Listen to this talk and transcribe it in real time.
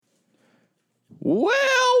Well,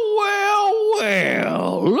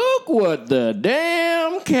 look what the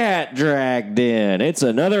damn cat dragged in. It's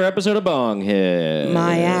another episode of Bong Hits.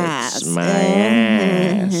 My ass.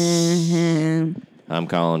 I'm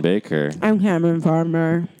Colin Baker. I'm Cameron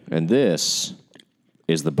Farmer. And this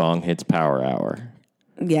is the Bong Hits Power Hour.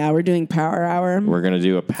 Yeah, we're doing Power Hour. We're going to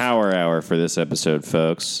do a Power Hour for this episode,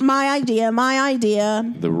 folks. My idea.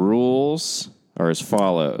 The rules are as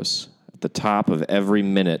follows. At the top of every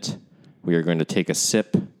minute, we are going to take a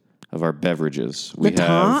sip of our beverages. We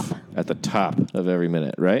have at the top of every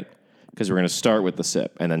minute, right? Because we're going to start with the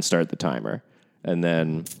sip and then start the timer. And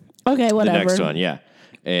then okay, whatever. The next one, yeah.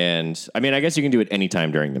 And, I mean, I guess you can do it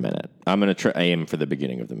anytime during the minute. I'm going to aim for the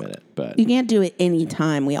beginning of the minute, but... You can't do it any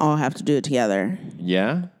time. We all have to do it together.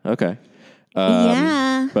 Yeah? Okay.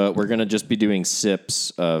 Yeah. But we're going to just be doing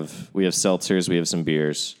sips of... We have seltzers, we have some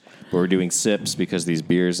beers. But we're doing sips because these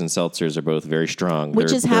beers and seltzers are both very strong.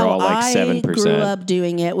 Which is they're how all like I 7%. grew up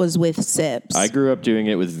doing it, was with sips. I grew up doing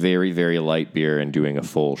it with very, very light beer and doing a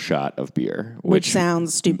full shot of beer. Which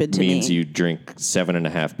sounds stupid to me. Means you drink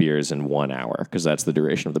 7.5 beers in 1 hour, because that's the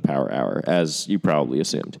duration of the Power Hour, as you probably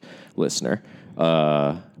assumed, listener.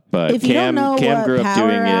 But if you don't know Cam what grew up Power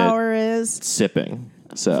doing Hour it is, sipping.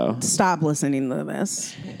 So stop listening to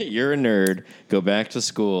this. You're a nerd. Go back to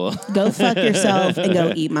school. Go fuck yourself and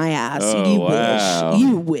go eat my ass. Oh, you wow. wish.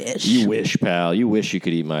 You wish. You wish, pal. You wish you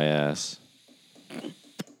could eat my ass.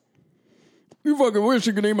 You fucking wish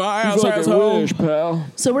you could eat my ass, You fucking asshole. wish, pal.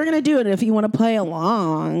 So we're going to do it if you want to play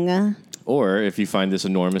along. Or if you find this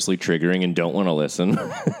enormously triggering and don't want to listen,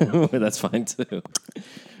 that's fine too.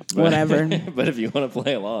 But, Whatever. But if you want to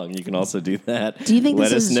play along, you can also do that. Do you think Let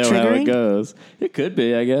this us is know how triggering? it goes. It could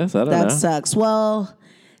be, I guess. I don't know. That sucks. Well,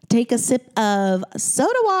 take a sip of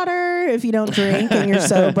soda water if you don't drink and you're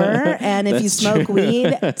sober. And if you That's smoke true.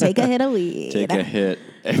 weed, take a hit of weed. Take a hit.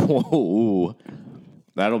 Whoa.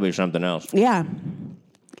 That'll be something else. Yeah.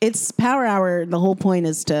 It's Power Hour. The whole point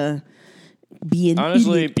is to be an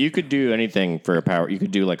Honestly, idiot. you could do anything for a power. You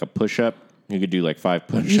could do like a push-up. You could do like 5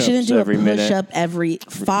 push-ups You shouldn't do every a minute. push-up every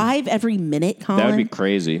 5 every minute, Colin. That would be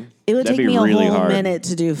crazy. It would That'd take be me a really whole hard. minute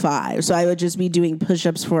to do 5. So I would just be doing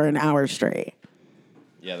push-ups for an hour straight.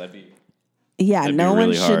 Yeah, that'd be... Yeah, That'd no be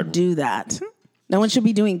really one should hard. do that. No one should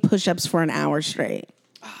be doing push-ups for an hour straight.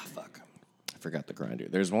 Fuck. I forgot the grinder.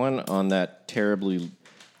 There's one on that terribly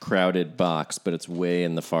crowded box, but it's way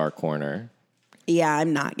in the far corner. Yeah,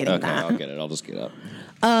 I'm not getting Okay, that. I'll get it. I'll just get up.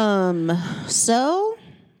 So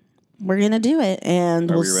we're gonna do it, and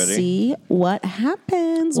Are we'll we ready? see what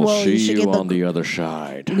happens. We'll see you should get the other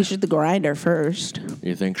side. we should the grinder first.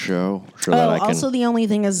 You think so? So that I can... Also the only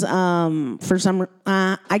thing is, for some,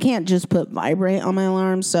 I can't just put vibrate on my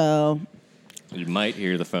alarm, so You might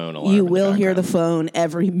hear the phone alarm. you in the will hear the background. phone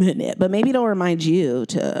every minute. But maybe it'll remind you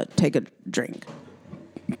to take a drink.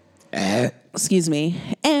 Excuse me.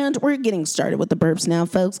 And we're getting started with the burps now,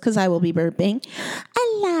 folks, because I will be burping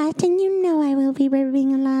a lot. And you know I will be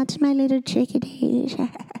burping a lot, my little chickadees.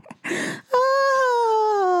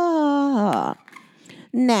 Oh.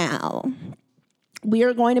 Now, we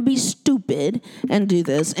are going to be stupid and do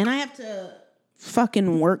this. And I have to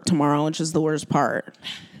fucking work tomorrow, which is the worst part.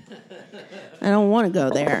 I don't want to go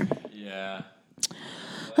there. Yeah.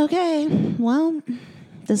 Okay, well,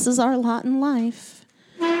 this is our lot in life.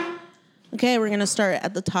 Okay, we're going to start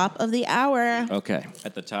at the top of the hour. Okay.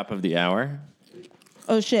 At the top of the hour.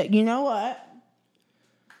 Oh, shit. You know what?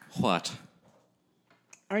 What?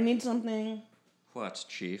 I need something. What,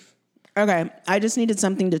 Chief? Okay, I just needed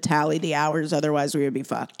something to tally the hours. Otherwise, we would be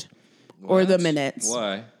fucked. Or the What? minutes.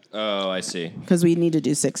 Why? Oh, I see. Because we need to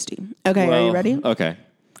do 60. Okay, are you ready? Okay.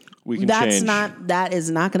 We can That change. is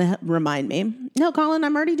not going to remind me. No, Colin,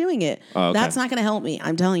 I'm already doing it. Oh, okay. That's not going to help me.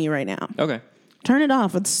 I'm telling you right now. Okay. Turn it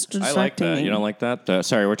off. It's distracting I like that. me. You don't like that?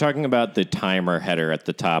 Sorry, we're talking about the timer header at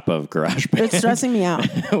the top of GarageBand. It's stressing me out.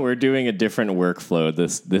 We're doing a different workflow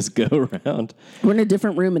this go round. We're in a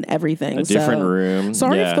different room and everything. A different room.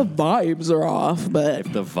 Sorry yeah. if the vibes are off,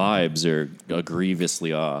 but The vibes are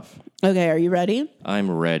grievously off. okay, are you ready? I'm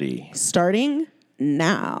ready. Starting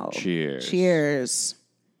now. Cheers. Cheers.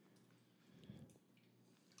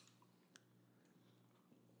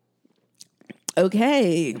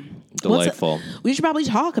 Okay. Delightful. We should probably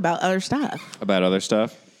talk about other stuff. About other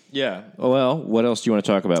stuff? Yeah. Well, what else do you want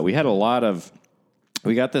to talk about? We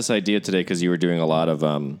got this idea today because you were doing a lot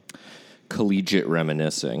of collegiate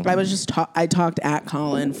reminiscing. I talked at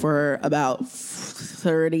Colin for about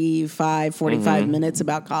 35, 45 minutes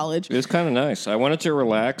about college. It was kind of nice. I wanted to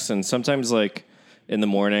relax, and sometimes, like, in the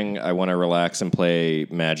morning, I want to relax and play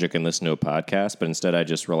Magic and listen to a podcast, but instead I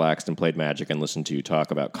just relaxed and played Magic and listened to you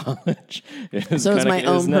talk about college. So it's my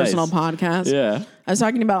own personal podcast. Yeah. I was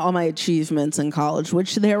talking about all my achievements in college,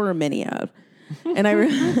 which there were many of. And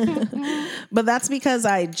but that's because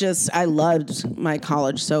I loved my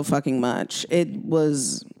college so fucking much. It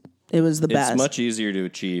was the best. It's much easier to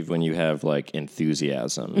achieve when you have like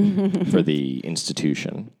enthusiasm for the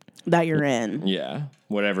institution that you're in. Yeah.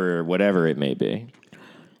 Whatever it may be.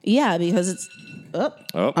 Yeah, because it's Oh,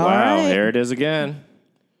 wow. Right. There it is again.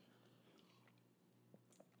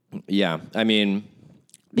 Yeah. I mean,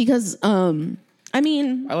 because I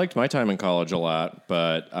liked my time in college a lot,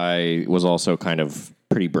 but I was also kind of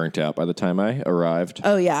pretty burnt out by the time I arrived.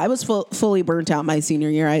 Oh, yeah. I was fully burnt out my senior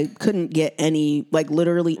year. I couldn't get any,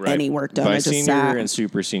 literally any work done. By I just senior sat. and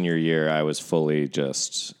super senior year, I was fully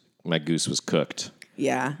my goose was cooked.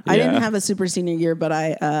 Yeah. I didn't have a super senior year, but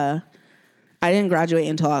I didn't graduate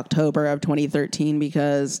until October of 2013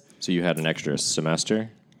 because... So you had an extra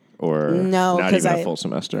semester? Or no, not even a full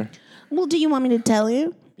semester? Well, do you want me to tell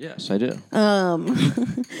you? Yes, I do.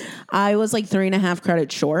 I was 3.5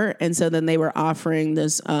 credits short, and so then they were offering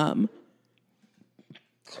this summer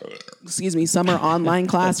online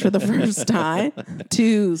class for the first time.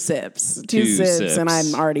 2 sips, and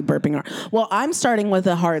I'm already burping. Well, I'm starting with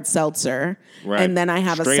a hard seltzer, right. And then I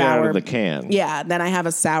have Straight a sour out of the can. Yeah, then I have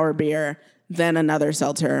a sour beer, then another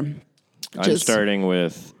seltzer. I'm starting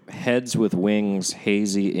with Heads with Wings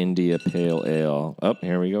Hazy India Pale Ale. Oh,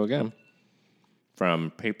 here we go again.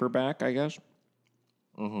 From Paperback, I guess.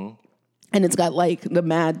 Mm-hmm. And it's got the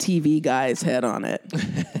Mad TV guy's head on it.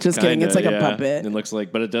 Just kidding. It's a puppet. It looks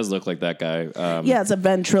but it does look like that guy. Yeah, it's a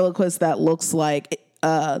ventriloquist that looks like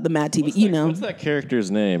the Mad TV. What's that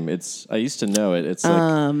character's name? I used to know it. It's it's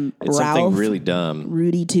Ralph, something really dumb.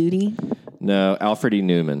 Rudy Tooty. No, Alfred E.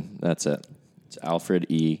 Newman. That's it. It's Alfred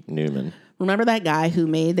E. Newman. Remember that guy who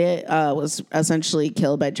made it was essentially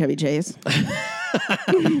killed by Chevy Chase?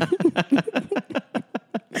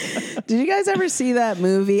 Did you guys ever see that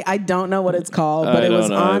movie? I don't know what it's called, but it was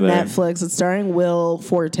on Netflix. It's starring Will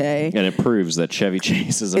Forte. And it proves that Chevy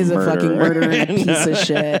Chase is a murderer. Fucking murderer and a piece of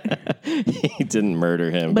shit. He didn't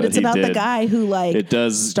murder him, but it's about the guy who it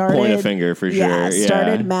does point a finger for sure.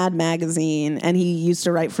 Started Mad Magazine, and he used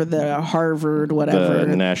to write for the Harvard whatever.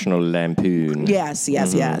 The National Lampoon. Yes.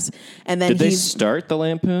 And then did they start the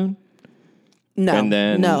Lampoon? No, and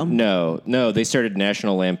then no. They started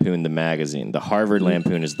National Lampoon, the magazine. The Harvard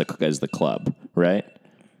Lampoon is the club, right?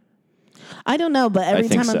 I don't know, but every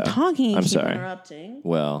time I'm talking, I'm keep sorry. Interrupting.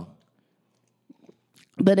 Well,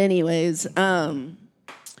 but anyways,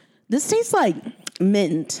 this tastes like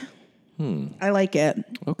mint. I like it.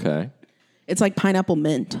 Okay, it's like pineapple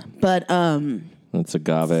mint, but it's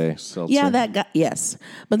agave seltzer. Yeah, that guy. Yes,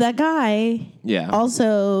 but that guy. Yeah.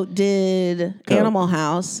 Also did Animal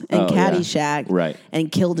House and Caddyshack. Right.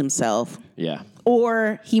 And killed himself. Yeah.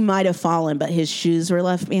 Or he might have fallen, but his shoes were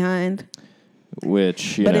left behind.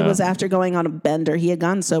 Which, But it was after going on a bender. He had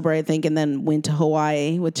gone sober, I think, and then went to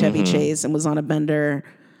Hawaii with Chevy Chase and was on a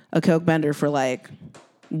Coke bender for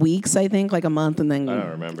weeks, I think, a month, and then I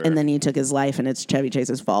don't remember. And then he took his life, and it's Chevy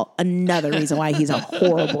Chase's fault. Another reason why he's a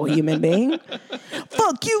horrible human being.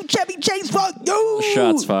 Fuck you, Chevy Chase. Fuck you.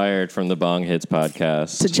 Shots fired from the Bong Hits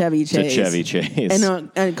podcast to Chevy Chase. And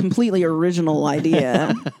a completely original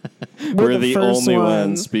idea. We're the only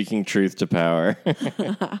ones speaking truth to power.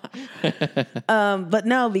 But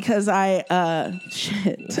no, because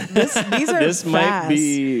shit. These are this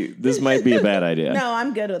fast. might be a bad idea. No,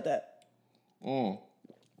 I'm good with it.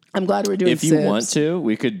 I'm glad we're doing If you want to,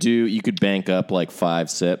 you could bank up 5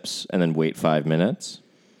 sips and then wait 5 minutes.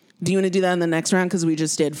 Do you want to do that in the next round? Because we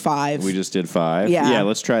just did 5. We just did 5? Yeah. Yeah,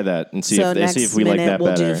 let's try that and see if we like that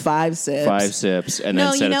we'll better. We'll do 5 sips. 5 sips and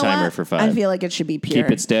then set a timer for 5. I feel like it should be pure.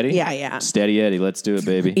 Keep it steady? Yeah. Steady Eddie, let's do it,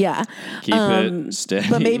 baby. Yeah. Keep it steady.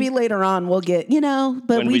 But maybe later on we'll get,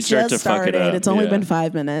 but when we start just to fuck started. it up, it's only been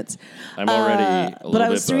 5 minutes. I'm already a little But I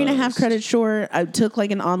was bit 3.5 credits short. I took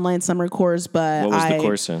an online summer course, but what was the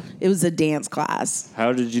course in? It was a dance class.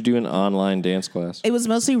 How did you do an online dance class? It was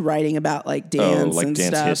mostly writing about dance and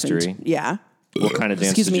dance stuff. history? Yeah. What kind of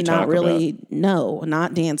dance did you talk about? No,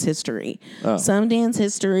 not dance history. Oh. Some dance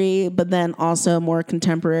history, but then also more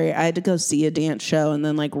contemporary. I had to go see a dance show and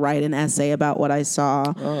then write an essay about what I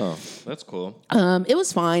saw. Oh, that's cool. It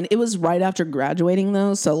was fine. It was right after graduating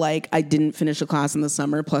though, so I didn't finish the class in the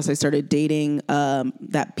summer. Plus, I started dating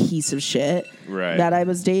that piece of shit that I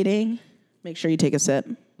was dating. Make sure you take a sip.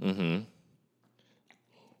 Mm-hmm.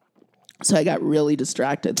 So I got really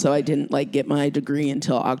distracted. So I didn't get my degree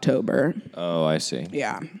until October. Oh, I see.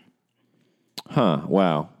 Yeah. Huh.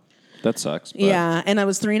 Wow. That sucks. But Yeah, and I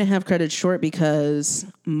was 3.5 credits short because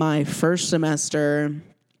my first semester,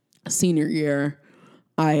 senior year,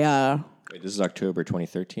 Wait, this is October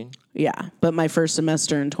 2013? but my first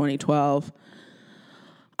semester in 2012,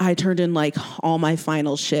 I turned in like all my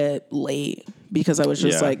final shit late because I was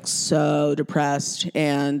just like so depressed.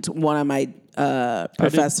 And one of my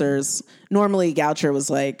professors, normally Goucher was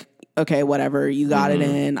like, okay, whatever, you got it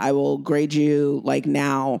in. I will grade you like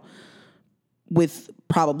now with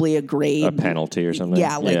probably a grade. A penalty or something?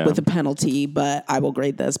 Yeah, with a penalty, but I will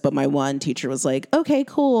grade this. But my one teacher was like, okay,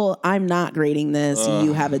 cool, I'm not grading this.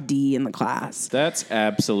 You have a D in the class. That's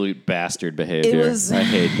absolute bastard behavior. I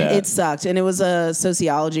hate that. It sucked. And it was a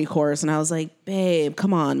sociology course. And I was like, babe,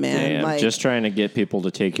 come on, man. Damn, Like, just trying to get people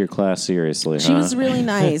to take your class seriously, she was really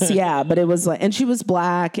nice. Yeah, but it was like, and she was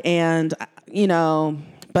black and,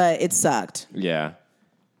 but it sucked. Yeah.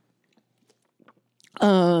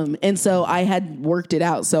 And so I had worked it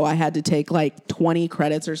out. So I had to take like 20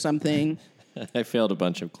 credits or something. I failed a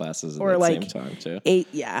bunch of classes at Or the like same time, too.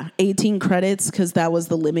 18 credits because that was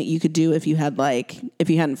the limit you could do if you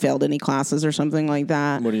hadn't failed any classes or something like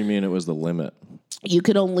that. What do you mean it was the limit? You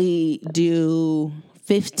could only do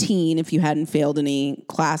 15 if you hadn't failed any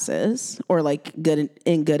classes or like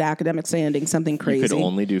in good academic standing, something crazy. You could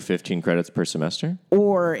only do 15 credits per semester?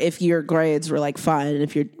 Or if your grades were like fine,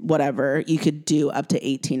 if you're whatever, you could do up to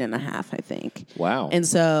 18 and a half, I think. Wow. And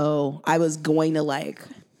so I was going to like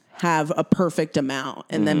have a perfect amount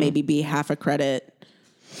and then maybe be half a credit.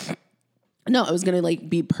 No, I was going to like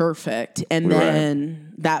be perfect. And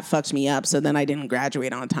then that fucked me up. So then I didn't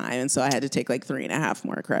graduate on time. And so I had to take like 3.5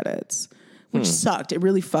 more credits, which sucked. It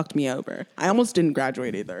really fucked me over. I almost didn't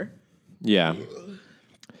graduate either. Yeah.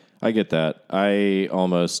 I get that. I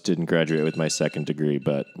almost didn't graduate with my second degree,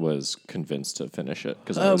 but was convinced to finish it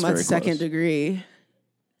because I was my very second close. degree.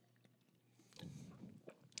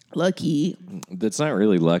 Lucky. That's not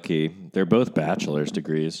really lucky. They're both bachelor's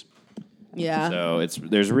degrees. Yeah. So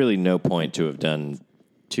there's really no point to have done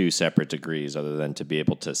 2 separate degrees other than to be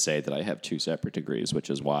able to say that I have 2 separate degrees, which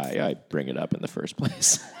is why I bring it up in the first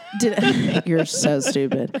place. You're so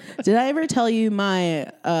stupid. Did I ever tell you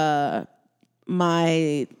my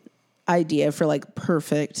my idea for like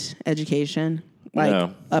perfect education? Like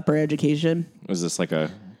No. upper education? Was this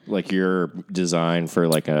like your design for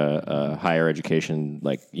like a higher education,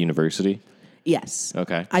 like university? Yes.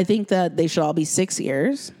 Okay. I think that they should all be 6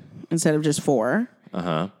 years instead of just 4.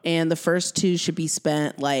 Uh-huh. And the first 2 should be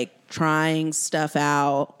spent like trying stuff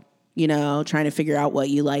out, trying to figure out what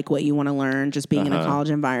you like, what you want to learn, just being in a college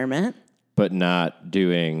environment. But not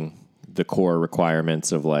doing the core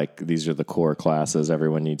requirements of like, these are the core classes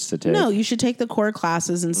everyone needs to take. No, you should take the core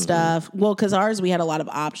classes and stuff. Well, because ours, we had a lot of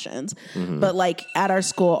options. But like at our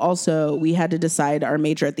school also, we had to decide our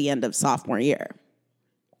major at the end of sophomore year.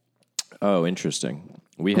 Oh, interesting.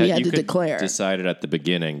 We had you to could declare. decide it at the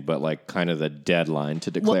beginning, but like kind of the deadline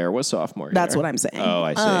to declare was sophomore year. That's what I'm saying. Oh,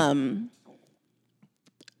 I see.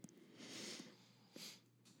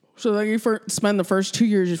 So then you spend the first 2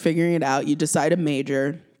 years just figuring it out. You decide a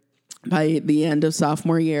major by the end of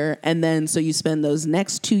sophomore year. And then so you spend those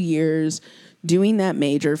next 2 years doing that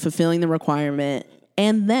major, fulfilling the requirement.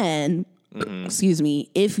 And then,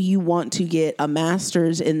 if you want to get a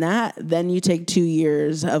master's in that, then you take 2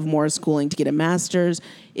 years of more schooling to get a master's.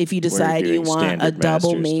 If you decide you doing want a standard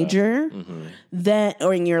double master's major, then,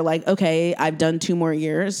 or you're like, okay, I've done 2 more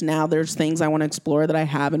years. Now there's things I want to explore that I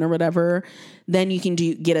haven't or whatever. Then you can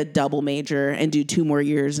get a double major and do 2 more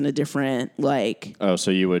years in a different Oh, so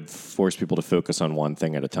you would force people to focus on one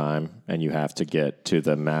thing at a time, and you have to get to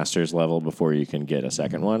the master's level before you can get a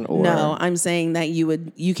second one? Or No, I'm saying that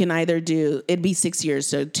you can either do, it'd be 6 years.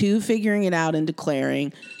 So 2 figuring it out and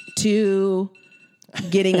declaring, 2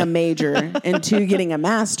 getting a major, and 2 getting a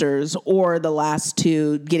master's, or the last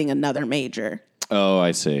 2 getting another major. Oh,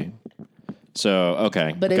 I see. So,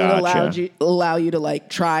 okay. But it would allow you to like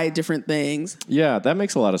try different things. Yeah, that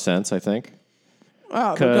makes a lot of sense, I think.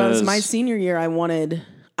 Oh, because my senior year,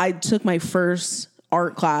 I took my first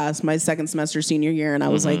art class my second semester senior year, and I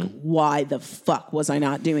was like, why the fuck was I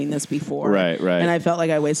not doing this before? Right. And I felt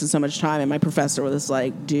like I wasted so much time, and my professor was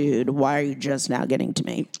like, dude, why are you just now getting to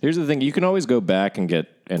me? Here's the thing. You can always go back and get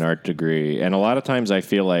an art degree, and a lot of times I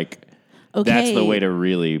feel like that's the way to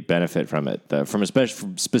really benefit from it. From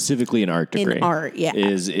specifically an art degree. In art, yeah.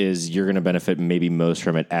 Is you're going to benefit maybe most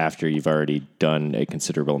from it after you've already done a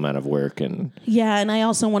considerable amount of work. Yeah, and I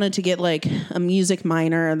also wanted to get like a music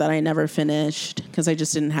minor that I never finished because I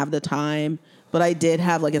just didn't have the time. But I did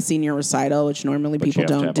have like a senior recital, which normally people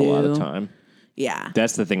don't do. You have to have a lot of time. Yeah.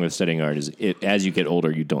 That's the thing with studying art is as you get older,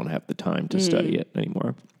 you don't have the time to study it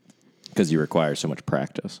anymore. Because you require so much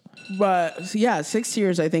practice. But yeah, 6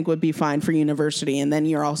 years I think would be fine for university, and then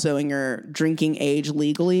you're also in your drinking age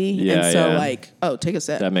legally. Yeah, and so yeah. like, take a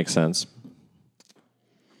sip. That makes sense.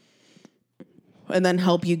 And then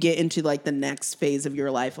help you get into like the next phase of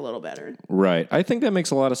your life a little better. Right. I think that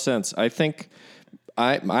makes a lot of sense. I think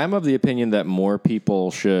I'm of the opinion that more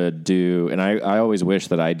people should do, and I always wish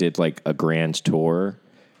that I did like a grand tour,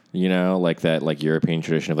 you know, like that like European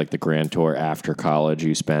tradition of like the grand tour after college.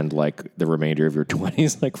 You spend like the remainder of your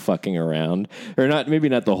 20s like fucking around, or not, maybe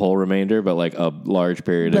not the whole remainder, but like a large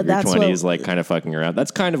period of your 20s like kind of fucking around.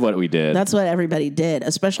 That's kind of what we did. That's what everybody did,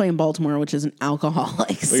 especially in Baltimore, which is an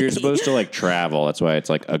alcoholic city. But you're supposed to like travel. That's why it's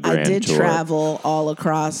like a grand tour. I did travel all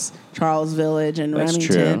across Charles Village and That's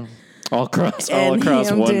Remington. true. All across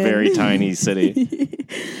Hampton. one very tiny city.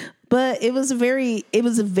 But it was a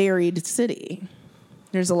varied city.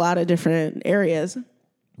 There's a lot of different areas.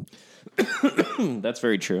 That's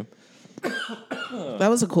very true. That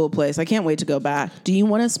was a cool place. I can't wait to go back. Do you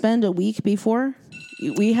want to spend a week before?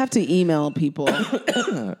 We have to email people.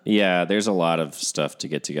 Yeah, there's a lot of stuff to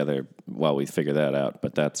get together while we figure that out,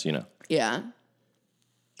 but that's, you know. Yeah.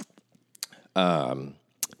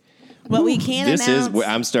 But we can't This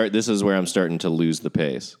announce. This is where I'm starting to lose the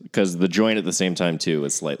pace, because the joint at the same time too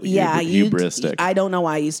is slightly hubristic. I don't know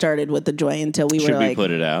why you started with the joy until we Should were we like,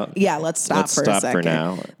 put it out? Yeah, let's stop for a second.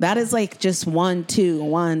 now. That is like just 1, 2,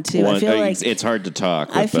 1, 2. I feel like it's hard to talk.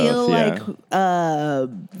 With I feel both, like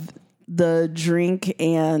the drink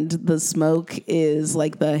and the smoke is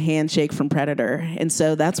like the handshake from Predator, and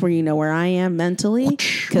so that's where you know where I am mentally. What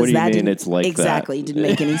do you mean it's like exactly that? Didn't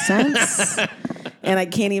make any sense, and I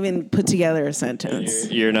can't even put together a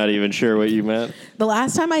sentence. You're not even sure what you meant? The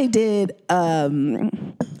last time I did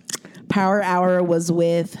Power Hour was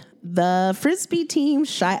with the Frisbee team.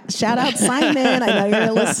 Shout out Simon. I know you're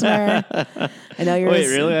a listener. I know you're. Wait,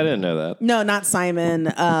 really? I didn't know that. No, not Simon.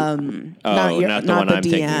 not the one I'm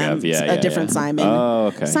thinking of. Yeah, a different Simon.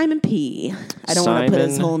 Oh, okay. Simon P. I don't want to put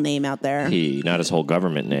his whole name out there. P, not his whole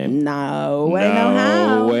government name. No way, no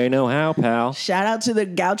how. No way, no how, pal. Shout out to the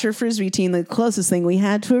Goucher Frisbee team, the closest thing we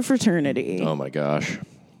had to a fraternity. Oh my gosh,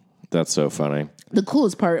 that's so funny. The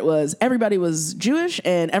coolest part was everybody was Jewish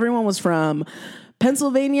and everyone was from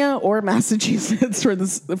Pennsylvania or Massachusetts for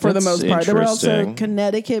the most part. There were also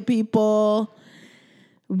Connecticut people,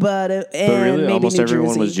 but really, maybe almost New everyone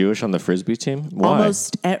Jersey. was Jewish on the Frisbee team. Why?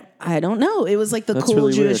 I don't know. It was like the cool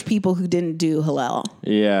really Jewish weird. people who didn't do Hillel.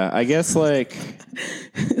 Yeah, I guess like.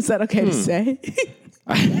 Is that okay to say?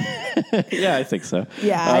 Yeah, I think so.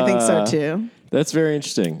 Yeah, I think so too. That's very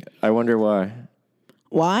interesting. I wonder why.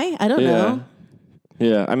 Why? I don't know.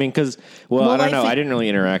 Yeah, I mean, because, I don't know. think- I didn't really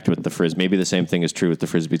interact with the Frisbee. Maybe the same thing is true with the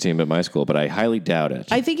Frisbee team at my school, but I highly doubt it.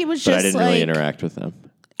 I think it was But just I didn't like really interact with them.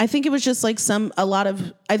 I think it was just like I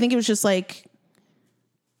think it was just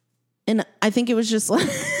like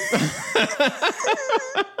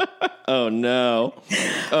Oh no!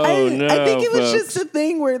 Oh no! I think it was folks. just a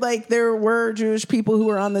thing where like there were Jewish people who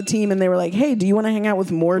were on the team and they were like, "Hey, do you want to hang out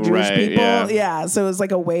with more Jewish Right, people?" yeah. So it was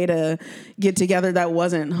like a way to get together that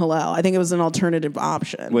wasn't Hillel. I think it was an alternative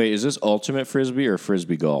option. Wait, is this ultimate Frisbee or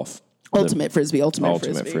Frisbee golf? Ultimate Frisbee.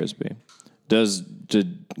 Ultimate Frisbee.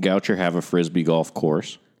 Did Goucher have a Frisbee golf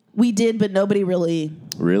course? We did, but nobody really.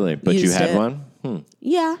 Really? But you Used had it. one?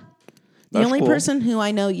 Yeah. The That's only cool. person who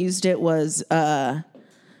I know used it was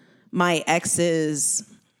my ex's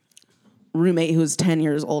roommate, who was 10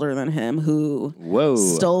 years older than him, who Whoa.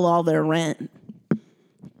 stole all their rent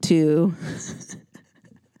to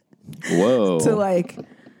Whoa. like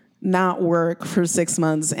not work for 6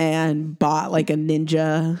 months and bought like a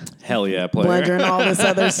Ninja Hell yeah, player. blender and all this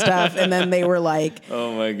other stuff. And then they were like,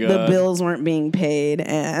 Oh my God. the bills weren't being paid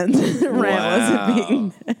and rent wasn't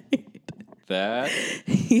being paid.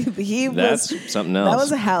 He That's was something else. That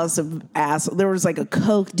was a house of ass. There was like a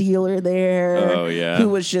Coke dealer there. Oh, yeah. Who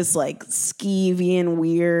was just like skeevy and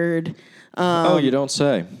weird. Oh, you don't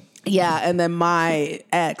say. Yeah, and then my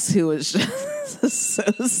ex, who was just a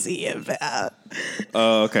sociopath.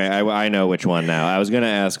 Oh, okay. I know which one now. I was going to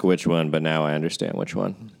ask which one, but now I understand which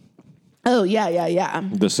one. Oh yeah.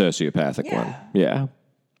 The sociopathic one. Yeah.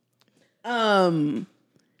 And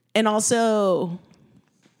also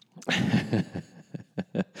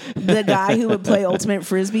the guy who would play Ultimate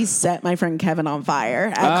Frisbee set my friend Kevin on fire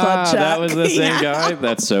at Club Chuck. That was the same Yeah. guy?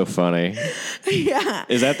 That's so funny. Yeah.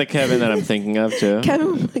 Is that the Kevin that I'm thinking of too?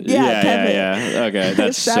 Kevin, Kevin. Yeah. Okay,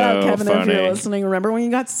 that's Shout so out Kevin if funny. you're listening. Remember when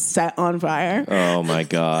you got set on fire? Oh my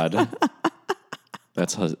God.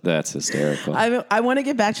 That's hysterical. I want to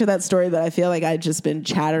get back to that story that I feel like I've just been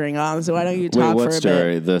chattering on. So why don't you talk Wait, for what a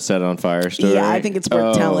story? bit? The set on fire story? Yeah, I think it's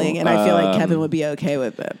worth telling, and I feel like Kevin would be okay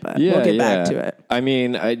with it. But we'll get back to it. I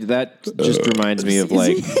mean, that just reminds me of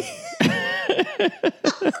like.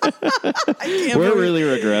 We're really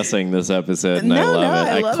regressing this episode, and I love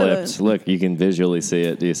it. I clipped. Look, you can visually see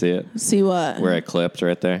it. Do you see it? See what? Where I clipped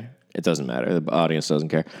right there. It doesn't matter. The audience doesn't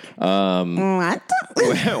care. What?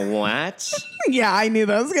 What? Yeah, I knew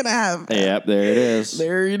that was going to happen. Yep, there it is.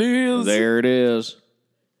 There it is. There it is.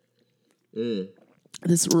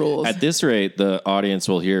 This rules. At this rate, the audience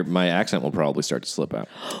will hear my accent will probably start to slip out.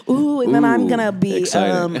 Ooh, and then I'm going to be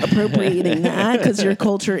appropriating that because your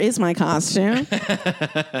culture is my costume.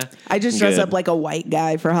 I just dress up like a white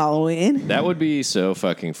guy for Halloween. That would be so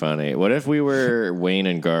fucking funny. What if we were Wayne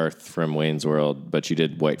and Garth from Wayne's World, but you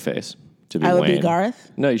did whiteface to be Wayne? I would be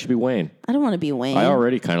Garth? No, you should be Wayne. I don't want to be Wayne. I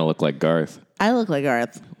already kind of look like Garth. I look like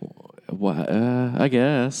Garth. What? I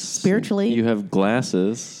guess. Spiritually. You have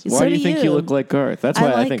glasses. So why do you think you look like Garth? That's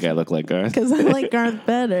why I think I look like Garth. Because I like Garth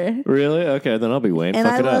better. Really? Okay, then I'll be Wayne. And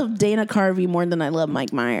Fuck I it love up. Dana Carvey more than I love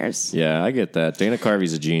Mike Myers. Yeah, I get that. Dana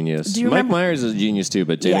Carvey's a genius. Do you Mike remember- Myers is a genius too,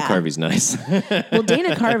 but Dana Yeah. Carvey's nice. Well,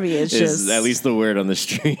 Dana Carvey is just... at least the word on the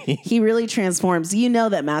street. He really transforms. You know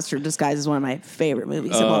that Master of Disguise is one of my favorite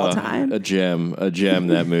movies of all time. A gem,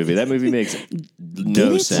 that movie. That movie makes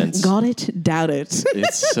no sense. Got it, doubt it.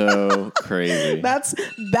 It's so crazy. That's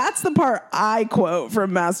the part I quote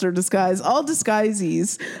from Master of Disguise. All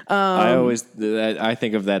disguisees. I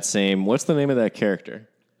think of that same. What's the name of that character?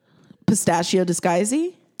 Pistachio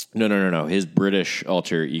Disguisey? No. His British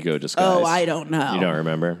alter ego disguise. Oh, I don't know. You don't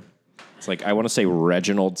remember? It's like I want to say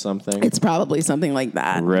Reginald something. It's probably something like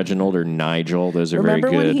that. Reginald or Nigel. Those are Remember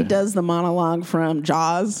very good. when he does the monologue from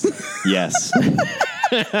Jaws? Yes.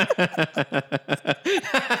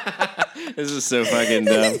 This is so fucking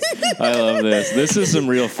dumb. I love this. This is some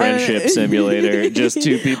real friendship simulator. Just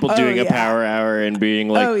two people doing a power hour and being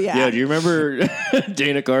like, "Yo, do you remember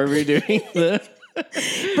Dana Carvey doing this?"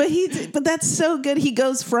 But that's so good. He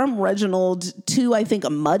goes from Reginald to I think a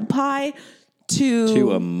mud pie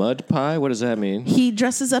to a mud pie. What does that mean? He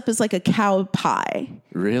dresses up as like a cow pie.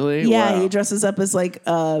 Really? Yeah, wow. he dresses up as like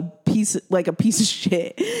a piece of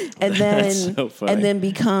shit, and then so funny. and then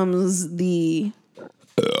becomes the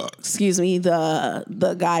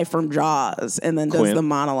guy from Jaws, and then does Quint. the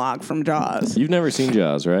monologue from Jaws. You've never seen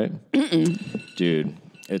Jaws, right? Mm-mm. Dude,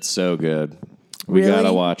 it's so good. We Really?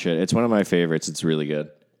 gotta watch it. It's one of my favorites. It's really good.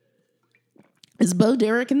 Is Bo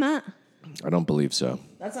Derek in that? I don't believe so.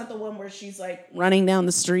 That's not the one where she's like running down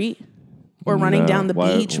the street or running No. down the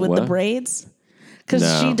Why- beach with the what? braids. Because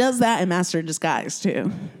No. she does that in Master of Disguise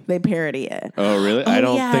too. They parody it. Oh, really? I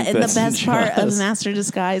don't think and that's the best part of Jaws. Master of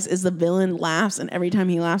Disguise is the villain laughs, and every time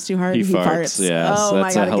he laughs too hard, He he farts, yes. Oh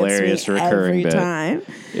That's my a God, it gets hilarious me recurring every bit. time.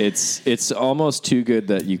 It's almost too good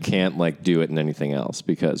that you can't like do it in anything else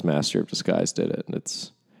because Master of Disguise did it.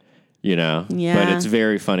 It's Yeah. But it's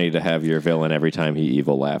very funny to have your villain every time he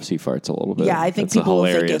evil laughs, he farts a little bit. Yeah, I think That's people a will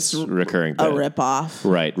think hilarious it's recurring bit. a ripoff.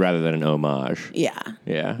 Right, rather than an homage. Yeah.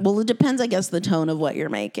 Yeah. Well, it depends, I guess, the tone of what you're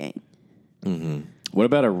making. What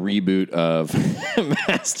about a reboot of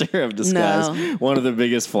Master of Disguise? No. One of the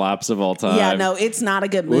biggest flops of all time. Yeah, no, it's not a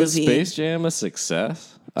good movie. Was Space Jam a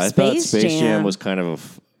success? I thought Space Space Jam Jam was kind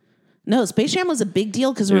of No, Space Jam was a big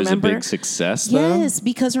deal because it was remember, a big success, though. yes,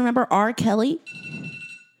 because remember R. Kelly.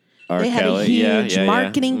 R. They had Kelly, a huge yeah.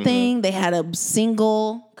 marketing thing. They had a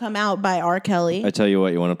single come out by R. Kelly. I tell you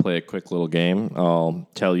what, you want to play a quick little game? I'll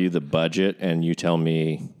tell you the budget, and you tell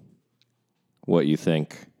me what you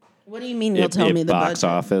think. What do you mean you'll tell me the box budget?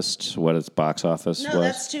 office, what its box office No, was?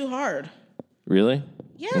 that's too hard. Really?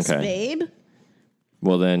 Yes, babe.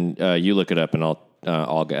 Well, then you look it up, and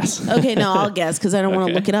I'll guess. Okay, no, I'll guess because I don't want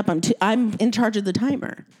to Okay. look it up. I'm in charge of the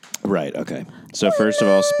timer. Right. Okay. So first of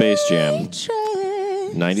all, Space Jam,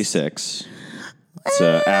 96. It's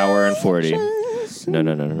an hour and 40. No.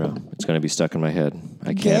 It's going to be stuck in my head.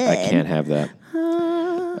 I can't have that.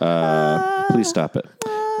 Please stop it.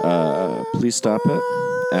 Please stop it.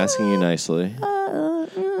 Asking you nicely.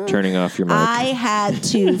 Turning off your mic. I had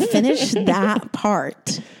to finish that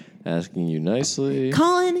part. Asking you nicely.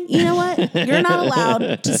 Colin, you know what? You're not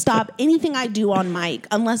allowed to stop anything I do on mic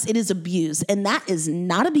unless it is abuse. And that is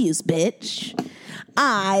not abuse, bitch.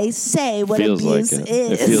 I say what Feels like abuse it.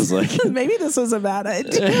 is. It feels like it. Maybe this was a bad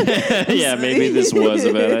idea. Yeah, maybe this was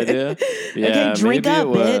a bad idea. Yeah, Okay, drink maybe up, it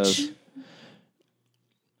was. bitch.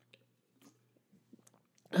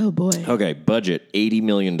 Oh, boy. Okay, budget $80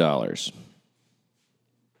 million.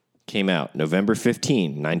 Came out November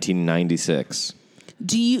 15, 1996.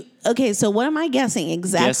 Okay, so what am I guessing?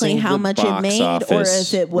 Exactly how the much it box made, office. or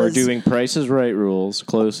if it was... We're doing Price is Right rules,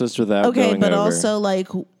 closest without going but over. also, like,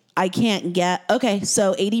 I can't get... Okay,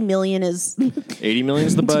 so 80 million is... 80 million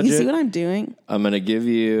is the budget. Do you see what I'm doing? I'm going to give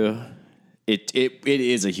you... It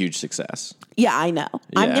is a huge success. Yeah, I know.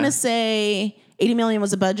 I'm Yeah. going to say 80 million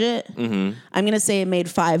was a budget. Mm-hmm. I'm going to say it made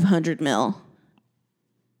 500 mil.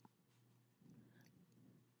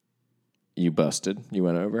 You busted. You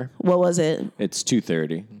went over. What was it? It's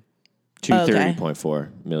 230.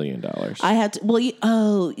 $230.4 million. I had to... Well,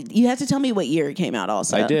 you had to tell me what year it came out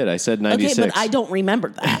also. I did. I said 96. Okay, but I don't remember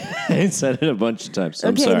that. I said it a bunch of times.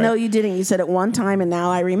 I'm Okay, sorry. no, you didn't. You said it one time, and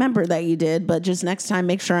now I remember that you did, but just next time,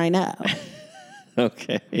 make sure I know.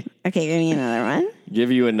 Okay. Okay, give me another one.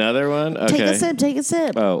 Give you another one? Okay. Take a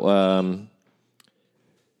sip. Oh,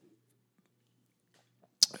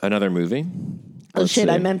 another movie? Oh, Let's shit,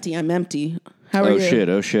 see. I'm empty. How are you?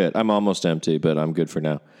 Oh, shit. I'm almost empty, but I'm good for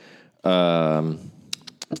now. God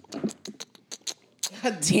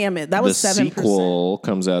damn it. That The was 7%. sequel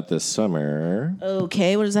comes out this summer.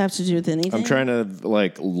 Okay, what does that have to do with anything? I'm trying to,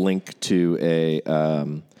 link to a...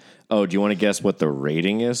 do you want to guess what the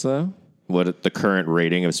rating is, though? What the current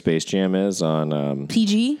rating of Space Jam is on...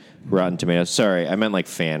 PG? Rotten Tomatoes. Sorry, I meant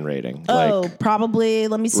fan rating. Oh, probably,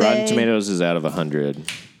 let me say... Rotten Tomatoes is out of 100.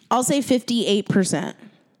 I'll say 58%.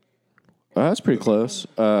 Oh, that's pretty close.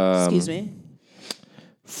 Excuse me.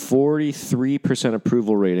 43%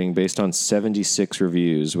 approval rating based on 76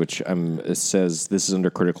 reviews, which it says this is under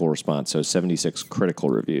critical response, so 76 critical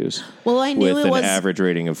reviews. Well, I knew with it was... an average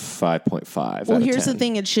rating of 5.5. Well, here's the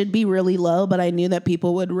thing. It should be really low, but I knew that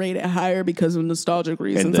people would rate it higher because of nostalgic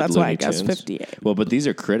reasons. That's why I guess 58. Well, but these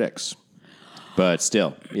are critics. But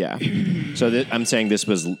still, yeah. So I'm saying this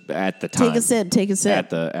was at the time. Take a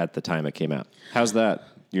sip. At the time it came out. How's that?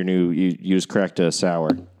 Your new, you just cracked a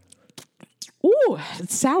sour. Ooh,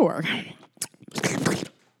 it's sour.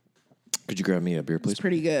 Could you grab me a beer, please? It's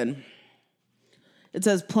pretty good. It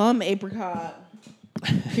says plum apricot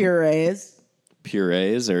purees.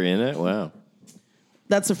 Purees are in it? Wow.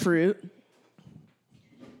 That's a fruit.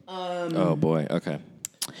 Oh, boy. Okay.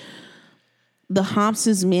 The hops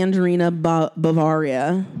is Mandarina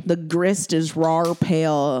Bavaria. The grist is raw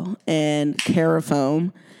pale and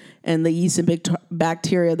carafoam. And the yeast and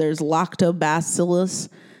bacteria, there's Lactobacillus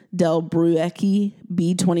delbrueckii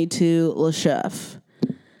B22 Le Chef.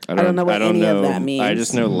 I don't know what any of that means. I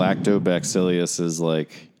just know lactobacillus is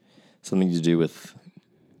something to do with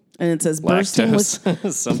and it says bursting with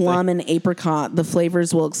Something. plum and apricot. The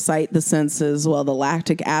flavors will excite the senses while the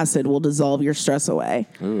lactic acid will dissolve your stress away.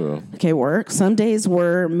 Ooh. Okay, work. Some days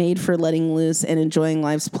were made for letting loose and enjoying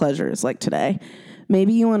life's pleasures, like today.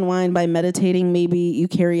 Maybe you unwind by meditating. Maybe you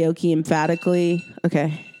karaoke emphatically.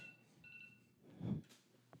 Okay.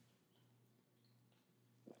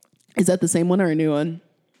 Is that the same one or a new one?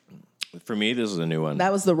 For me, this is a new one.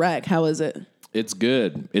 That was the wreck. How is it? It's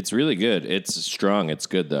good. It's really good. It's strong. It's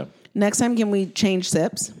good, though. Next time, can we change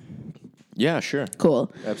sips? Yeah, sure. Cool.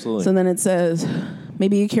 Absolutely. So then it says,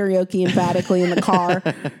 maybe you karaoke emphatically in the car.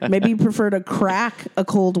 Maybe you prefer to crack a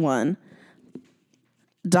cold one.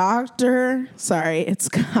 It's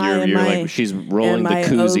high in my... she's rolling the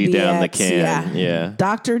koozie down the can. Yeah.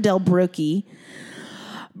 Dr. Delbrueckii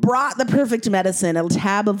brought the perfect medicine, a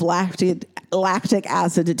tab of lactic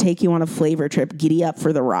acid to take you on a flavor trip. Giddy up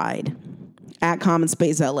for the ride. At Common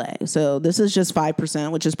Space LA. So this is just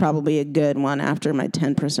 5%, which is probably a good one after my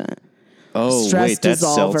 10%. Oh, Stress wait, that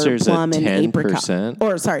dissolver, seltzer's plum, at and 10%? apricot.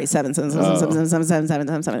 Or, sorry, 7.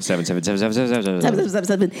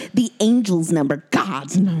 The angel's number,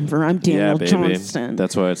 God's number. I'm Daniel Johnston.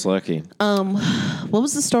 That's why it's lucky. What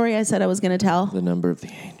was the story I said I was going to tell? The number of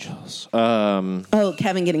the angels.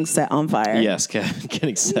 Kevin getting set on fire. Yes, Kevin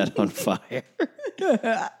getting set on fire.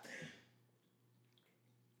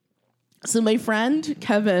 So my friend,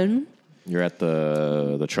 Kevin. You're at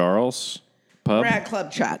the Charles pub? We're at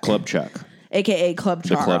Club Chuck. Club Chuck. AKA Club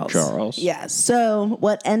Charles. The Club Charles. Yes. So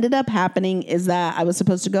what ended up happening is that I was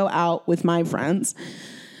supposed to go out with my friends,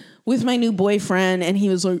 with my new boyfriend, and he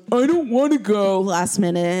was like, I don't want to go last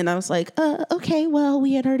minute. And I was like, okay, well,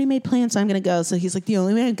 we had already made plans, so I'm going to go. So he's like, the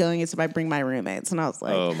only way I'm going is if I bring my roommates. And I was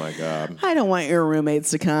like, oh, my God. I don't want your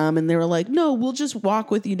roommates to come. And they were like, no, we'll just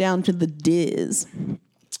walk with you down to the Diz.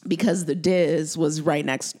 Because the Diz was right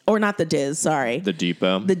next, or not the Diz, sorry. The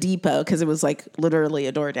Depot. The Depot, because it was like literally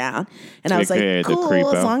a door down. And I was AKA like, the cool,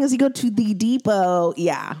 Creepo. as long as you go to the Depot.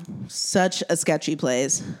 Yeah, such a sketchy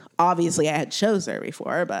place. Obviously, I had shows there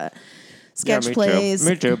before, but sketch me plays.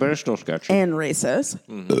 Me too, but it's still sketchy. And racist.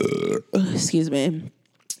 Excuse me.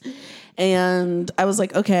 And I was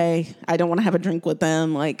like, okay, I don't want to have a drink with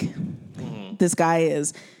them. Like, this guy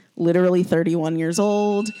is literally 31 years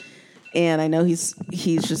old. And I know he's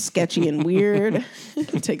just sketchy and weird.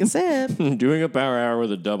 Take a sip. Doing a power hour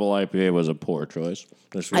with a double IPA was a poor choice.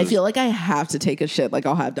 I feel like I have to take a shit. Like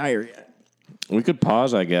I'll have diarrhea. We could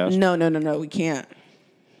pause, I guess. No, we can't.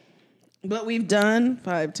 But we've done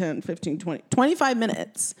 5, 10, 15, 20, 25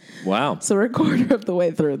 minutes. Wow. So we're a quarter of the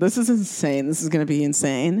way through. This is insane. This is going to be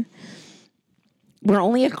insane. We're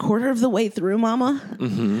only a quarter of the way through, Mama.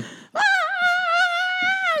 Mm-hmm.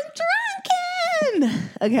 I'm drinking.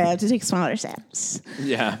 Okay, I have to take smaller steps.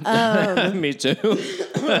 Yeah. Me too.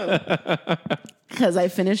 Because I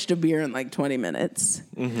finished a beer in like 20 minutes.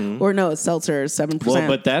 Mm-hmm. Or no, it's seltzer, 7%. Well,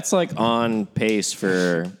 but that's like on pace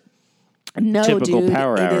for no, typical dude,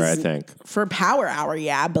 power hour, I think. For power hour,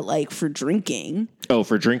 yeah, but like for drinking. Oh,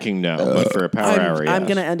 for drinking, no. But for a power hour, yes. I'm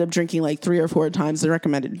going to end up drinking like 3 or 4 times the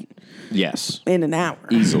recommended. Yes. In an hour.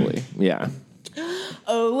 Easily, yeah.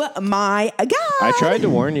 Oh my God. I tried to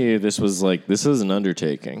warn you this is an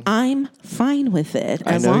undertaking. I'm fine with it.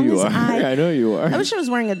 I know you are. I know you are. I wish I was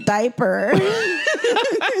wearing a diaper.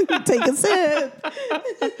 Take a sip.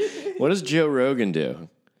 What does Joe Rogan do?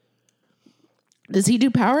 Does he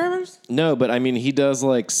do power hours? No, but I mean, he does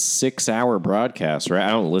like 6-hour broadcasts, right? I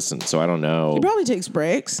don't listen, so I don't know. He probably takes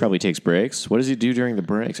breaks. Probably takes breaks. What does he do during the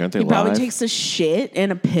breaks? Aren't they He live? probably takes a shit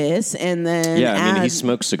and a piss, and then yeah, I mean, he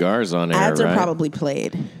smokes cigars on air, ads right? are probably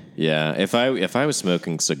played. Yeah, if I was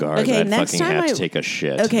smoking cigars, Okay, I'd next fucking time have to take a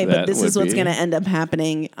shit. Okay, but That this is would what's be- going to end up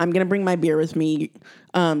happening. I'm going to bring my beer with me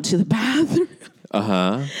to the bathroom.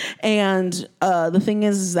 And the thing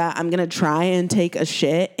is that I'm gonna try and take a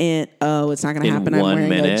shit, and it's not gonna In happen. 1 I'm wearing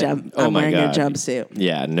minute? I'm wearing God. a jumpsuit.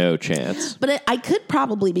 Yeah, no chance. But I could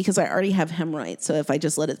probably, because I already have hemorrhoids. So if I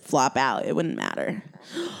just let it flop out, it wouldn't matter.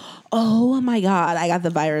 Oh my God, I got the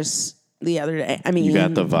virus the other day. I mean, You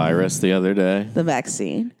got the virus the other day? the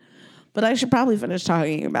vaccine. But I should probably finish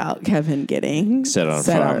talking about Kevin getting Set on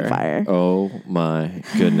fire. Oh my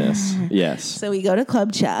goodness. Yes. So we go to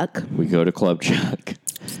Club Chuck, We go to Club Chuck.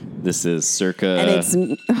 This is circa and it's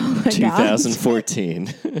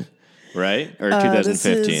 2014. Right? Or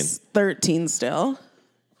 2015. This is 13 still.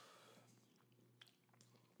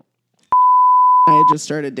 I had just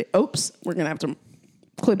started. Oops, we're gonna have to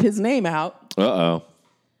clip his name out. Uh-oh.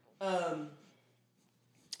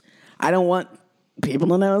 I don't want people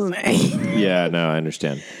to know his name. Yeah, no, I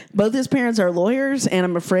understand. Both his parents are lawyers, and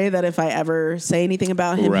I'm afraid that if I ever say anything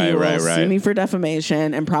about him, he will sue me for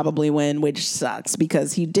defamation and probably win, which sucks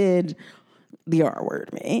because he did the R word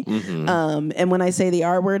me. Mm-hmm. And when I say the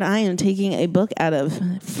R word, I am taking a book out of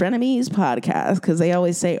Frenemies podcast because they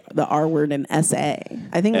always say the R word in essay.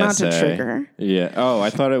 I think not to trigger. Yeah. Oh, I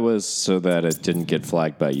thought it was so that it didn't get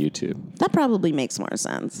flagged by YouTube. That probably makes more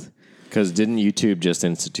sense. Because didn't YouTube just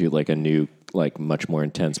institute like a new, like much more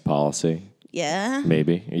intense policy? Yeah.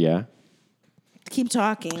 Maybe. Yeah. Keep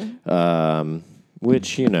talking.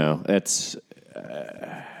 Which, you know, it's,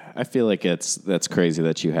 I feel like that's crazy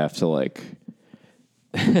that you have to like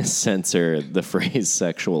censor the phrase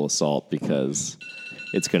sexual assault because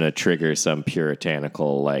it's going to trigger some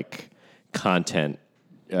puritanical like content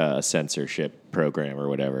censorship program or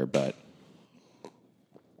whatever. But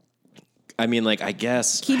I mean, like, I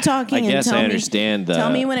guess Keep talking. I guess and tell I understand me, tell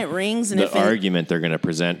me when it rings and the if it, argument they're going to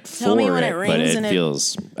present Tell for me when it, it but rings it and it-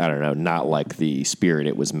 feels I don't know, not like the spirit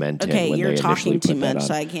it was meant in. Okay, when you're they talking initially too put that much, on.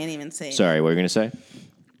 so I can't even say. Sorry, what were you going to say?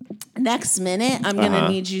 Next minute, I'm gonna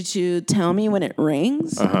need you to tell me when it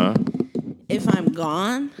rings. If I'm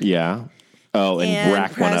gone. Yeah. Oh, and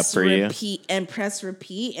rack one up press for you. repeat, and press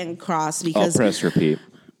repeat and cross I'll because press repeat.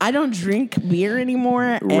 I don't drink beer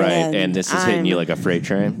anymore. Right, and this is hitting you I'm like a freight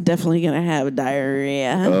train. definitely gonna have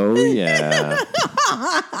diarrhea. Oh yeah.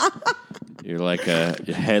 You're like a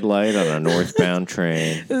headlight on a northbound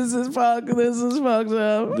train. This is fucked. This is fucked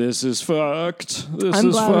up. This is fucked. This I'm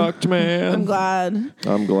is glad- fucked, man. I'm glad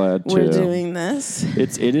I'm glad too. we're doing this.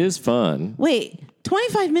 It is fun. Wait,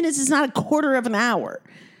 25 minutes is not a quarter of an hour.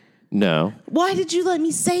 No. Why did you let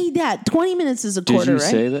me say that? 20 minutes is a Did quarter, you right?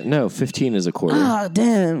 say that? No, 15 is a quarter. Oh,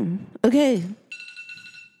 damn. Okay.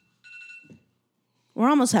 We're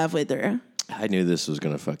almost halfway through. I knew this was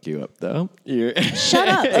going to fuck you up, though. Shut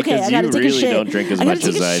up. Okay, I gotta you take a really shit. don't drink as I gotta much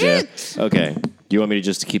take as a I shit. do. Okay. Do you want me to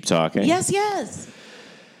just keep talking? Yes.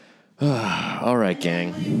 All right,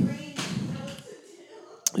 gang.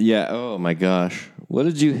 Yeah. Oh my gosh. What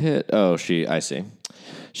did you hit? Oh, I see.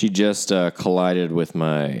 She just collided with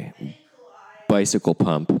my bicycle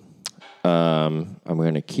pump. I'm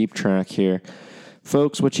going to keep track here.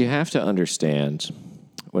 Folks, what you have to understand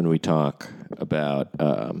when we talk about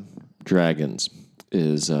dragons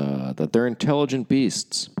is that they're intelligent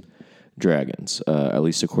beasts. dragons, at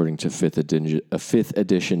least according to fifth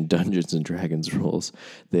edition Dungeons and Dragons rules.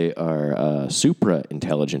 They are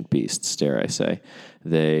supra-intelligent beasts, dare I say.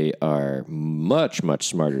 They are much, much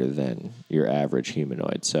smarter than your average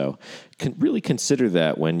humanoid. So really consider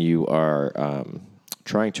that when you are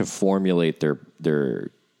trying to formulate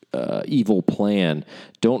their evil plan.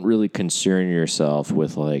 Don't really concern yourself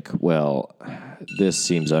with like, well, this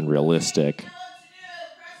seems unrealistic.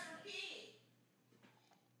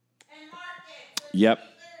 Yep.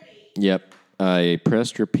 I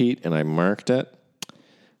pressed repeat and I marked it.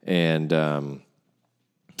 And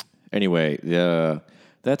anyway,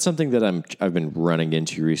 that's something that I've been running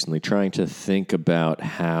into recently, trying to think about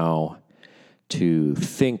how to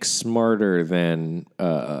think smarter than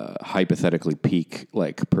hypothetically peak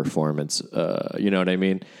like performance. You know what I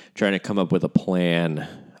mean? Trying to come up with a plan.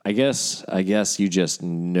 I guess you just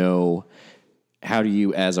know. How do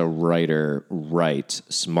you, as a writer, write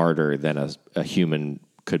smarter than a human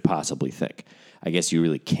could possibly think? I guess you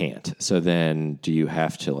really can't. So then do you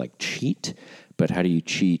have to, like, cheat? But how do you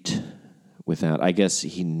cheat without... I guess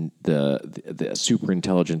the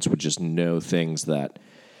superintelligence would just know things that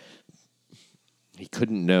he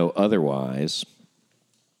couldn't know otherwise.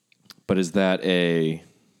 But is the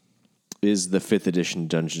 5th edition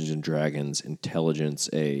Dungeons & Dragons intelligence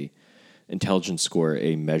score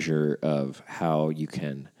a measure of how you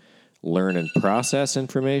can learn and process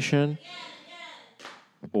information,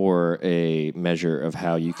 or a measure of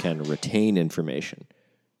how you can retain information?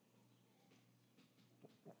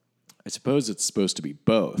 I suppose it's supposed to be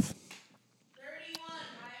both. 31,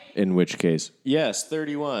 right? In which case, yes,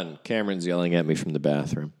 31. Cameron's yelling at me from the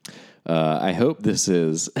bathroom. I hope this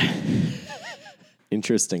is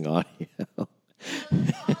interesting audio.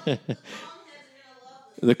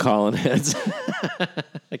 The Colin heads.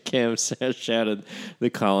 Cam shouted,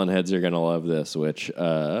 the Colin heads are going to love this, which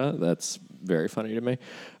that's very funny to me.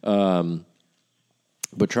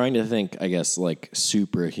 But trying to think, I guess, like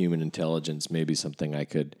superhuman intelligence, maybe something I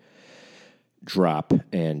could drop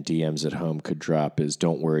and DMs at home could drop is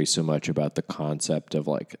don't worry so much about the concept of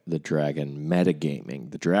like the dragon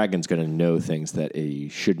metagaming. The dragon's going to know things that he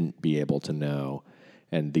shouldn't be able to know.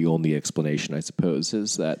 And the only explanation, I suppose,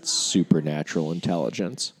 is that supernatural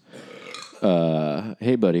intelligence.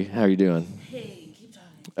 Hey, buddy. How you doing? Hey, keep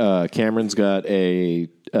talking. Cameron's got a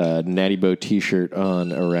Natty Bow T-shirt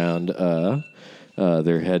on around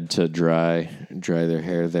their head to dry their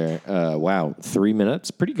hair there. Wow, 3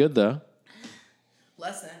 minutes. Pretty good, though.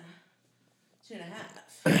 Less than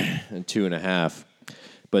 2.5. And 2.5.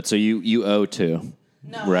 But so you owe 2,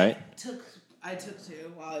 no, right? I took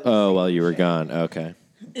 2 while I was while you were gone. Okay.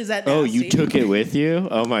 Is that nasty? Oh, you took it with you?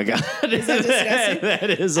 Oh, my God. Is that disgusting? That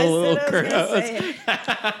is a little gross.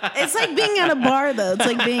 It's like being at a bar, though. It's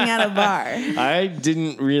like being at a bar. I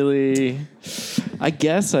didn't really... I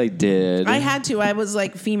guess I did. I had to. I was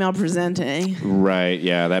like female presenting. Right,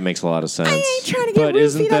 yeah, that makes a lot of sense. I ain't trying to get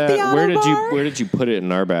roofied up the auto bar. Where did you put it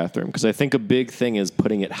in our bathroom? Because I think a big thing is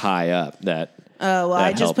putting it high up.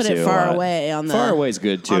 I just put it far away on the... Far away is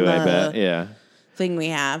good, too, I bet. Yeah. Thing we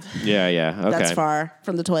have. Yeah, okay. That's far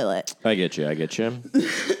from the toilet. I get you.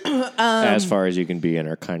 As far as you can be in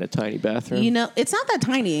our kind of tiny bathroom. You know, it's not that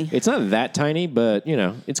tiny. It's not that tiny, but, you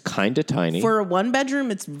know, it's kind of tiny. For a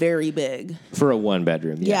 1-bedroom, it's very big. For a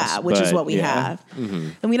 1-bedroom, yes. Yeah, which is what we have. Mm-hmm.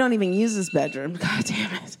 And we don't even use this bedroom. God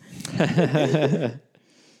damn it.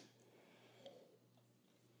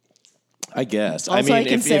 I guess. Also, I mean,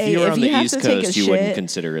 if you were on the East Coast, you wouldn't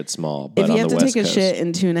consider it small. But if you on have the to West take a Coast, shit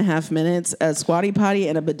in 2.5 minutes, a squatty potty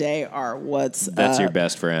and a bidet are what's... That's your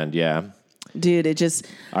best friend, yeah. Dude, it just...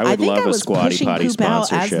 I think I was squatty potty pushing poop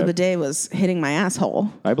out as the bidet was hitting my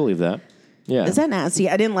asshole. I believe that. Yeah. Is that nasty?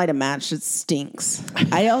 I didn't light a match. It stinks.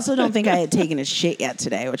 I also don't think I had taken a shit yet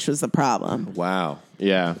today, which was the problem. Wow.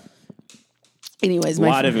 Yeah. Anyways, a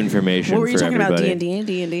lot of information. What were you talking everybody. about?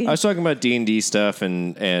 D&D? I was talking about D&D stuff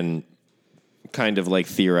and kind of like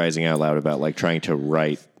theorizing out loud about like trying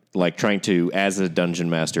to, as a dungeon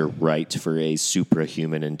master, write for a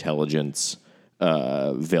suprahuman intelligence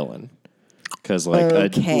villain. Because like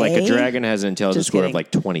a dragon has an intelligence score of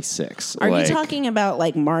like 26. Are you talking about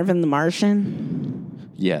like Marvin the Martian?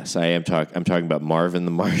 Yes, I am. I'm talking about Marvin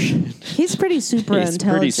the Martian. He's pretty super intelligent.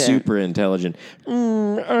 Pretty super intelligent.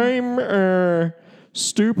 I'm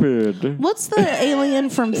stupid. What's the alien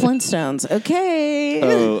from Flintstones? Okay.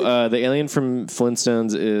 Oh, the alien from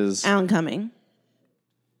Flintstones is Alan Cumming.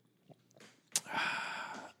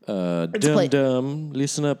 Dum Dum.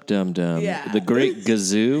 Listen up, Dum Dum. Yeah. The Great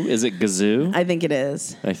Gazoo. Is it Gazoo? I think it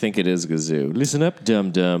is. I think it is Gazoo. Listen up,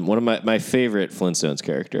 Dum Dum. One of my favorite Flintstones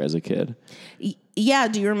character as a kid. Yeah,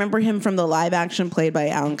 do you remember him from the live action played by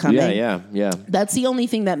Alan Cumming? Yeah. That's the only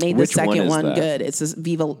thing that made Which the second one is one that? good. It's this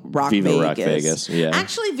Viva Rock Viva Vegas. Rock Vegas, yeah.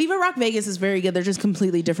 Actually, Viva Rock Vegas is very good. They're just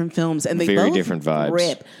completely different films, and they Very both different vibes.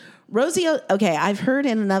 rip. Rosie, okay, I've heard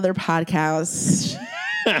in another podcast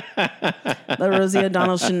that Rosie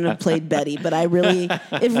O'Donnell shouldn't have played Betty, but I really,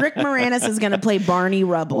 if Rick Moranis is going to play Barney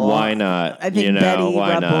Rubble, Why not? I think Betty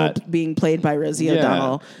Rubble being played by Rosie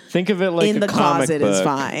O'Donnell. Think of it like in a the comic closet book. is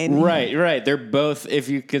fine. Right. They're both, if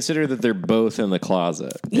you consider that they're both in the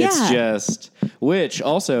closet. It's Yeah. just, which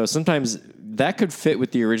also sometimes that could fit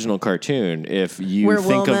with the original cartoon if you Where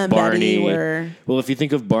think Wilma of and Barney. Betty were- Well, if you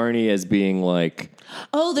think of Barney as being like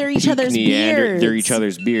Oh, they're each peak other's beards. they're each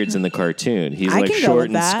other's beards in the cartoon. He's I like can go short with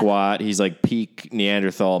and that. squat. He's like peak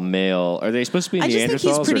Neanderthal male. Are they supposed to be I just Neanderthals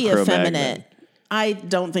think he's pretty or effeminate. Cro-Magnon? I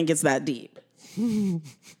don't think it's that deep.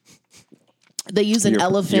 They use an You're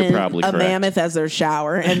elephant, probably a correct. mammoth as their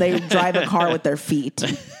shower, and they drive a car with their feet.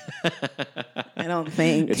 I don't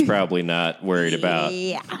think. It's probably not worried about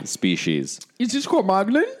Yeah. species. Is this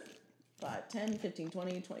Cro-Magnon? 5, 10, 15,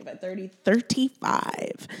 20, 25, 30,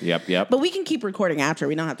 35. Yep. But we can keep recording after.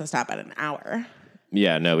 We don't have to stop at an hour.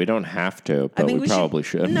 Yeah, no, we don't have to, but we probably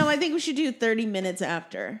should. No, I think we should do 30 minutes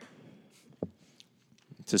after.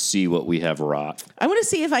 To see what we have wrought. I want to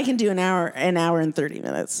see if I can do an hour and 30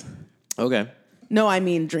 minutes. Okay. No, I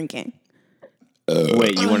mean drinking.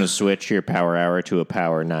 Wait, you want to switch your power hour to a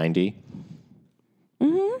power 90?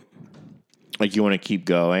 Mm-hmm. Like you want to keep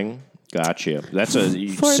going? Gotcha. That's a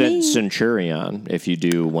For me. Centurion if you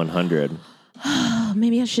do 100. Oh,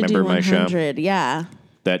 maybe I should Remember do my show? 100. Yeah.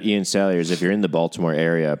 That Ian Salyers, if you're in the Baltimore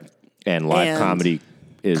area and live And comedy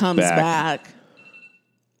is Comes back.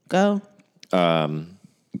 Go.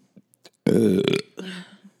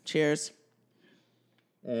 Cheers.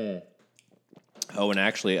 Oh, and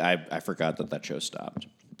actually, I forgot that show stopped.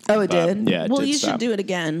 Oh, it did? yeah, it well, did you stop. should do it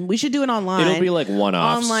again. We should do it online. It'll be like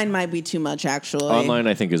one-offs. Online might be too much, actually. Online,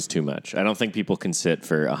 I think, is too much. I don't think people can sit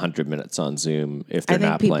for 100 minutes on Zoom if I they're think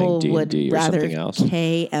not people playing would D&D or rather something else.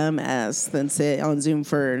 KMS than sit on Zoom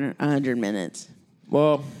for 100 minutes.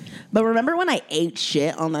 Well, But remember when I ate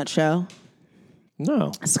shit on that show?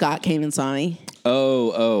 no. Scott came and saw me.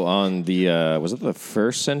 Oh, on the, was it the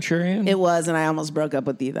first Centurion? It was, and I almost broke up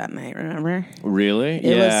with you that night, remember? Really?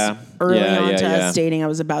 It was early on to yeah. us dating. I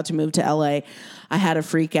was about to move to LA. I had a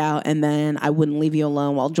freak out, and then I wouldn't leave you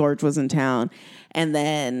alone while George was in town. And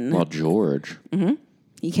then Well, George.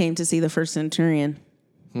 he came to see the first Centurion.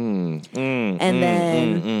 And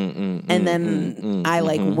then I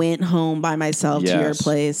went home by myself to your Yes.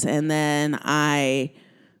 place, and then I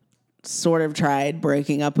sort of tried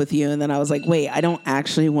breaking up with you, and then I was like, wait, I don't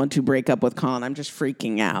actually want to break up with Colin. I'm just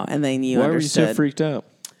freaking out. And then you Why understood. were you so freaked out?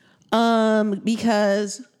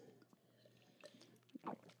 Because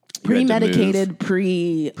You had to premedicated,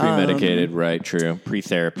 Premedicated, right? True.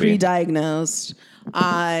 Pre-therapy. pre-diagnosed.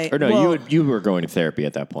 You were going to therapy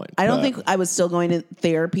at that point. I don't but- think I was still going to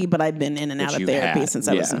therapy, but I've been in and out of you therapy had, since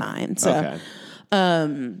I was yeah. 9. So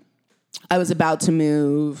Okay. I was about to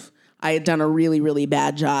move. I had done a really, really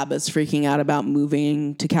bad job as freaking out about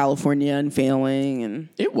moving to California and failing. And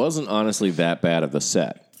It wasn't honestly that bad of a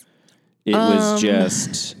set. It was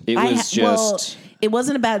just. It was just. it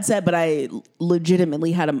wasn't a bad set, but I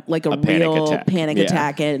legitimately had a panic real attack. panic Yeah.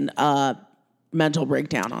 attack and mental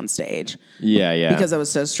breakdown on stage Yeah. because I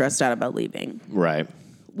was so stressed out about leaving. Right.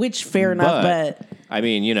 Which fair enough, but I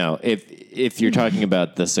mean, if you're talking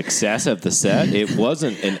about the success of the set, it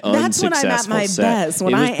wasn't an That's when I'm at unsuccessful my set. best,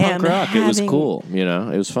 when it was I punk am rock. It was having- cool.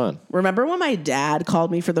 It was fun. remember when my dad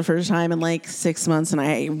called me for the first time in 6 months and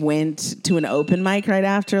I went to an open mic right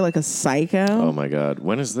after like a psycho? Oh my god,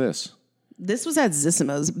 when is this? This was at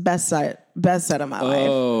Zissimo's best set of my life.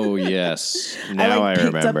 Oh yes, now I picked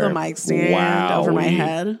remember. up the mic stand over my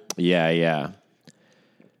head. Yeah.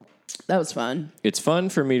 That was fun. It's fun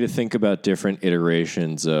for me to think about different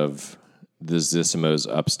iterations of the Zissimo's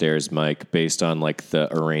upstairs mic based on the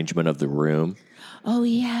arrangement of the room. Oh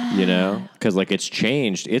yeah. Because it's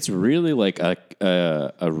changed. It's really like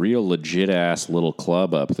a real legit ass little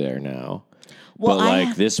club up there now. Well,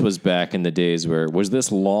 But this was back in the days where was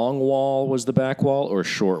this long wall was the back wall or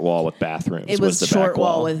short wall with bathrooms? It was the short back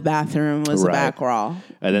wall with bathroom was the Right. back wall.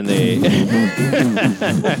 And then they,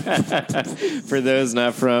 for those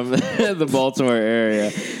not from the Baltimore area,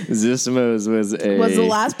 Zissimo's was Was the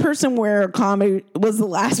last person where was the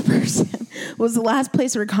last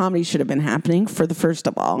place where comedy should have been happening for the first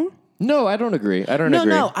of all. No, I don't agree. I don't agree.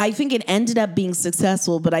 No, I think it ended up being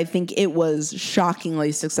successful, but I think it was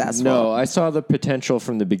shockingly successful. No, I saw the potential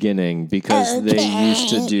from the beginning because they used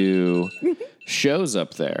to do shows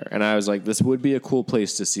up there. And I was like, this would be a cool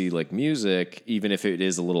place to see like music, even if it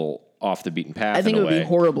is a little off the beaten path. I think it would be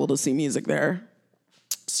horrible to see music there.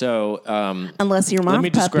 So, unless you're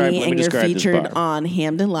Moth Puppy and you're featured bar. on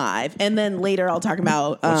Hamden Live. And then later I'll talk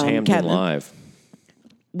about What's Hamden Kevin. Live?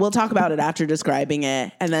 We'll talk about it after describing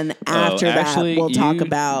it. And then after actually, that, we'll talk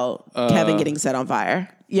about Kevin getting set on fire.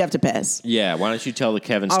 You have to piss. Yeah, why don't you tell the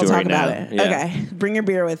Kevin I'll story talk now? about it. Yeah. Okay. Bring your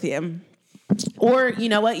beer with you. Or, you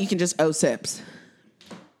know what? You can just sips.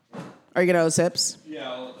 Are you going to sips? Yeah,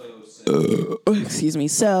 I'll Excuse me.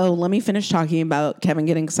 So let me finish talking about Kevin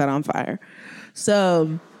getting set on fire.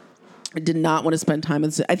 So I did not want to spend time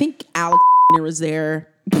with. I think Alex was there.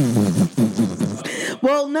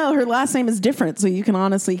 Well, no, her last name is different, so you can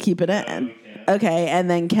honestly keep it in. Okay, and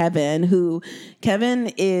then Kevin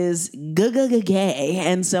is gay,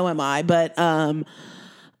 and so am I. But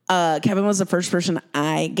Kevin was the first person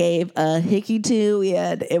I gave a hickey to.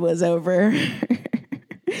 It was over.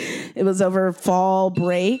 It was over fall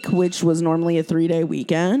break, which was normally a 3-day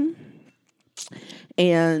weekend.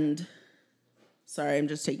 And sorry, I'm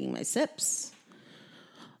just taking my sips.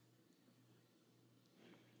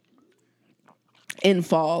 In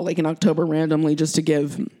fall, like in October, randomly, just to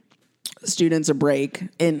give students a break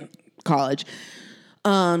in college.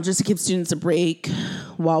 Just to give students a break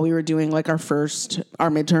while we were doing like our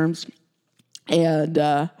midterms.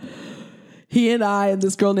 And he and I and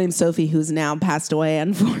this girl named Sophie, who's now passed away,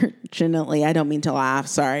 unfortunately. I don't mean to laugh.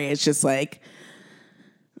 Sorry. It's just like,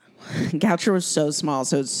 Goucher was so small,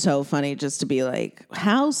 so it's so funny just to be like,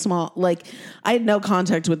 how small? Like, I had no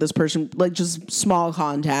contact with this person, like just small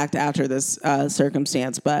contact after this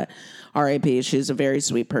circumstance, but R.I.P. She's a very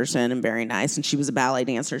sweet person and very nice, and she was a ballet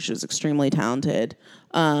dancer. She was extremely talented.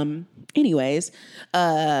 Anyways,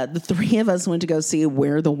 the three of us went to go see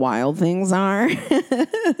Where the Wild Things Are.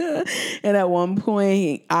 And at one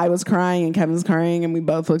point, I was crying and Kevin was crying, and we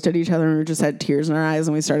both looked at each other and we just had tears in our eyes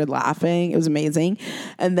and we started laughing. It was amazing.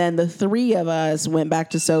 And then the three of us went back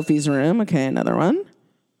to Sophie's room. Okay, another one.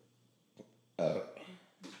 Ha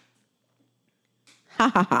ha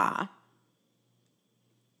ha.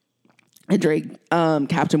 I drank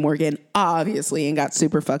Captain Morgan, obviously, and got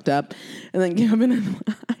super fucked up. And then Kevin and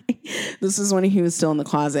I, this is when he was still in the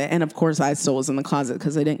closet. And of course, I still was in the closet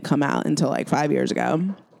because I didn't come out until like 5 years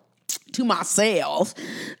ago. To myself,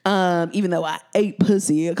 even though I ate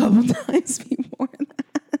pussy a couple times before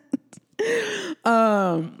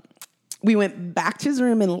that. We went back to his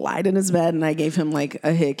room and lied in his bed, and I gave him like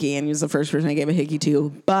a hickey, and he was the first person I gave a hickey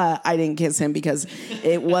to, but I didn't kiss him because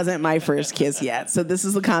it wasn't my first kiss yet. So this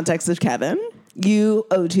is the context of Kevin. You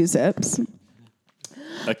owe 2 sips.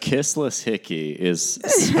 A kissless hickey is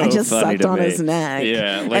so I just funny sucked to on me. his neck.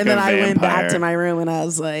 Yeah, like and then a I went back vampire. to my room and I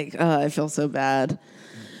was like, oh, I feel so bad.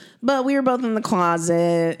 But we were both in the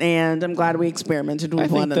closet, and I'm glad we experimented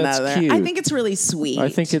with one that's another. cute. I think it's really sweet. I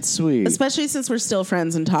think it's sweet. Especially since we're still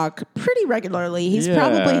friends and talk pretty regularly.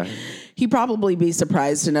 He'd probably be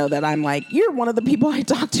surprised to know that I'm like, you're one of the people I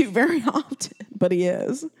talk to very often. But he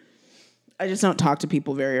is. I just don't talk to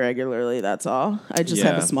people very regularly, that's all. I just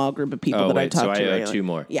have a small group of people that I talk to I owe regularly. 2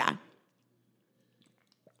 more. Yeah.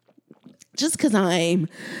 Just because I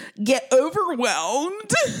get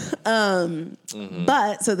overwhelmed.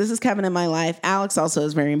 But so this is Kevin in my life. Alex also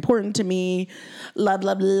is very important to me. Love,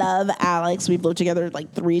 love, love Alex. We've lived together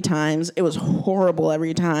like 3 times. It was horrible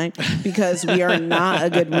every time because we are not a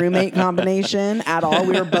good roommate combination at all.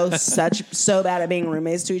 We were both so bad at being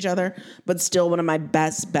roommates to each other, but still one of my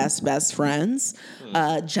best friends.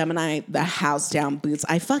 Gemini, the house down boots.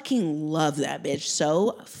 I fucking love that bitch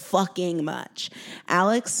so fucking much.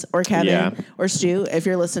 Alex or Kevin or Stu, if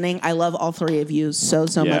you're listening, I love all 3 of you so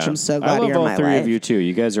much. I'm so glad you're in my life. I love all 3 of you too.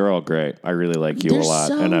 You guys are all great. I really like you They're a lot,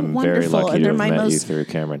 so and I'm very wonderful, lucky and to they're have my met you most through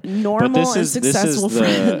Cameron. normal but this and is successful the,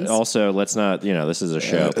 friends. Also, let's not. This is a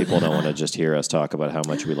show. People don't want to just hear us talk about how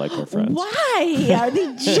much we like our friends. Why? Are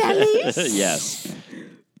they jealous? Yes,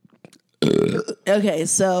 Okay,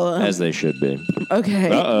 so as they should be.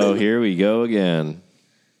 okay. Uh-oh, here we go again.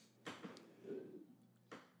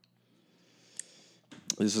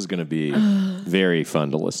 This is going to be very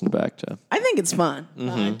fun to listen back to. I think it's fun.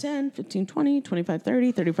 5, 10, 15, 20, 25,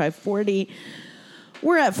 30, 35, 40.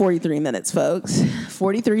 We're at 43 minutes, folks.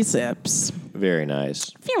 43 sips. Very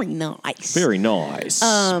nice. Very nice. Very nice.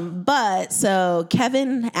 But so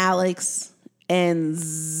Kevin, Alex, and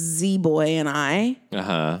Z-Boy and I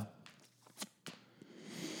Uh-huh.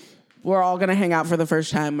 we're all going to hang out for the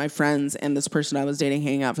first time. My friends and this person I was dating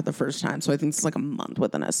hanging out for the first time. So I think it's like a month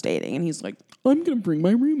within us dating. And he's like, I'm going to bring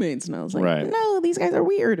my roommates. And I was like, no, these guys are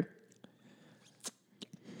weird.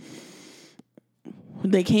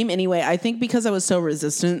 They came anyway. I think because I was so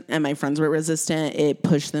resistant and my friends were resistant, it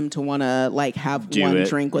pushed them to want to like have one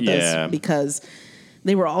drink with us because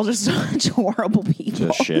they were all just such horrible people.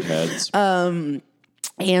 Just shitheads.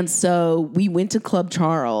 And so we went to Club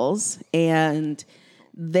Charles, and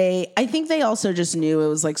I think they also just knew it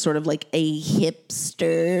was like sort of like a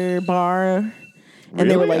hipster bar. And really?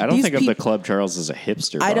 They were like, I don't think of the Club Charles as a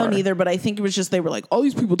hipster bar. I don't either, but I think it was just they were like, all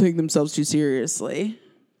these people take themselves too seriously.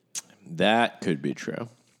 That could be true.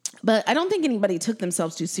 But I don't think anybody took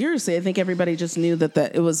themselves too seriously. I think everybody just knew that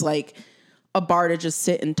it was like a bar to just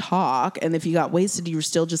sit and talk. And if you got wasted, you were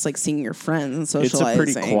still just like seeing your friends and socializing.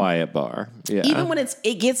 It's a pretty quiet bar. Yeah. Even when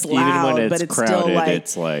it gets loud, but it's crowded,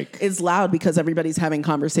 still like, it's loud because everybody's having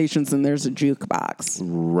conversations and there's a jukebox.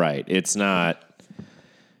 Right. It's not.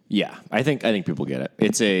 Yeah, I think people get it.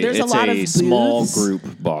 It's a lot of small booths. group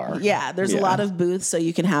bar. Yeah, there's a lot of booths, so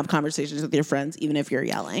you can have conversations with your friends, even if you're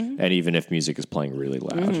yelling. And even if music is playing really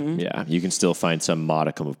loud. Yeah, you can still find some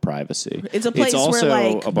modicum of privacy. It's a place where It's also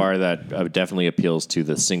where, like, a bar that definitely appeals to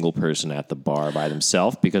the single person at the bar by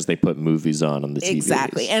themselves because they put movies on the TV.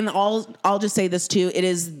 Exactly. And I'll just say this, too. It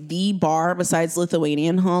is the bar, besides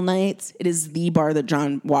Lithuanian Hall Nights, it is the bar that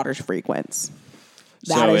John Waters frequents.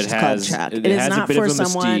 So it has a bit of a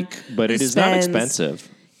mystique, but it is not expensive.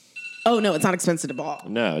 Oh, no, it's not expensive at all.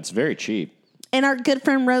 No, it's very cheap. And our good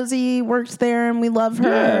friend Rosie works there, and we love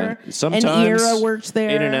her. Yeah, sometimes. And Ira works there.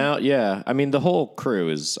 In and out, yeah. I mean, the whole crew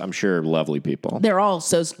is, I'm sure, lovely people. They're all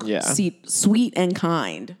so sweet and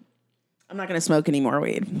kind. I'm not going to smoke any more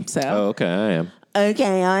weed. So. Oh, okay, I am.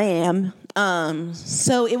 Okay, I am.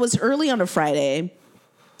 So it was early on a Friday.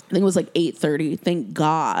 I think it was like 8:30. Thank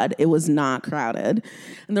God it was not crowded.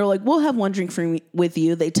 And they were like, we'll have one drink with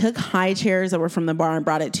you. They took high chairs that were from the bar and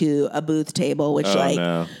brought it to a booth table, which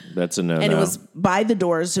no. That's a no-no. And it was by the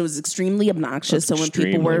doors, so it was extremely obnoxious. So when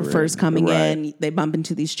people were first coming in, they bump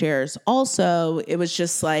into these chairs. Also, it was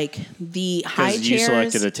just like the high chairs. You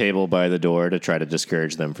selected a table by the door to try to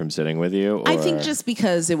discourage them from sitting with you? Or I think just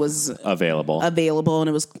because it was available. And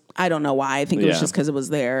it was, I don't know why. I think it was just because it was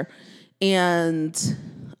there. And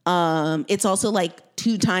it's also like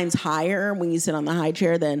 2 times higher when you sit on the high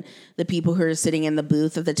chair than the people who are sitting in the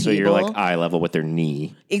booth at the table. So you're like eye level with their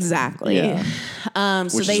knee. Exactly. Yeah.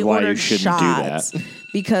 So they ordered shots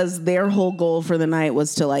because their whole goal for the night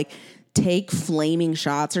was to like take flaming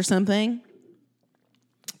shots or something,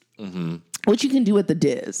 which you can do at the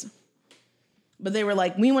Diz. But they were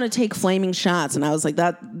like, we want to take flaming shots. And I was like,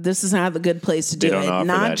 this is not the good place to do it.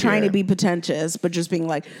 Not trying to be pretentious, but just being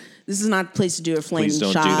like, this is not the place to do a flaming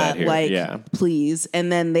shot. Do that here. Like, please.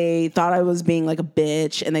 And then they thought I was being like a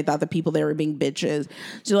bitch, and they thought the people there were being bitches.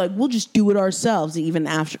 So like, we'll just do it ourselves, even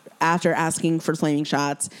after asking for flaming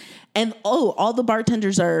shots. And all the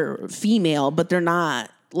bartenders are female, but they're not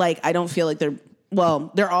like, I don't feel like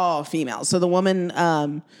they're all female. So the woman,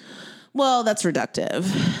 that's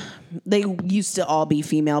reductive. They used to all be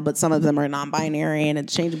female, but some of them are non-binary, and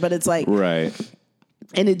it's changed. But it's like, right.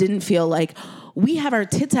 And it didn't feel like we have our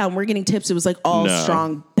tits out and we're getting tips. It was like all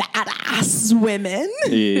strong, badass women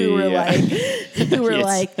who were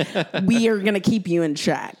like, we are gonna keep you in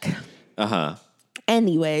check.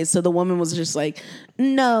 Anyway, so the woman was just like,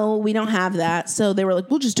 no, we don't have that. So they were like,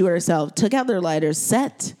 we'll just do it ourselves. Took out their lighters,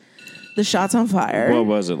 set the shots on fire. What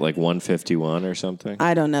was it, like 151 or something?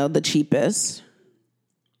 I don't know, the cheapest.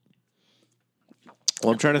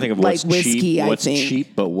 Well, I'm trying to think of what's whiskey, cheap. What's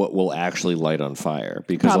cheap, but what will actually light on fire?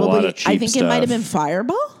 Because probably, a lot of cheap I think stuff, it might have been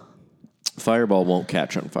Fireball. Fireball won't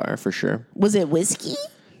catch on fire for sure. Was it whiskey?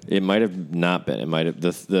 It might have not been. It might have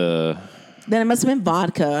the. Then it must have been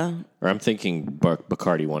vodka. Or I'm thinking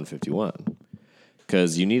Bacardi 151.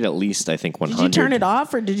 Because you need at least, I think, 100. Did you turn it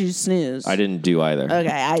off or did you snooze? I didn't do either. Okay,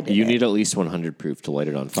 I did. You need at least 100 proof to light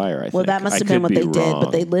it on fire, I think. Well, that must have been what they did,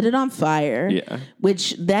 but they lit it on fire. Yeah.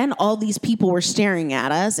 Which then all these people were staring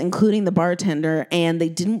at us, including the bartender, and they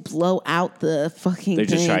didn't blow out the fucking They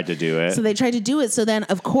just tried to do it. So they tried to do it. So then,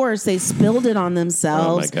 of course, they spilled it on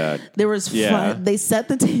themselves. Oh, my God. There was they set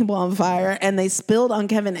the table on fire, and they spilled on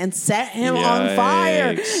Kevin and set him on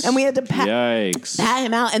fire. And we had to pat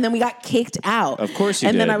him out, and then we got kicked out. Of course you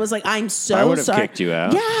did. And then I was like, I'm so sorry. I would have kicked you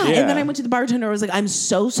out. Yeah. And then I went to the bartender. I was like, I'm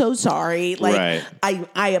so sorry. Like,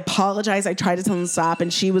 I apologize. I tried to tell them to stop,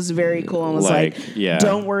 and she was very cool and was like,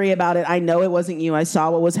 don't worry about it. I know it wasn't you. I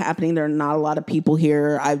saw what was happening. There are not a lot of people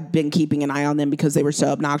here. I've been keeping an eye on them because they were so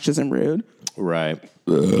obnoxious and rude. Right.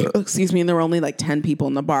 Excuse me. And there were only like 10 people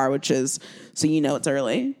in the bar, which is, so it's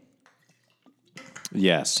early.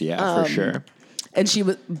 Yes, yeah, for sure. And she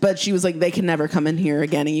was like, they can never come in here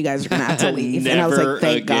again, and you guys are gonna have to leave. Never and I was like,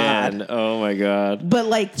 thank again. God. Oh my God. But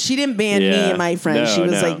like, she didn't ban me and my friend. No, she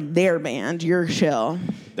was no. like, they're banned. You're chill.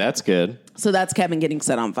 That's good. So that's Kevin getting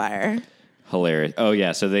set on fire. Hilarious. Oh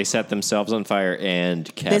yeah, so they set themselves on fire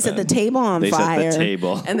and Kevin. They set the table on fire. They set the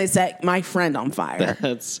table. And they set my friend on fire.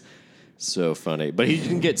 That's so funny. But he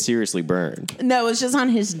didn't get seriously burned. No, it was just on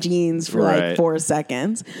his jeans for Right. like 4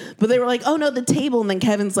 seconds. But they were like, oh no, the table. And then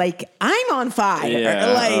Kevin's like, I'm on fire. Yeah.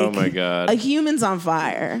 Like, Oh my God. a human's on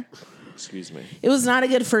fire. Excuse me. It was not a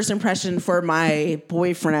good first impression for my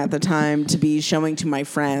boyfriend at the time to be showing to my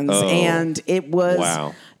friends. Oh. And it was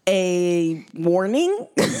Wow. a warning.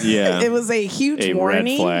 Yeah. It was a huge A red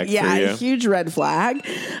warning. flag for Yeah, you. a huge red flag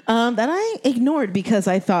that I ignored because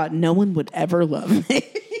I thought no one would ever love me.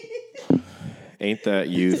 Ain't that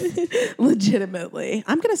youth? Legitimately.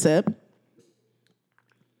 I'm going to sip.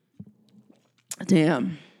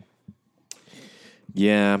 Damn.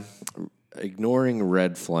 Yeah. Ignoring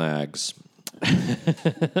red flags.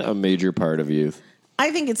 A major part of youth.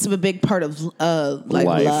 I think it's a big part of like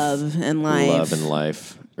Life. love and life. Love and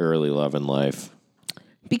life. Early love and life.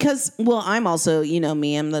 Because, well, I'm also, you know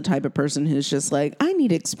me, I'm the type of person who's just like, I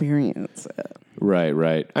need experience. Right,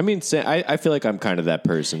 right. I mean, I feel like I'm kind of that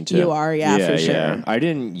person too. You are, yeah, for sure. I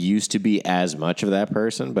didn't used to be as much of that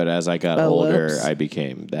person, but as I got older, whoops. I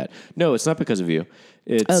became that. No, it's not because of you.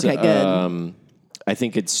 It's Okay, good. I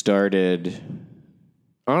think it started.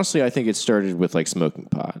 Honestly, I think it started with like smoking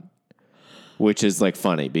pot, which is like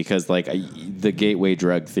funny because like the gateway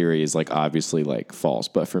drug theory is like obviously like false,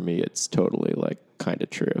 but for me, it's totally like kind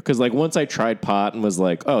of true. Because like once I tried pot and was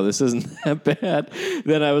like, oh, this isn't that bad,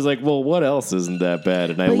 then I was like, well, what else isn't that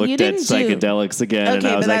bad? And I But you looked at didn't do- psychedelics again, and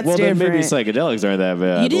Okay, I was but like, that's well, then maybe different. psychedelics aren't that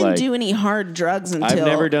bad. You didn't Like, do any hard drugs until I've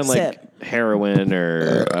never done like sip. heroin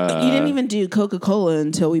or. You didn't even do Coca-Cola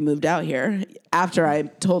until we moved out here. After I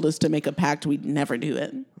told us to make a pact, we'd never do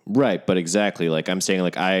it. Right, but exactly. Like I'm saying,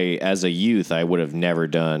 like as a youth, I would have never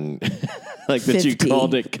done like that. You 50.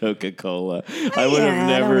 called it Coca-Cola. I would Yeah, have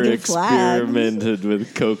I don't never get flagged. experimented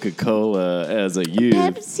with Coca-Cola as a youth.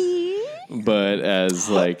 Pepsi. But as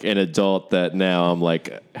like an adult, that now I'm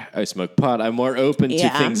like I smoke pot. I'm more open to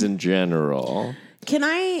Yeah. things in general. Can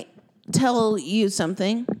I tell you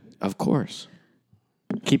something? Of course.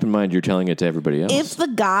 Keep in mind, you're telling it to everybody else. If the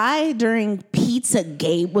guy during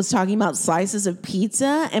Pizzagate was talking about slices of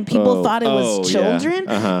pizza and people thought it was yeah. children,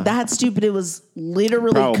 that's stupid. It was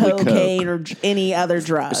literally Probably cocaine or any other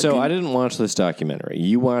drug. So I didn't watch this documentary.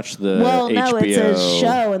 You watched the well, HBO. no, it's a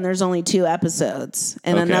show and there's only 2 episodes,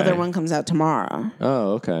 and Okay. another one comes out tomorrow.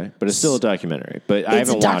 Oh, okay. But it's still a documentary. But I It's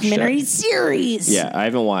a haven't watched documentary it. series. Yeah, I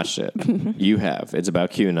haven't watched it. You have. It's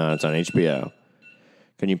about QAnon. It's on HBO.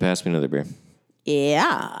 Can you pass me another beer?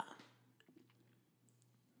 Yeah.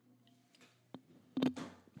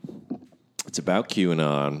 It's about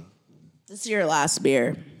QAnon. This is your last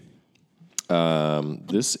beer.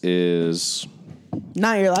 This is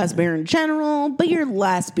Not your last beer in general, but your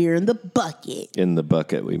last beer in the bucket. in the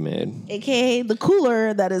bucket we made. AKA the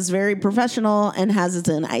cooler that is very professional and has its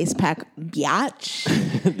own ice pack biatch.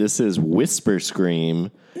 This is Whisper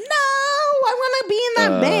Scream. No, I want to be in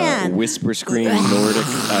that band. Whisper Scream Nordic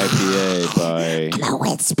IPA The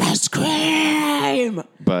Whisper Scream.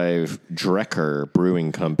 by Drecker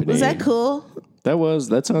Brewing Company. Was that cool?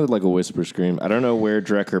 That sounded like a Whisper Scream. I don't know where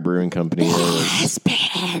Drecker Brewing Company is,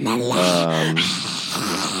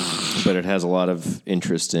 but it has a lot of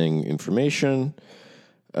interesting information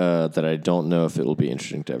that I don't know if it'll be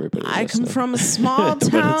interesting to everybody. I come listening. from a small But it's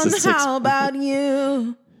town. a 6 How about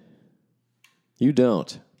you? You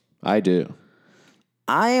don't. I do.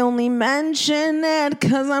 I only mention it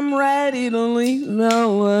because I'm ready to leave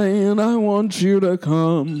LA and I want you to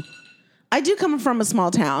come. I do come from a small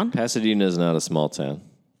town Pasadena is not a small town.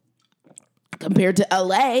 compared to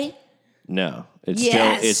LA. No,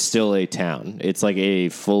 Yes. it's still a town. It's like a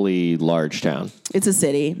fully large town. It's a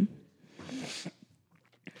city.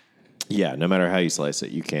 Yeah, no matter how you slice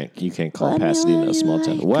it, you can't call Let me Pasadena hold a small you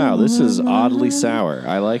town. like Wow, a this is oddly sour.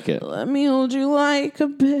 I like it. Let me hold you like a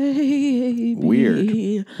baby.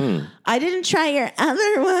 Weird. I didn't try your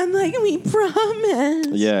other one like we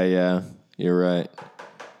promised. Yeah, you're right.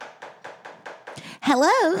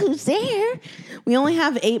 Hello, who's there? We only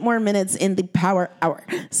have 8 more minutes in the power hour.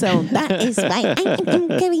 So that is why I'm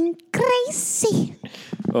going crazy.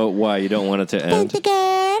 Oh, why you don't want it to end? Can't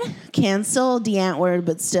cancel the ant word,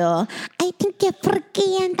 but still, I think you're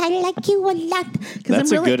freaky and I like you a lot.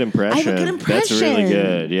 That's a good impression. I have a good impression. That's really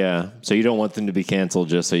good, yeah. So you don't want them to be canceled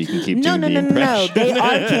just so you can keep doing the impression. No. They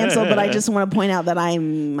are canceled, but I just want to point out that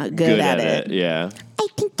I'm good at it. Yeah. I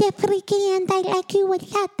think you're freaky and I like you a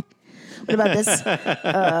lot. What about this?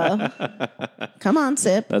 Come on,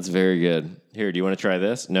 Sip. That's very good. Here, do you want to try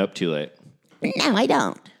this? Nope, too late. No, I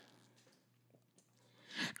don't.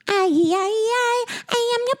 I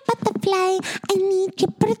am your butterfly. I need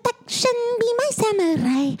your protection. Be my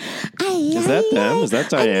samurai. Is that them? Is that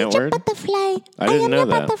Diane Antwoord? Butterfly. I didn't know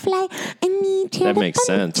that. Butterfly. I need your That makes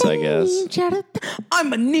sense, I guess.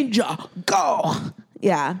 I'm a ninja. Go.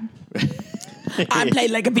 Yeah. I play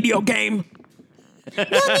like a video game. No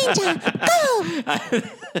ninja. Go.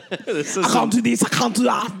 I can't do this. I can't do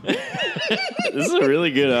that. This is a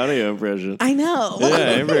really good audio impression. I know.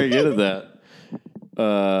 Yeah, I'm very good at that.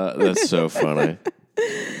 That's so funny.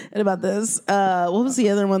 And about this, what was the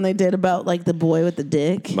other one they did about like the boy with the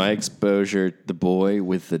dick? My exposure, the boy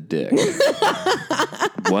with the dick.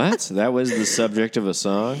 What? That was the subject of a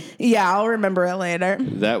song? Yeah, I'll remember it later.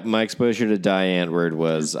 That my exposure to Diane word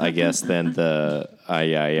was, I guess, then the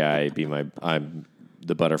I'm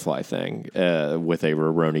the butterfly thing with a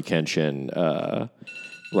Rurouni Kenshin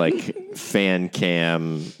like fan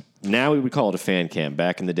cam. Now we would call it a fan cam.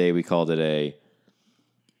 Back in the day, we called it a.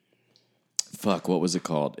 Fuck, what was it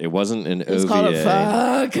called? It wasn't an OVA. It's called a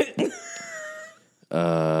fuck.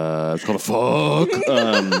 It's called a fuck.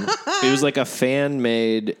 It was like a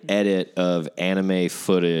fan-made edit of anime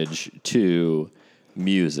footage to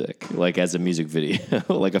music, like as a music video,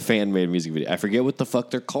 like a fan-made music video. I forget what the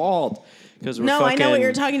fuck they're called. No, I know what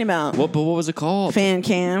you're talking about. But what was it called? Fan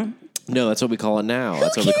cam. No, that's what we call it now.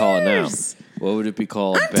 Who cares? What would it be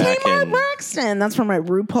called I'm back Tamar in... Braxton. That's from my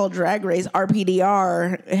RuPaul Drag Race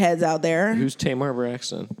RPDR heads out there. Who's Tamar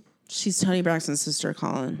Braxton? She's Tony Braxton's sister,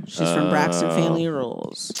 Colin. She's from Braxton Family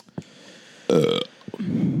Rules.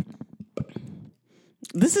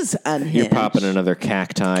 This is unhinged. You're popping another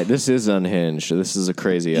cacti. This is unhinged. This is a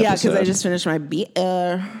crazy episode. Yeah, because I just finished my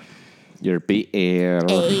beer. Your beer.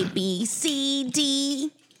 A, B, C,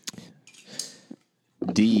 D.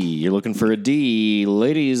 D. You're looking for a D.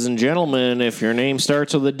 Ladies and gentlemen, if your name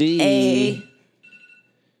starts with a D. A.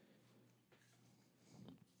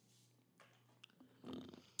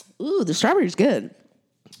 Ooh, the strawberry's good.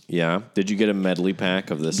 Yeah. Did you get a medley pack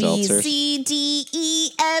of the B, seltzers? C, D, E,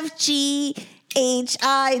 F, G, H,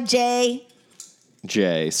 I, J.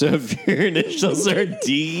 J. So if your initials are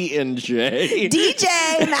D and J. DJ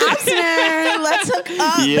Mausner, let's hook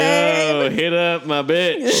up, Yo, babe. hit up my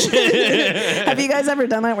bitch. Have you guys ever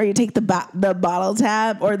done that where you take the bottle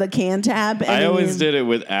tab or the can tab? And I always did it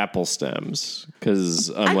with apple stems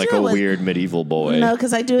because I'm like a weird medieval boy. No,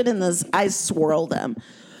 because I do it in this. I swirl them.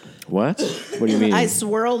 What? What do you mean? I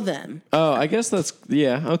swirl them. Oh, I guess that's okay.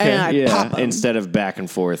 And I Yeah, pop 'em. Instead of back and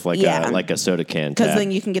forth like a soda can Because tab. then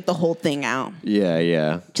you can get the whole thing out.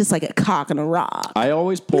 Yeah. Just like a cock and a rock. I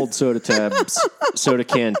always pulled soda can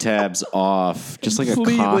tabs off, just like a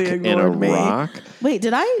Completely cock and a ignored me. rock. Wait,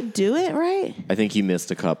 did I do it right? I think you missed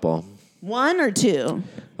a couple. 1 or 2?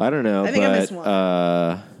 I don't know. I think I missed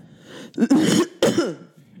one.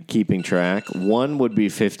 Keeping track. 1 would be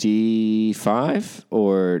 55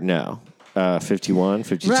 or no? 51,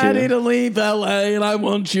 52. Ready to leave LA and I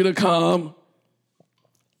want you to come.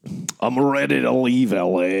 I'm ready to leave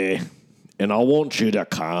LA and I want you to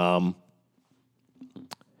come.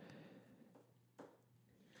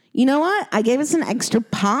 You know what? I gave us an extra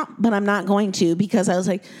pop, but I'm not going to because I was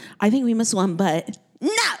like, I think we missed one, but no,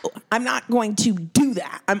 I'm not going to do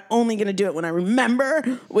that. I'm only going to do it when I remember,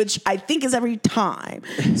 which I think is every time.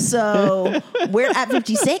 So we're at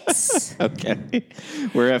 56. Okay.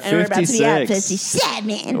 We're at 56. And we're about to be at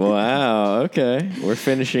 57. Wow. Okay. We're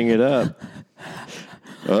finishing it up.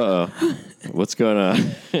 Uh-oh. What's going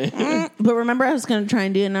on? But remember, I was going to try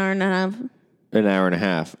and do an hour and a half. An hour and a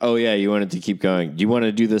half. Oh, yeah. You wanted to keep going. Do you want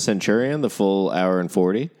to do the Centurion, the full hour and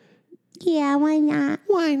 40? Yeah, why not?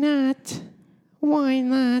 Why not? Why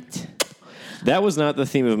not? That was not the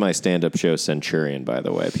theme of my stand-up show, Centurion, by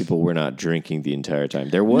the way. People were not drinking the entire time.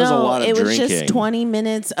 There was a lot of drinking. No, it was just 20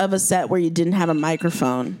 minutes of a set where you didn't have a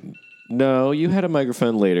microphone. No, you had a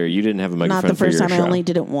microphone later. You didn't have a microphone Not the first for your time. show. I only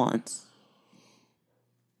did it once.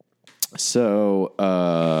 So,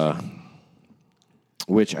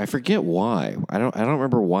 which I forget why. I don't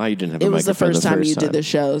remember why you didn't have a microphone. It was the first time you did the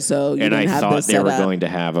show, so you and didn't I have thought this they were set up. going to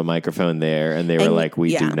have a microphone there, and they were like,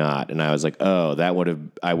 "We do not." And I was like, "Oh, that would have."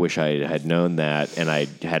 I wish I had known that, and I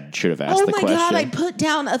should have asked the question. Oh my god! I put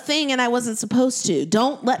down a thing and I wasn't supposed to.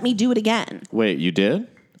 Don't let me do it again. Wait, you did?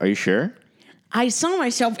 Are you sure? I saw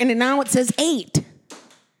myself, and now it says 8.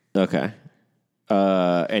 Okay.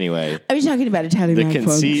 Anyway, I was talking about Italian the mark,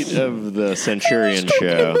 conceit folks. of the Centurion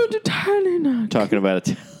show. Italian mark. Talking about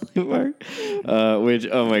Italian mark. Which,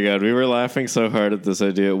 oh my God, we were laughing so hard at this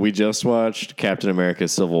idea. We just watched Captain America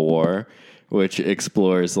Civil War, which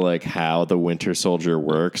explores like how the Winter Soldier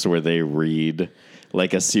works, where they read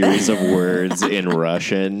like a series of words in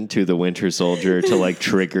Russian to the Winter Soldier to like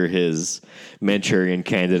trigger his Manchurian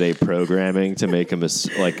Candidate programming to make him a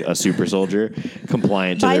super soldier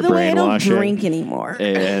compliant to By their the way, I don't brainwashing. drink anymore.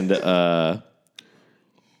 And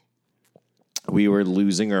we were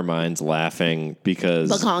losing our minds laughing because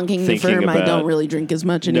The Kong King thinking firm, I about- don't really drink as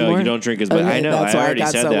much anymore. No, you don't drink as much. Okay, I know. that's I why I already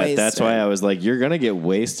got said so that. wasted. That's why I was like, "You're gonna get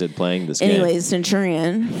wasted playing this game." Anyways,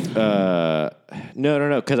 Centurion.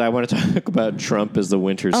 No, because I want to talk about Trump as the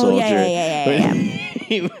Winter Oh, Soldier. yeah.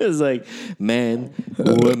 He was like, man,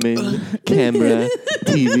 woman, camera,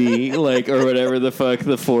 TV, like, or whatever the fuck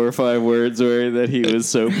the 4 or 5 words were that he was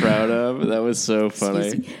so proud of. That was so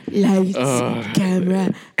funny. Lights,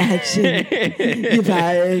 camera, action. You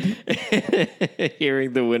fired.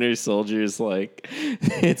 Hearing the Winter Soldiers, like,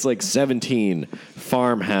 it's like 17,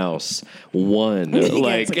 farmhouse, 1,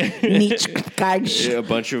 like a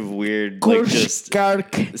bunch of weird, like, just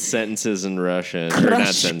sentences in Russian, or not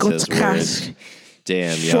sentences, words.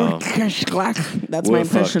 Damn, y'all. That's We're my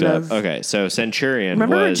impression fucked up. of. Okay, so Centurion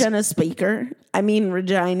Remember was... Regina Speaker? I mean,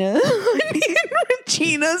 Regina. I mean,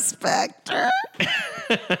 Regina Spektor.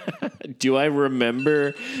 Do I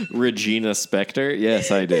remember Regina Spektor?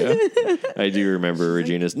 Yes, I do. I do remember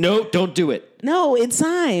Regina's... No, don't do it. No, it's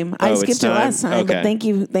time. I it's skipped it time? last time, Okay. but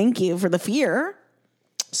thank you for the fear.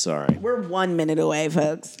 Sorry. We're 1 minute away,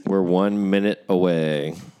 folks. We're 1 minute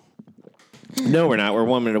away. No, we're not. We're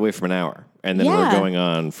 1 minute away from an hour. And then Yeah. we're going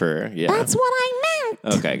on for... Yeah. That's what I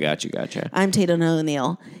meant. Okay, gotcha. I'm Tatum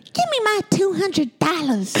O'Neill. Give me my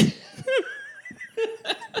 $200.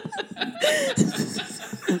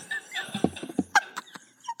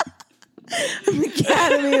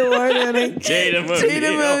 Academy Award winning Tatum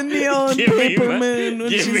O'Neill and Paper Moon.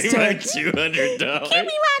 Give me my $200. Give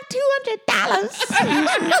me my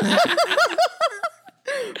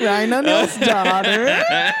 $200. Ryan O'Neill's daughter.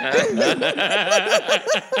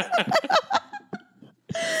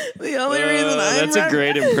 The only reason That's a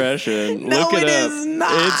great impression. No, Look it it up. is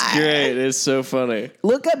not. It's great. It's so funny.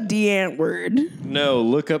 Look up DeAntword. No,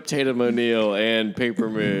 look up Tatum O'Neill and Paper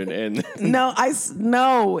Moon, and No,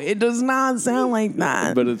 it does not sound like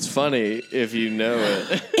that. but it's funny if you know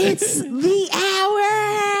it. It's the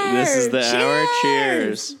hour. This is the hour.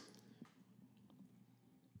 Cheers.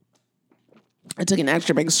 I took an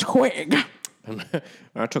extra big swig.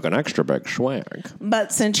 I took an extra big swag.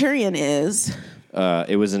 But Centurion is...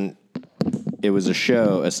 It was a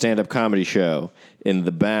show, a stand-up comedy show in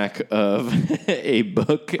the back of a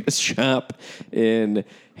book shop in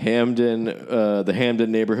Hamden, the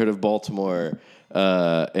Hamden neighborhood of Baltimore.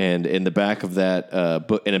 And in the back of that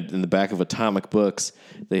book, in the back of Atomic Books,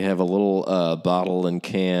 they have a little bottle and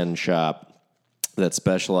can shop that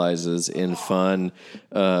specializes in fun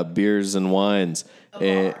beers and wines.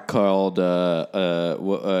 It was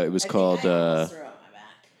called.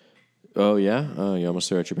 Oh yeah, oh you almost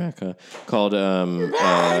threw out your back, huh? Called your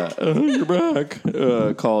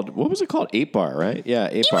back. Called, what was it called? 8 Bar, right? Yeah,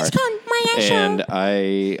 8 Bar. It was called my show. And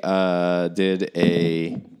I did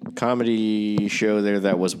a comedy show there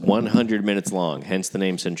that was 100 minutes long, hence the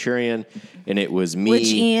name Centurion. And it was me,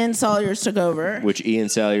 Which Ian Salyers took over. which Ian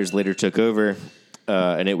Salyers later took over,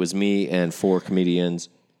 and it was me and 4 comedians.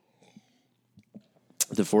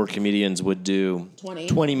 The 4 comedians would do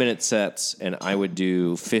 20-minute sets, and I would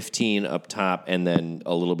do 15 up top and then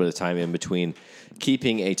a little bit of time in between,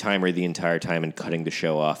 keeping a timer the entire time and cutting the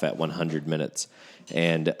show off at 100 minutes.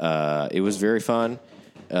 And it was very fun.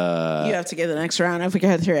 You have to get the next round if we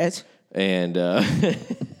get through it. And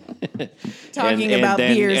Talking about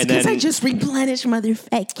beers, because I just replenished,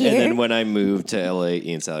 motherfucker. And then when I moved to LA,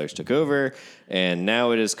 Ian Salyers took over, and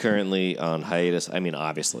now it is currently on hiatus. I mean,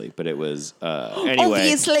 obviously, but it was anyway.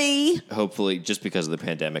 Obviously. Hopefully, just because of the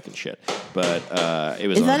pandemic and shit. But it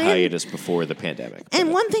was Is on that it? hiatus before the pandemic.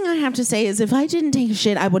 And one thing I have to say is if I didn't take a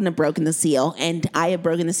shit, I wouldn't have broken the seal. And I have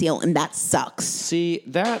broken the seal, and that sucks. See,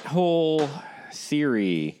 that whole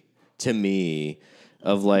theory to me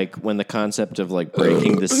of like when the concept of like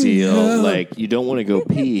breaking the seal, like you don't want to go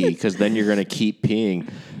pee because then you're going to keep peeing.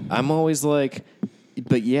 I'm always like,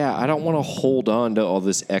 but yeah, I don't want to hold on to all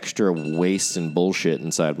this extra waste and bullshit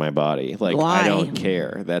inside my body. Like, Why? I don't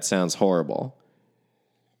care. That sounds horrible.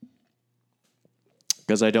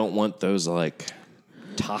 Because I don't want those like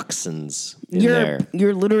toxins in there.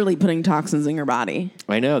 You're literally putting toxins in your body.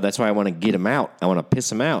 I know. That's why I want to get them out. I want to piss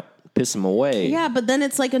them out. Piss them away. Yeah, but then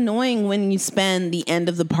it's like annoying when you spend the end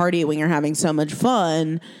of the party when you're having so much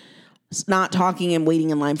fun not talking and waiting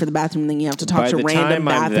in line for the bathroom, and then you have to talk to random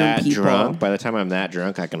bathroom people. By the time I'm that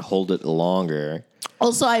drunk, I can hold it longer.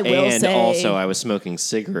 Also, I will say... And also, I was smoking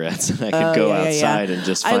cigarettes, and I could go outside and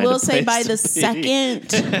just find I will a say place to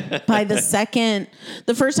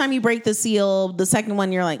the first time you break the seal, the second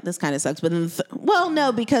one, you're like, this kind of sucks. But then,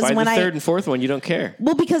 because by the third and fourth one, you don't care.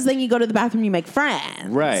 Well, because then you go to the bathroom, you make friends.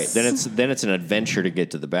 Right. Then it's an adventure to get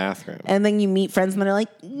to the bathroom. And then you meet friends, and they're like,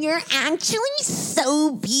 you're actually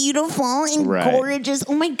so beautiful and gorgeous.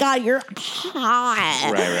 Oh, my God, you're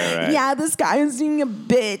hot. Right. Yeah, this guy is being a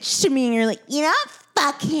bitch to me. And you're like, you know,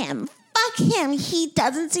 fuck him. Fuck him. He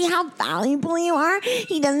doesn't see how valuable you are.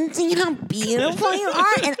 He doesn't see how beautiful you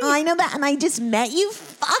are. And I know that. And I just met you.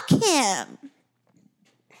 Fuck him.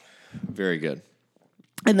 Very good.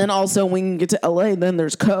 And then also when you get to LA, then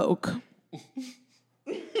there's Coke.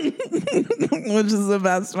 Which is the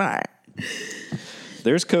best part.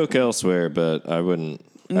 There's Coke elsewhere, but I wouldn't.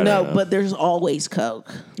 I don't know. But there's always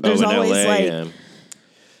Coke. There's always LA,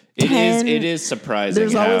 It is surprising.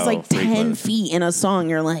 There's always like 10 feet in a song.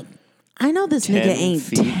 You're like, I know this nigga ain't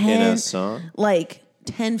 10 in a song. Like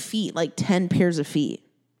 10 feet, like 10 pairs of feet.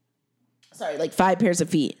 Sorry, like 5 pairs of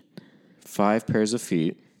feet. 5 pairs of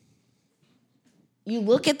feet. You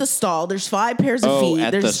look at the stall. There's 5 pairs of feet.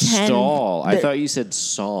 At there's the 10 stall. I thought you said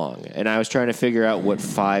song, and I was trying to figure out what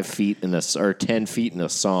 5 feet in a or 10 feet in a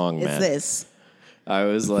song meant. It's this. I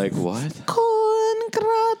was like, what?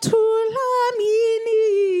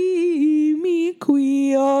 Congratulamini mi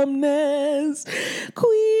qui omnes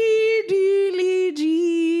qui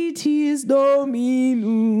diligitis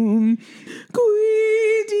dominum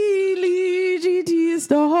qui diligitis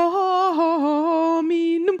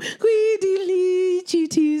dominum qui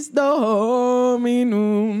diligitis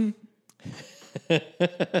dominum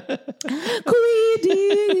qui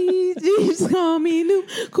diligitis dominum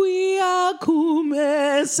qui acum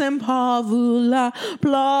esem pavula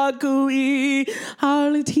placui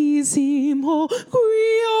altissimo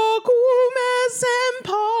qui acum esem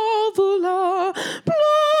pavula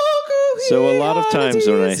placui. So a lot of times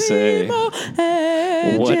when I say,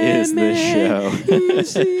 what is this show?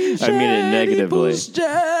 I mean it negatively.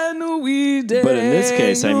 But in this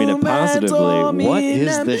case, I mean it positively. What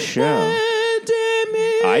is this show?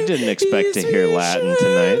 I didn't expect to hear Latin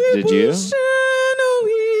tonight. Did you?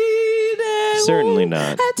 Certainly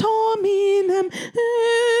not.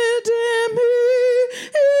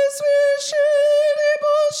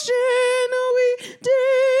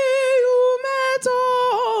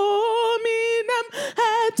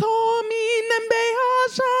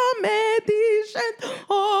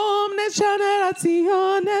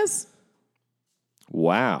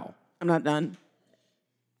 Wow. I'm not done.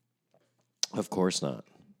 Of course not.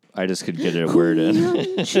 I just could get a word in.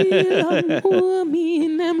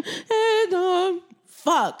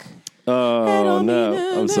 Fuck. Oh,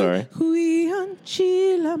 no. I'm sorry.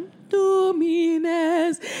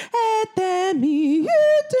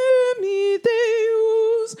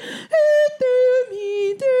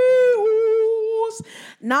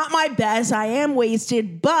 Not my best. I am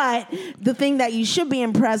wasted, but the thing that you should be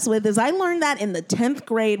impressed with is I learned that in the 10th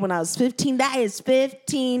grade when I was 15. That is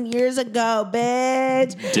 15 years ago,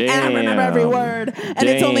 bitch. Damn. And I remember every word. And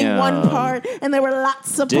it's only one part, and there were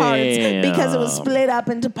lots of parts because it was split up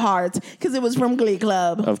into parts because it was from Glee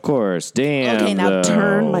Club. Of course. Damn. Okay, now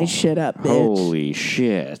turn my shit up, bitch. Holy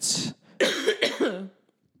shit.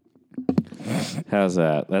 How's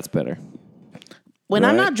that? That's better. When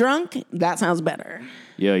I'm not drunk, that sounds better.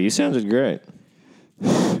 Yo, you sounded great.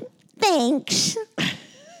 Thanks.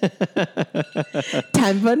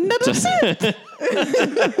 Time for another sip.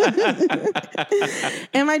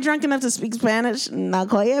 Am I drunk enough to speak Spanish? Not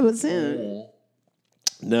quite yet, but soon.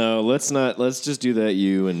 No, let's not. Let's just do that,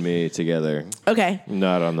 you and me together. Okay.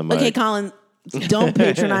 Not on the mic. Okay, Colin. Don't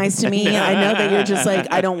patronize to me. I know that you're just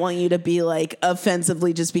like, I don't want you to be like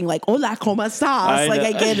offensively just being like, hola, ¿cómo estás?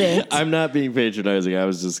 I get it. I'm not being patronizing. I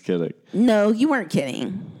was just kidding. No, you weren't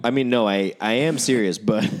kidding. I mean, no, I am serious,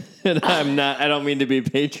 but I'm not. I don't mean to be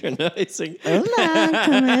patronizing. Hola,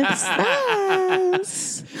 ¿cómo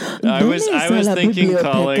estás? I was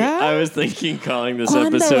thinking calling this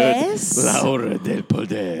episode La Hora del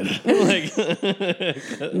Poder.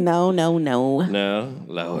 No. No,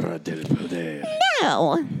 La Hora del Poder.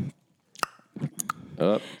 No.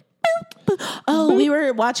 Up. Oh, we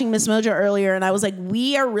were watching Miss Mojo earlier, and I was like,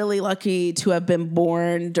 we are really lucky to have been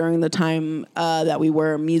born during the time that we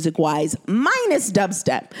were music-wise, minus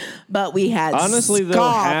dubstep. But we had honestly, ska,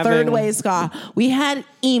 though, third wave ska. We had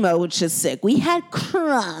emo, which is sick. We had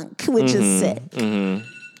crunk, which is sick.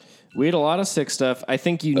 We had a lot of sick stuff. I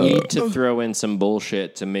think you need to throw in some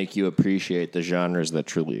bullshit to make you appreciate the genres that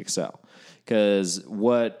truly excel. Because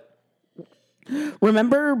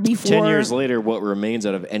Remember before 10 years later, what remains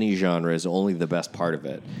out of any genre is only the best part of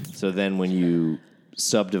it. So then when you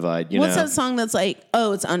subdivide, what's that song that's like,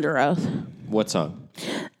 oh, it's Under Oath? What song?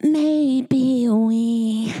 Maybe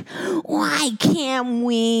why can't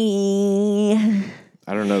we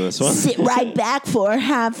I don't know this one. sit right back for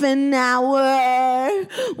half an hour?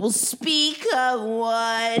 We'll speak of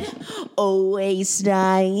what a waste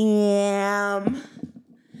I am.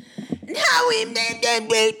 Now we need to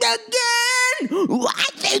breathe again. I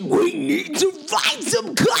think we need to find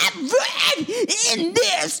some comfort in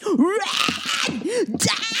this red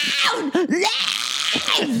down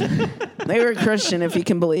life. They were Christian, if you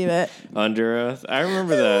can believe it. Under Oath. I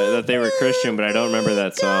remember that they were Christian, but I don't remember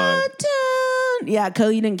that song. Yeah,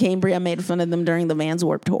 Coheed and Cambria made fun of them during the Vans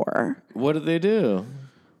Warped Tour. What did they do?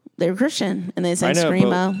 They were Christian, and they I sang know,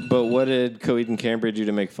 Screamo. but what did Coheed and Cambria do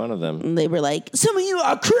to make fun of them? And they were like, some of you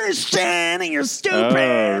are Christian and you're stupid.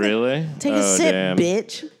 Oh, really? Take a sip, damn.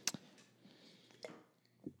 bitch.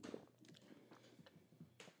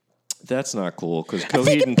 That's not cool, because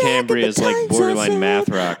Coheed and Cambria is like borderline math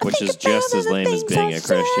rock, which is just as lame as being a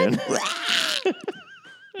Christian.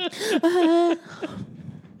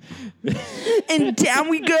 And down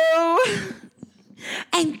we go.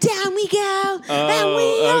 And down we go. And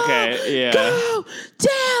we okay, yeah. go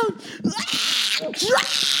down.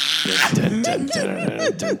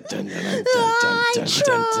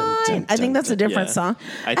 I think that's a different Yeah. song.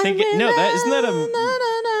 I think isn't that a?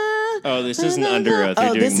 Oh, this isn't Under Oath.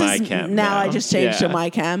 You're doing My Chem now. I just changed to My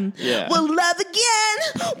Chem. Yeah. We'll love again.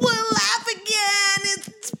 We'll laugh again.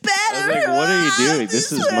 It's better. I was like, what are you doing?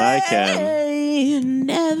 This is My Chem.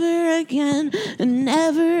 Never again.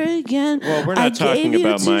 Never again. Well, we're not talking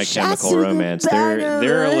about My Chemical Romance.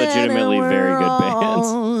 They're a legitimately very good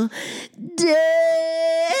band.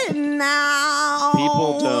 Dead now.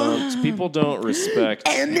 People don't respect.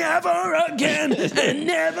 And never again. And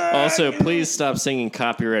never. Also, please stop singing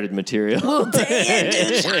copyrighted material. Into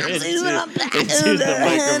the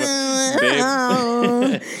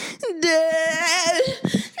microphone. Dead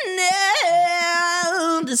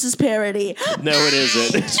now. This is parody. No, it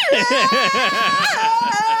isn't.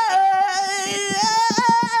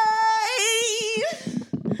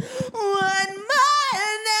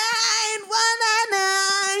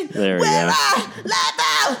 There we go. Laugh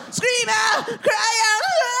out, scream out, cry out,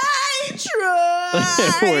 I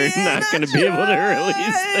try. We're not going to be able to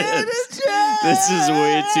release this. This is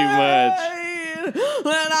way too much.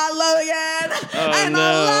 When I love again, Oh, and no. I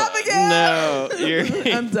love again. No. You're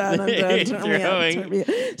I'm done.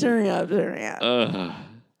 Turn me up.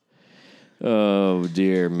 Oh,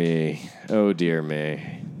 dear me. Oh, dear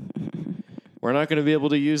me. We're not going to be able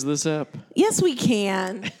to use this app. Yes, we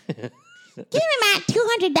can. Give me my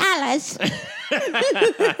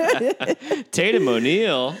 $200. Tatum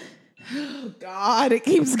O'Neal. God, it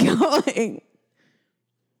keeps going.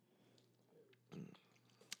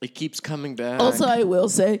 It keeps coming back. Also, I will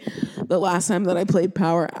say, the last time that I played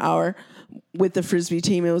Power Hour with the Frisbee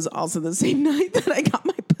team, it was also the same night that I got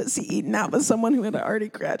my pussy eaten out by someone who had already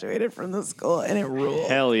graduated from the school, and it ruled.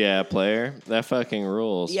 Hell yeah, player. That fucking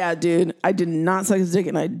rules. Yeah, dude. I did not suck his dick,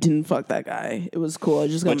 and I didn't fuck that guy. It was cool. I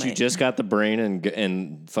just got But you just got the brain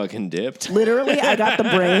and fucking dipped? Literally, I got the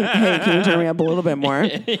brain. Hey, can you turn me up a little bit more?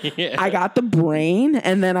 Yeah. I got the brain,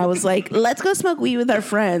 and then I was like, let's go smoke weed with our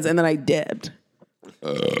friends, and then I dipped.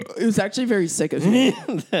 It was actually very sick of me.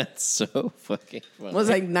 That's so fucking funny. Was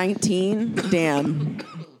like 19. Damn.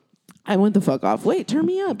 I went the fuck off. Wait, turn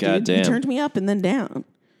me up, God dude. You damn. turned me up and then down.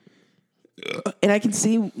 And I can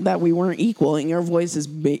see that we weren't equal, and your voice is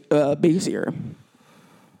bassier.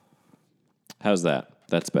 How's that?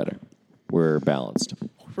 That's better. We're balanced.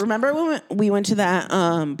 Remember when we went to that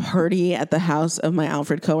party at the house of my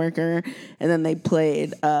Alfred coworker, and then they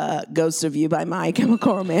played "Ghost of You" by My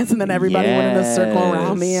Chemical Romance, and then everybody went in a circle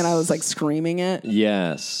around me, and I was like screaming it.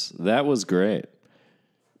 Yes, that was great.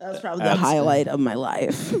 That was probably the highlight of my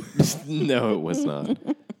life. No, it was not.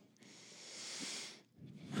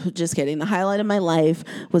 Just kidding. The highlight of my life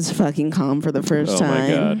was fucking calm for the first Oh time.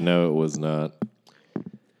 my God, no, it was not.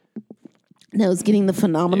 No, it was getting the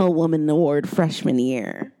Phenomenal Woman Award freshman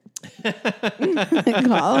year. in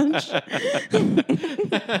college.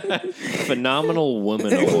 Phenomenal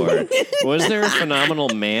Woman Award. Was there a Phenomenal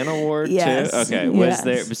Man Award Yes. too? Okay. Yes. Was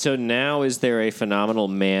there? So now is there a Phenomenal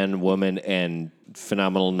Man, Woman, and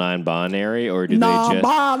Phenomenal Non-Binary, or do they just?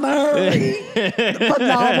 Non-binary.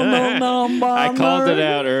 Phenomenal non-binary. I called it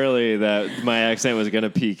out early that my accent was going to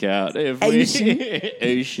peak out. If Asian.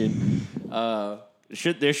 Asian.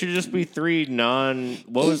 There should just be 3 non.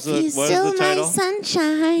 What was the title?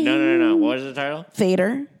 Sunshine. No. What was the title?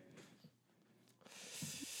 Fader.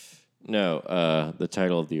 No, the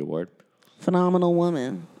title of the award. Phenomenal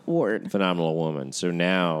Woman Award. Phenomenal Woman. So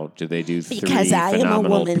now, do they do 3 Because I am a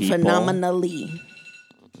phenomenal woman people? phenomenally.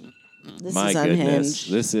 This My is goodness,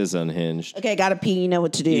 unhinged. this is unhinged. Okay, gotta pee. You know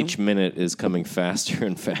what to do. Each minute is coming faster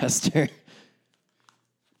and faster.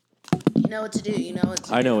 You know what to do. You know what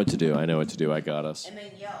to do. I know what to do. I got us. And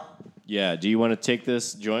then yell. Yeah. Do you want to take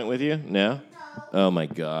this joint with you? No? Oh, my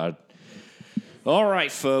God. All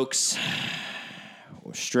right, folks.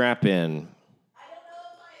 Strap in. I don't know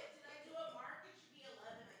did I do a mark? It should be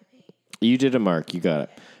 11, I think. You did a mark. You got it.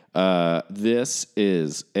 This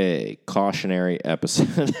is a cautionary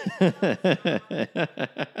episode.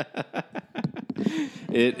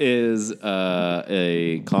 It is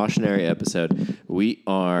a cautionary episode. We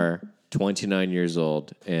are 29 years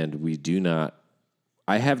old, and we do not.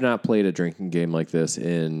 I have not played a drinking game like this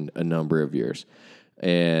in a number of years,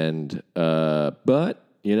 and but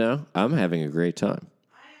I'm having a great time.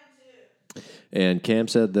 I am too. And Cam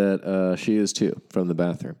said that she is too from the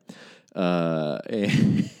bathroom.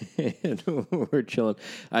 And we're chilling.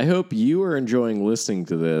 I hope you are enjoying listening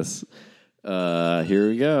to this. Here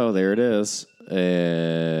we go. There it is.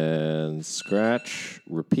 And scratch,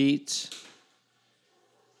 repeat.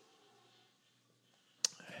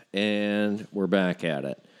 And we're back at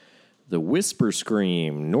it. The Whisper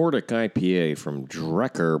Scream Nordic IPA from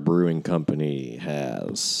Drecker Brewing Company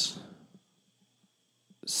has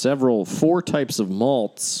 4 types of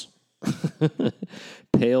malts.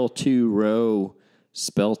 Pale 2-row,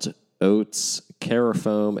 spelt oats,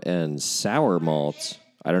 carafoam, and sour malts.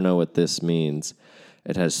 I don't know what this means.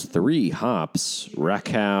 It has 3 hops,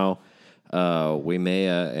 Rakow,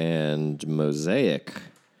 Waimea, and Mosaic,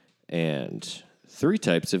 and 3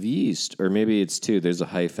 types of yeast. Or maybe it's 2. There's a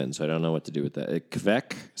hyphen, so I don't know what to do with that.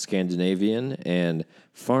 Kvek, Scandinavian, and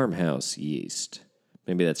farmhouse yeast.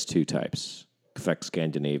 Maybe that's 2 types. Kvek,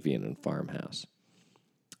 Scandinavian, and farmhouse.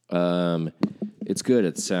 It's good.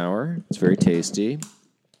 It's sour. It's very tasty.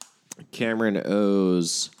 Cameron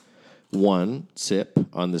owes 1 sip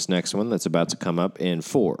on this next one that's about to come up in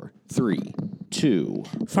 4, 3, 2,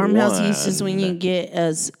 Farmhouse 1. yeast is when you get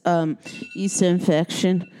yeast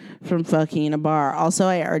infection from fucking in a bar. Also,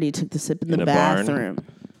 I already took the sip in the bathroom. Barn?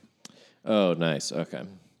 Oh, nice. Okay.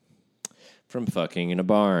 From fucking in a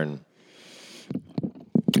barn.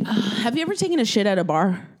 Have you ever taken a shit at a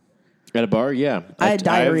bar? At a bar, yeah. I had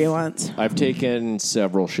diarrhea once. I've taken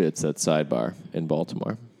several shits at Sidebar in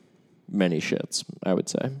Baltimore. Many shits, I would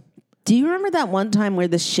say. Do you remember that one time where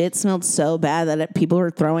the shit smelled so bad that people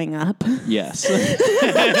were throwing up? Yes.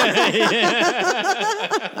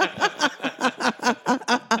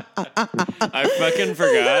 I fucking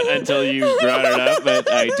forgot until you brought it up,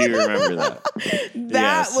 but I do remember that.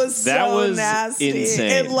 That was nasty.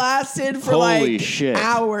 Insane. It lasted for Holy shit.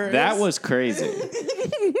 hours. That was crazy.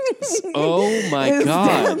 Oh my It was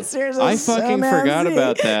God. downstairs. It I was so fucking forgot nasty.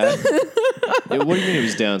 about that. What do you mean it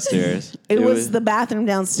was downstairs? It was the bathroom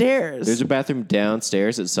downstairs. There's a bathroom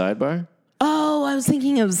downstairs at Sidebar? Oh, I was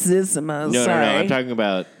thinking of Zissimo's. No, Sorry. I'm talking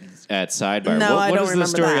about at Sidebar. No, I what don't is the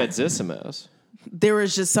remember story that. at Zissimo's? There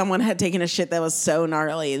was just someone had taken a shit that was so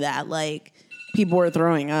gnarly that people were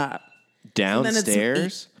throwing up.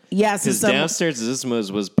 Downstairs? Yes, Because downstairs at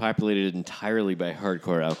Zissimo's was populated entirely by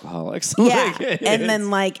hardcore alcoholics. Yeah, and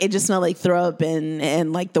then it just smelled like throw up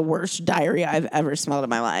and the worst diarrhea I've ever smelled in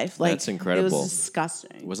my life. That's incredible. It was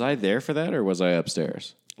disgusting. Was I there for that or was I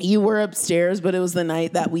upstairs? You were upstairs, but it was the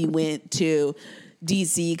night that we went to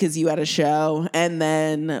DC because you had a show, and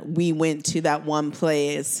then we went to that one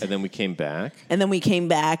place, And then we came back? and then we came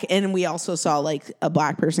back, and we also saw a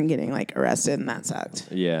black person getting arrested, and that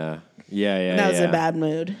sucked. Yeah. That was a bad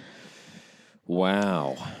mood.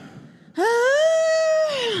 Wow.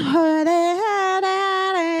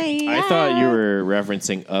 I thought you were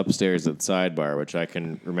referencing upstairs at Sidebar, which I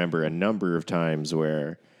can remember a number of times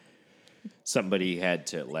where somebody had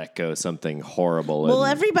to let go something horrible. Well,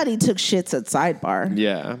 everybody took shits at Sidebar.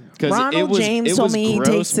 Yeah, because Ronald James told me gross,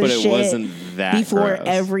 he takes the but it shit wasn't that before gross.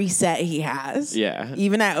 every set he has. Yeah.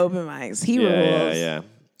 Even at open mics. He Yeah, rules. yeah.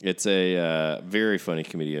 It's a very funny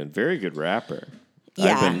comedian, very good rapper.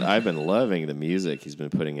 Yeah. I've been loving the music he's been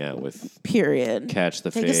putting out with Period. Catch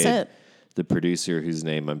the Take a Fade, sip. the producer whose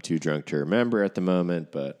name I'm too drunk to remember at the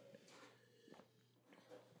moment, but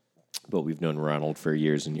we've known Ronald for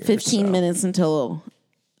years and years. 15 so. minutes until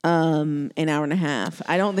an hour and a half.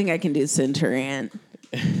 I don't think I can do Centurion.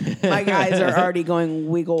 My guys are already going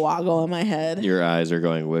wiggle woggle in my head. Your eyes are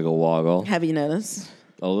going wiggle woggle. Have you noticed?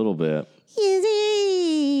 A little bit.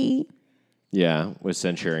 Easy. Yeah, with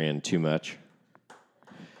Centurion too much.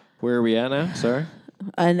 Where are we at now? Sorry?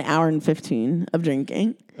 An hour and 15 of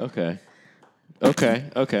drinking. Okay.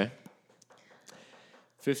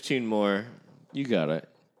 15 more. You got it.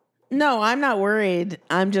 No, I'm not worried.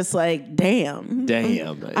 I'm just like, damn.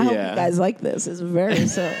 Damn. I hope you guys like this. It's very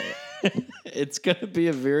silly. It's going to be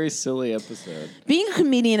a very silly episode. Being a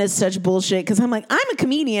comedian is such bullshit because I'm like, I'm a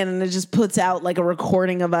comedian and it just puts out like a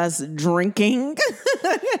recording of us drinking.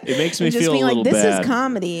 It makes me just feel being a little like, this bad. is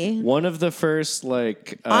comedy. One of the first,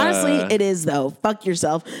 like... Honestly, it is though. Fuck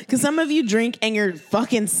yourself. Because some of you drink and you're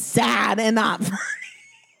fucking sad and not funny.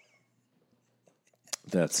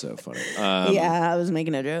 That's so funny. Yeah, I was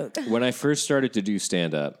making a joke. When I first started to do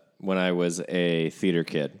stand-up, when I was a theater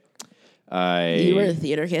kid, You were a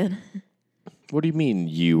theater kid? What do you mean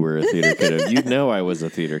you were a theater kid? You know I was a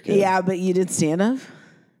theater kid. Yeah, but you did stand-up?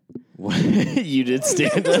 You did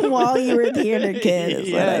stand-up? While you were a theater kid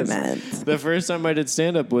is what I Yes. meant. The first time I did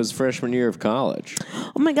stand-up was freshman year of college.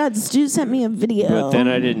 Oh my God, this dude sent me a video. But then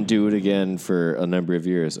I didn't do it again for a number of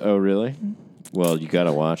years. Oh, really? Well, you got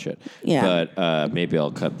to watch it. Yeah. But maybe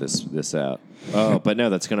I'll cut this out. Oh, but no,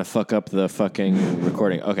 that's going to fuck up the fucking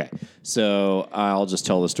recording. Okay, so I'll just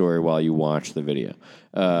tell the story while you watch the video.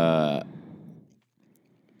 The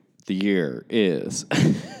year is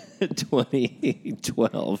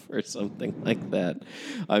 2012 or something like that.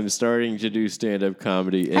 I'm starting to do stand-up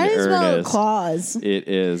comedy in How do you spell earnest. claws? It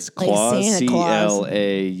is Like Claus, Santa Claus. Clause.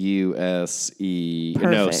 No,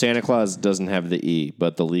 Perfect. Santa Claus doesn't have the E,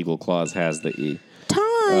 but the legal clause has the E.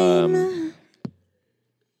 Time.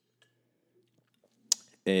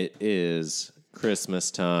 It is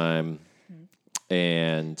Christmas time,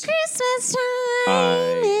 and Christmas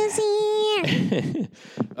time is here.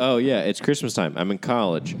 oh yeah, it's Christmas time. I'm in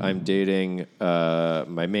college. I'm dating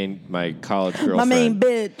my college girlfriend. My main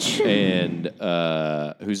bitch. And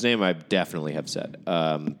whose name I definitely have said,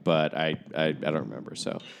 but I don't remember.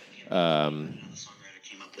 So,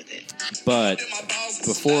 but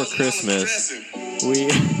before Christmas,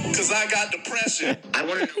 Because I got depression. I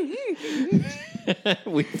want to know.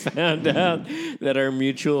 we found out that our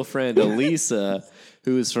mutual friend Elisa,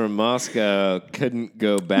 who is from Moscow, couldn't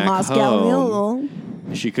go back Moscow home.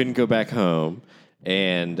 Mule. She couldn't go back home,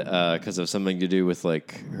 and because of something to do with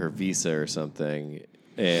like her visa or something,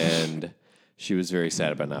 and she was very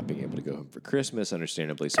sad about not being able to go home for Christmas.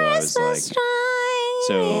 Understandably, so I was like,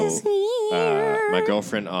 my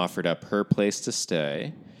girlfriend offered up her place to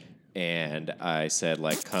stay. And I said,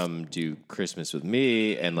 like, come do Christmas with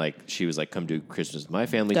me. And, like, she was like, come do Christmas with my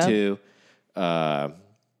family, too.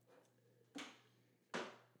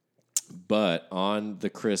 But on the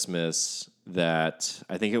Christmas that,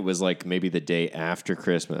 I think it was, like, maybe the day after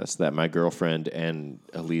Christmas that my girlfriend and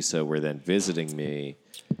Elisa were then visiting me,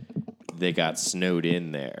 they got snowed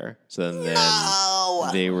in there. So then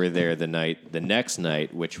they were there the next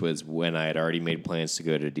night, which was when I had already made plans to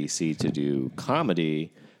go to D.C. to do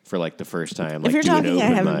comedy for like the first time. If Like, you're do an talking, I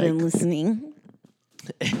open haven't mic. been listening.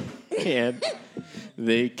 And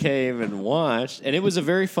they came and watched, and it was a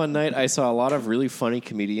very fun night. I saw a lot of really funny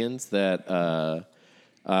comedians that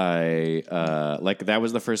I like. That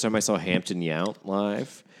was the first time I saw Hampton Yount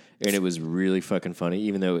live, and it was really fucking funny.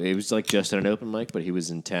 Even though it was like just at an open mic, but he was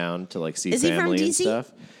in town to like see Is he from family and DC?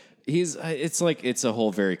 stuff. It's a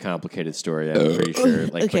whole very complicated story. I'm pretty sure.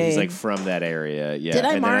 Like, but he's Okay. like from that area. Yeah. Did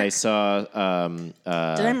I and then I mark? saw.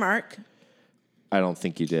 Did I mark? I don't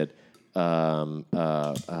think you did. Fuck,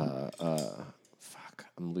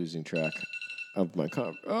 I'm losing track of my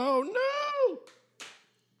Oh no!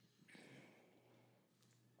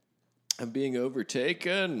 I'm being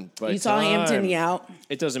overtaken by You saw time. Hampton Yount.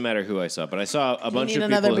 It doesn't matter who I saw, but I saw a bunch need of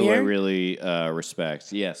another people who I beer? really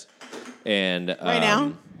respect. Yes, and Right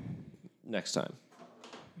now? next time.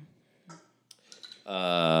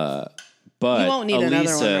 But You won't need Elisa,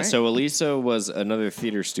 another one, right? so Elisa was another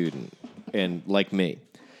theater student, and like me,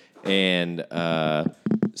 and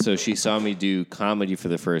so she saw me do comedy for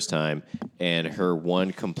the first time, and her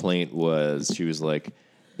one complaint was she was like,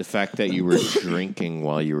 the fact that you were drinking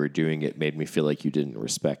while you were doing it made me feel like you didn't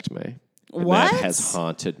respect me. And What? that has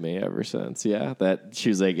haunted me ever since. Yeah, that she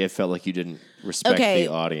was like, it felt like you didn't respect the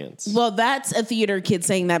audience. Well, that's a theater kid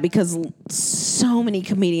saying that because so many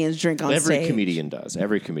comedians drink on stage. Every comedian does.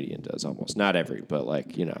 Every comedian does almost. Not every, but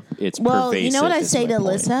like, you know, it's well, pervasive. You know what I is say my to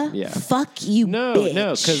point. Alyssa? Yeah. Fuck you, bitch.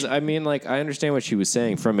 No, because I mean, like, I understand what she was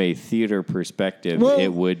saying from a theater perspective. Well,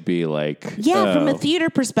 it would be like, yeah, from a theater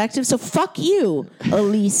perspective. So fuck you,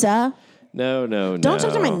 Elisa. No. Don't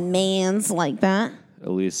talk to my mans like that.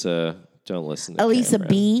 Elisa, don't listen to Elisa Cameron.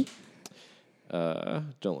 B,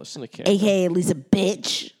 Don't listen to Cameron. aka Elisa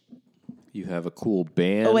bitch. You have a cool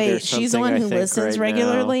band. Oh or wait, she's the something, one I who think, listens right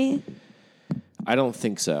regularly. now. I don't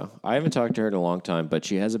think so. I haven't talked to her in a long time, but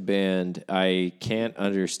she has a band. I can't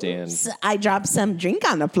understand. So I dropped some drink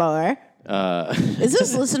on the floor. Is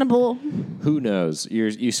this listenable? Who knows?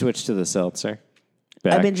 You switched to the seltzer.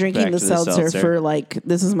 I've been drinking back the to seltzer for like,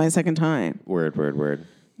 this is my second time. Word.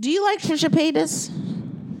 Do you like Trisha Paytas?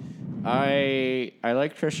 I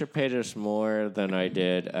like Trisha Paytas more than I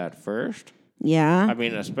did at first. Yeah. I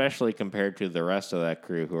mean, especially compared to the rest of that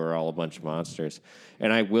crew who are all a bunch of monsters.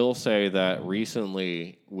 And I will say that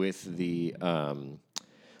recently with the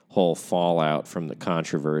whole fallout from the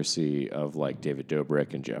controversy of like David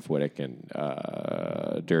Dobrik and Jeff Wittick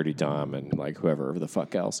and Dirty Dom and like whoever the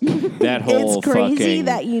fuck else. That whole it's crazy fucking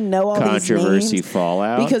that you know all controversy these names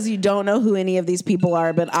fallout. because you don't know who any of these people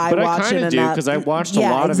are, but I watch kind it of do enough. because I watched a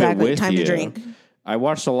lot exactly. of it with Time you. to drink. I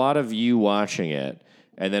watched a lot of you watching it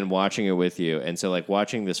and then watching it with you, and so like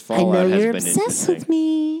watching this I fallout know has you're been obsessed interesting. with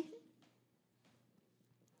me.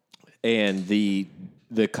 And the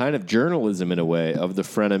kind of journalism in a way of the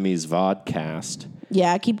Frenemies vodcast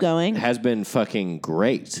Yeah, keep going. has been fucking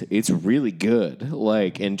great. It's really good,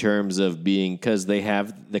 like in terms of being because they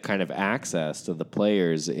have the kind of access to the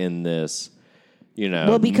players in this. You know,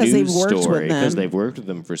 Well, because news they've worked with story, because them. they've worked with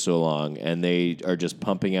them for so long, and they are just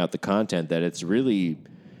pumping out the content that it's really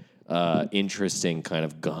interesting, kind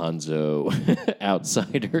of gonzo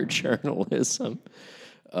outsider journalism.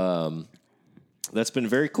 That's been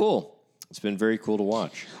very cool. It's been very cool to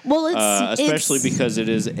watch. Well, especially it's, because it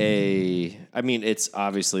is I mean, it's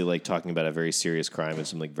obviously like talking about a very serious crime and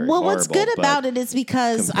something very well, horrible. what's good about it is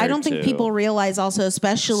because I don't think compared to people realize also,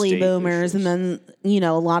 especially state boomers issues. and then,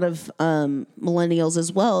 a lot of millennials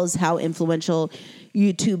as well, is how influential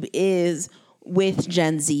YouTube is with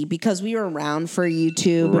Gen Z because we were around for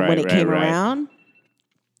YouTube when it came around.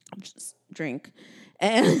 Just drink.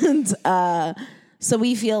 And so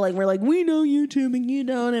we feel like we're like, we know YouTube and you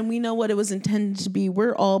don't, and we know what it was intended to be.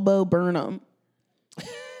 We're all Bo Burnham.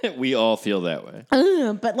 We all feel that way.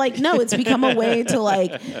 But like, no, it's become a way to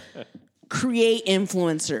like create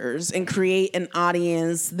influencers and create an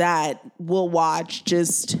audience that will watch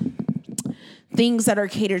just things that are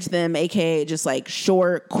catered to them, aka just like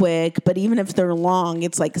short, quick. But even if they're long,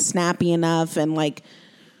 it's like snappy enough. And like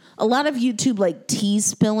a lot of YouTube like tea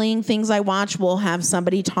spilling things I watch will have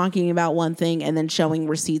somebody talking about one thing and then showing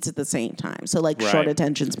receipts at the same time. So like short Right.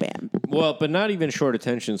 attention span. Well, but not even short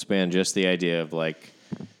attention span, just the idea of like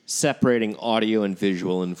separating audio and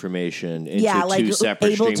visual information into like two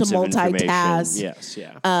separate able to streams of information. multitask. Yes,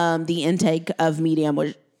 yeah. The intake of medium,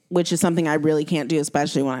 which is something I really can't do,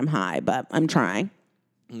 especially when I'm high, but I'm trying.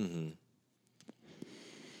 Mm-hmm.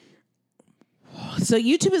 So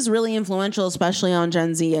YouTube is really influential, especially on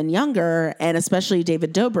Gen Z and younger, and especially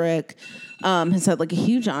David Dobrik has had like a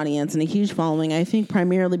huge audience and a huge following. I think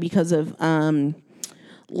primarily because of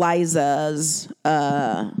Liza's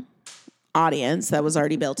audience that was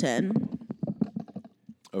already built in.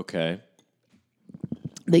 Okay.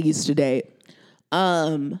 They used to date.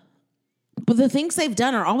 But the things they've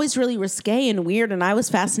done are always really risque and weird. And I was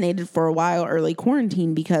fascinated for a while early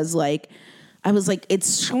quarantine because like, I was like, it's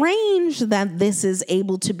strange that this is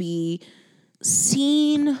able to be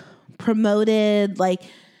seen, promoted, like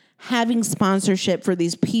having sponsorship for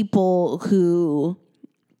these people who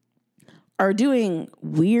are doing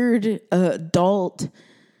weird adult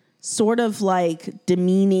sort of like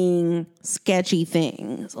demeaning, sketchy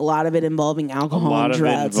things. A lot of it involving alcohol and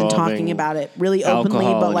drugs and talking about it really openly,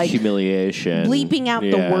 alcohol but and like humiliation, bleeping out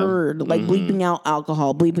the word, like bleeping out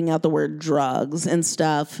alcohol, bleeping out the word drugs and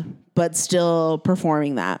stuff, but still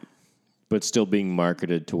performing that. but still being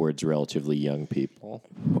marketed towards relatively young people.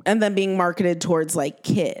 And then being marketed towards like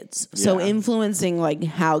kids. So Yeah. influencing like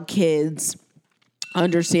how kids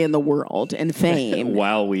understand the world and fame.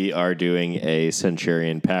 While we are doing a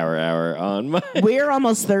Centurion Power Hour on my... We're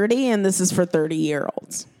almost 30 and this is for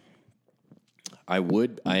 30-year-olds. I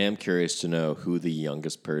am curious to know who the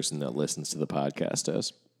youngest person that listens to the podcast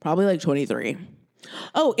is. Probably like 23.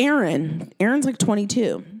 Oh, Aaron. Aaron's like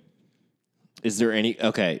 22. Is there any...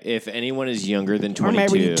 Okay, if anyone is younger than Or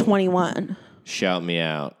 22... maybe 21. Shout me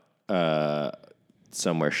out.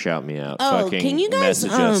 Somewhere, shout me out. Oh, Fucking can you guys,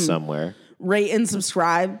 message us somewhere. Rate and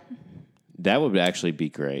subscribe. That would actually be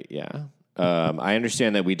great, yeah. I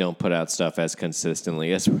understand that we don't put out stuff as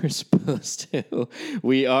consistently as we're supposed to.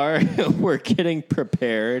 We're getting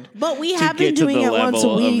prepared. But we have been doing it once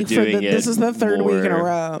a week. This is the third week in a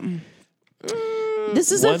row.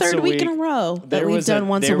 This is the third week in a row that we've done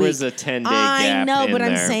once a week. There was a 10-day gap I know, but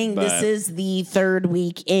I'm there, saying this is the third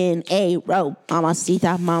week in a row.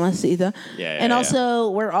 Mamacita. And also,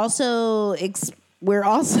 we're also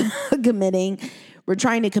committing. We're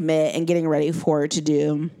trying to commit and getting ready to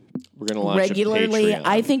do. We're going to launch regularly. a Patreon.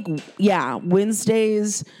 I think,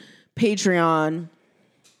 Wednesdays, Patreon.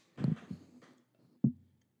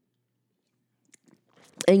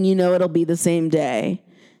 And it'll be the same day.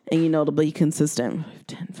 And it'll be consistent.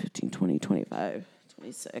 10, 15, 20, 25,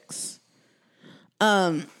 26.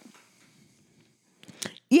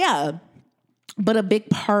 Yeah. But a big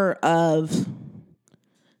part of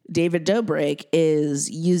David Dobrik is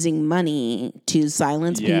using money to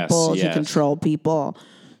silence people, to control people,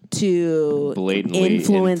 to blatantly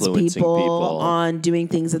influence influencing people on doing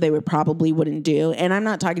things that they wouldn't do. And I'm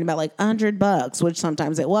not talking about like $100, which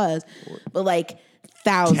sometimes it was, but like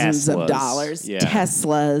thousands of dollars.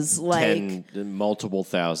 Teslas, like multiple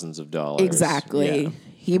thousands of dollars. Exactly. Yeah.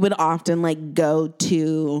 He would often like go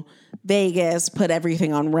to Vegas, put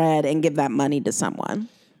everything on red, and give that money to someone.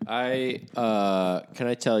 Can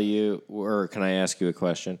I tell you, or can I ask you a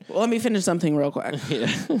question? Well, let me finish something real quick,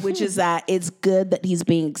 which is that it's good that he's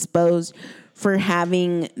being exposed for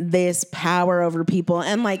having this power over people,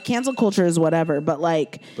 and like cancel culture is whatever, but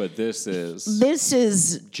this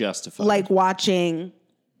is justified. Like watching,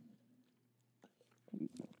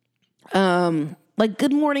 like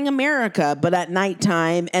Good Morning America, but at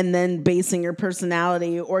nighttime, and then basing your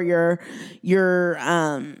personality or your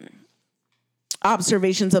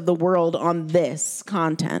observations of the world on this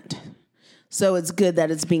content. So it's good that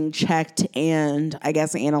it's being checked and I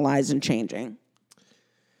guess analyzed and changing.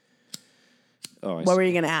 What were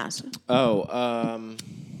you going to ask?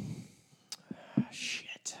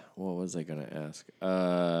 Shit. What was I going to ask?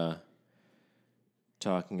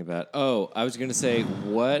 Talking about, I was going to say,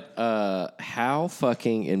 how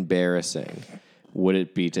fucking embarrassing would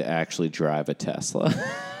it be to actually drive a Tesla?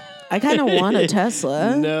 I kind of want a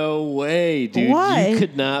Tesla. No way, dude. Why? You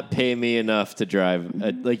could not pay me enough to drive.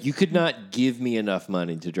 You could not give me enough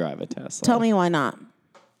money to drive a Tesla. Tell me why not.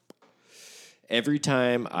 Every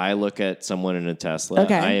time I look at someone in a Tesla,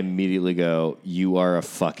 I immediately go, "You are a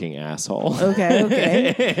fucking asshole."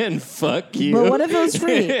 Okay. And fuck you. But what if it was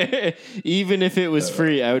free? Even if it was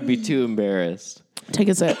free, I would be too embarrassed. Take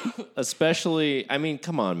a sip. Especially, I mean,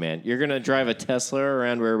 come on, man. You're going to drive a Tesla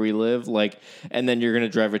around where we live, and then you're going to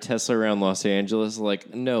drive a Tesla around Los Angeles?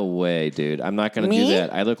 No way, dude. I'm not going to do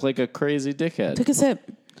that. I look like a crazy dickhead. Take a sip.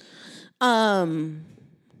 I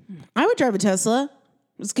would drive a Tesla.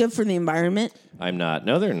 It's good for the environment. I'm not.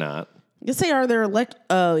 No, they're not. Yes, they are. They're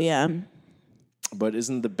Oh, yeah. But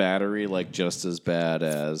isn't the battery, just as bad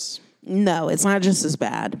as... No, it's not just as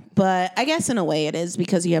bad. But I guess in a way it is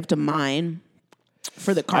because you have to mine...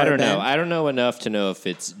 for the carbon. I don't know. I don't know enough to know if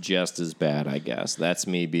it's just as bad, I guess. That's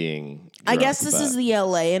me being I guess this is the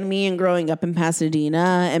LA and me and growing up in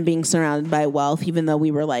Pasadena and being surrounded by wealth, even though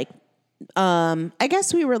we were I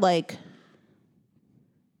guess we were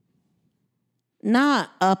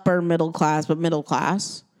not upper middle class, but middle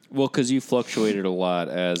class. Well, because you fluctuated a lot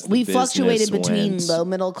as we fluctuated between low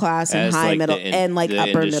middle class and high middle and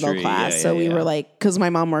upper middle class. So we were because my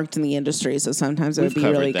mom worked in the industry, so sometimes it would be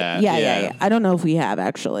really good. Yeah. I don't know if we have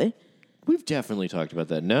actually. We've definitely talked about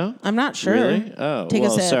that. No, I'm not sure. Really? Oh, Take a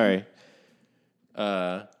sip. Sorry.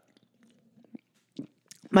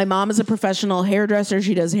 My mom is a professional hairdresser.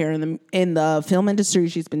 She does hair in the film industry.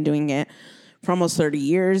 She's been doing it for almost 30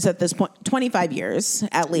 years at this point, 25 years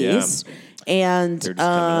at least. Yeah. And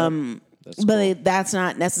that's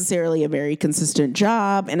not necessarily a very consistent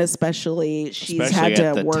job, and especially she's had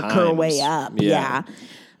to work her way up. Yeah.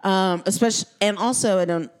 Especially, and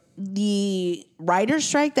also the writer's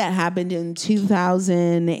strike that happened in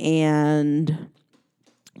 2000 and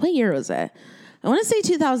what year was it? I want to say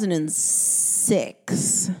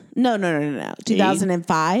 2006. No.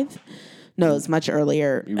 2005. No, it's much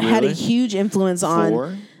earlier. Really? Had a huge influence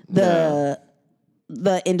on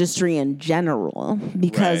the industry in general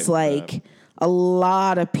because a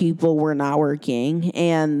lot of people were not working,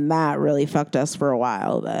 and that really fucked us for a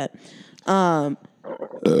while. But and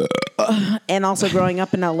also growing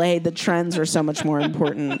up in LA, the trends are so much more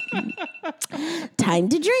important. Time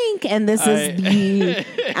to drink. And this is the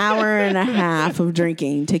hour and a half of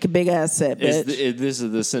drinking. Take a big ass sip, bitch. This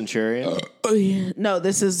is the Centurion? No,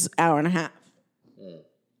 this is hour and a half.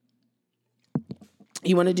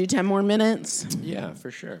 You want to do 10 more minutes? Yeah, for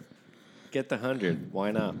sure. Get the 100.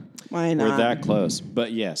 Why not? Why not? We're that close.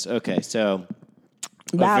 But yes, okay. So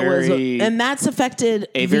and that's affected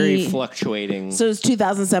very fluctuating. So it's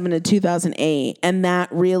 2007 to 2008, and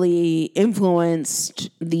that really influenced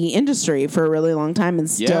the industry for a really long time, and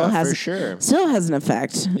still has still has an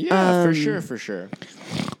effect. Yeah, for sure.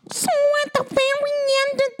 So at the very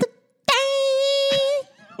end of the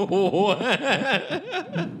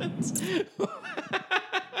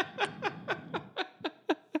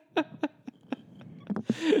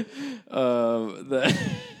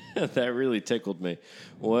That really tickled me.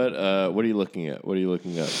 What are you looking at? What are you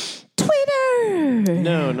looking up? Twitter.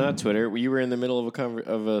 No, not Twitter. You were in the middle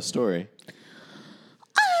of a story.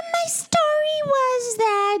 My story was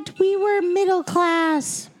that we were middle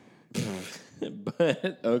class.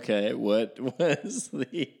 But okay, what was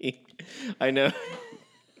the? I know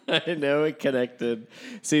it connected.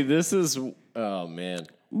 See, this is man.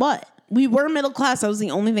 What? We were middle class. That was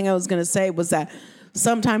the only thing I was going to say was that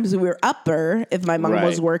sometimes we were upper if my mom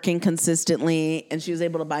was working consistently and she was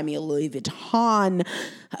able to buy me a Louis Vuitton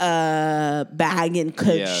bag and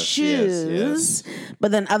Coach shoes. Yes.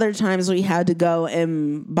 But then other times we had to go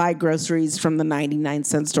and buy groceries from the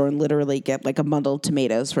 99-cent store and literally get like a bundle of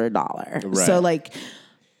tomatoes for $1. Right. So like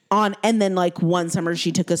and then like one summer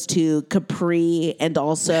she took us to Capri and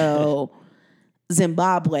also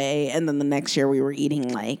Zimbabwe. And then the next year we were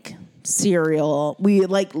eating like cereal. We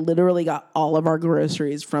like literally got all of our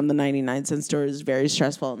groceries from the 99-cent store. It was very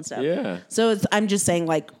stressful and stuff. Yeah. So I'm just saying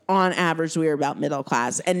like on average we were about middle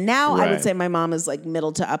class. And now I would say my mom is like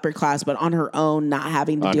middle to upper class, but on her own, not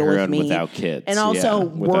having to deal with me. Without kids. And also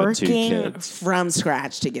working from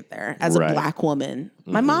scratch to get there as a black woman.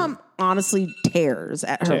 Mm-hmm. My mom honestly tears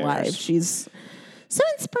at her life. She's so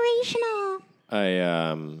inspirational.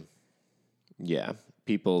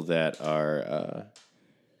 People that are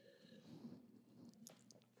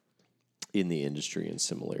in the industry and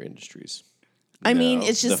similar industries. I mean,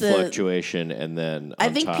 it's just the fluctuation, and then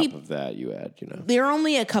on top of that, you add, there are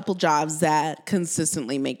only a couple jobs that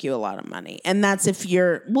consistently make you a lot of money, and that's if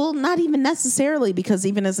you're not even necessarily, because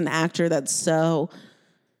even as an actor, that's so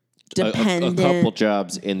dependent. A couple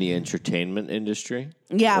jobs in the entertainment industry.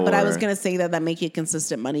 Yeah, but I was going to say that make you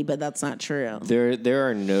consistent money, but that's not true. There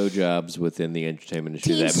are no jobs within the entertainment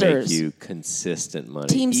industry that make you consistent money.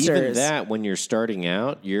 Teamsters. Even that, when you're starting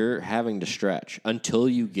out, you're having to stretch until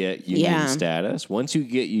you get union status. Once you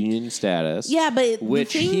get union status, but the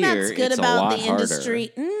thing that's good about the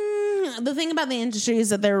industry. The thing about the industry is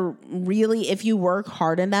that they're really, if you work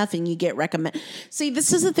hard enough and you get recommended. See,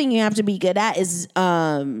 this is the thing you have to be good at is,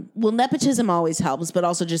 nepotism always helps, but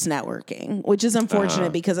also just networking, which is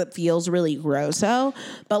unfortunate because it feels really grosso.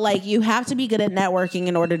 But like, you have to be good at networking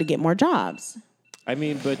in order to get more jobs. I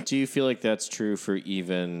mean, but do you feel like that's true for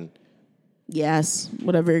even? Yes,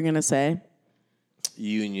 whatever you're gonna say.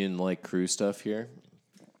 Union like crew stuff here.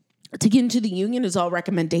 To get into the union is all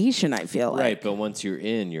recommendation, I feel like. Right, but once you're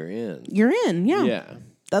in, you're in. You're in, yeah. Yeah.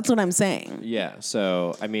 That's what I'm saying. Yeah,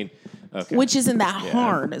 so, I mean, okay. Which isn't that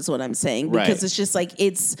hard is what I'm saying. Because it's just like,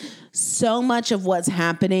 it's so much of what's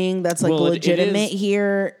happening that's like legitimate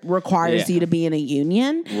here requires you to be in a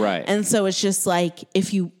union. Right. And so it's just like,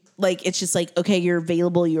 if you, like, it's just like, okay, you're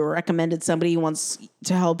available, you're recommended, somebody wants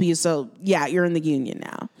to help you. So, yeah, you're in the union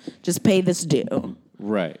now. Just pay this due.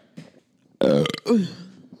 Right.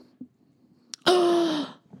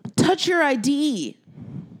 Touch your ID.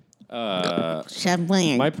 My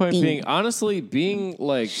point being, honestly, being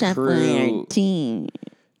like crew, being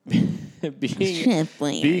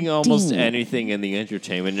almost anything in the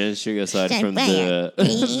entertainment industry aside from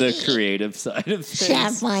the creative side of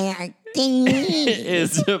things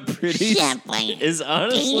is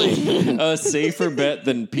honestly a safer bet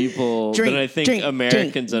than than I think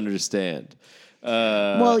Americans understand.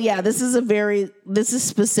 This is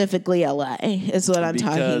specifically LA is what I'm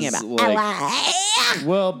talking about. LA.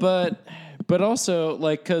 Well, but also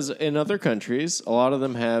like, because in other countries, a lot of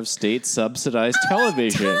them have state subsidized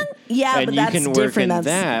television. And but that's you can different. Work in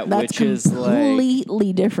that's which is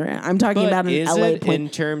completely different. I'm talking about an LA point. In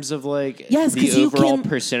terms of like the overall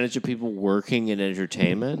percentage of people working in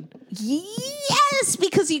entertainment? Yes,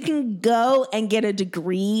 because you can go and get a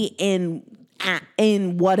degree in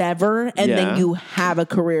in whatever, and Yeah. then you have a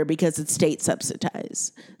career because it's state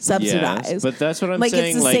subsidized. Yes, but that's what I'm saying.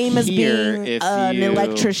 It's the like, same as here, being if an you-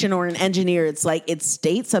 electrician or an engineer. It's like it's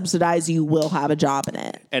state subsidized. You will have a job in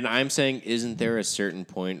it. And I'm saying, isn't there a certain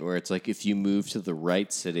point where it's like if you move to the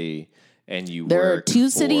right city and you There are work two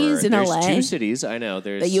for- cities in there's LA two cities, I know.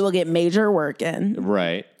 There's That you will get major work in,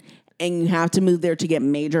 right. and you have to move there to get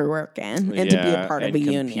major work in and to be a part of and a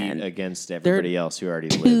compete union. against everybody else who already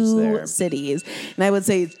lives Two there. cities, and I would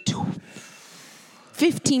say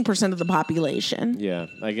 15% of the population. Yeah,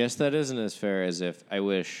 I guess that isn't as fair as if I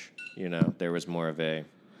wish, there was more of a.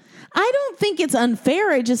 I don't think it's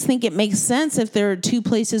unfair. I just think it makes sense if there are two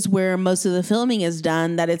places where most of the filming is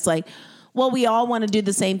done, that it's like, well, we all want to do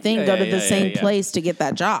the same thing, go to the same place to get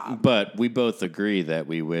that job. But we both agree that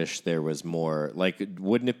we wish there was more. Like,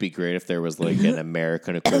 wouldn't it be great if there was like an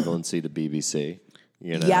American equivalency to BBC?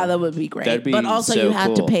 Yeah, that would be great. That'd be but also, so you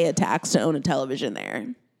have to cool. pay a tax to own a television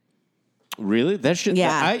there. Really? That should.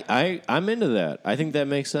 Yeah. I'm into that. I think that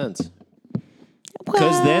makes sense.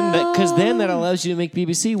 Because then that allows you to make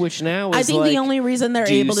BBC, which now is I think like, the only reason they're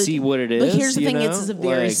do you able to see what it But is, here's the you thing: know? it's a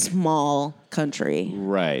very Like- small country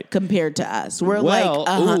right. compared to us. We're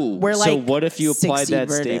Well, we're so like what if you applied 60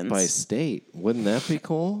 that state burdens. by state? Wouldn't that be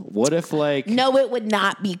cool? What if like No, it would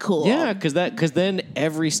not be cool. yeah, because then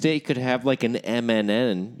every state could have like an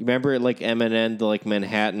MNN. You remember like MNN, the like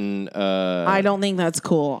Manhattan? I don't think that's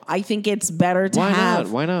cool. I think it's better to Why have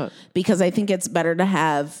not? Why not? because I think it's better to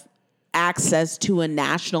have access to a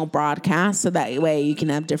national broadcast, so that way you can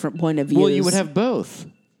have different point of views. Well, you would have both.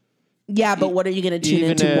 yeah, but what are you going to tune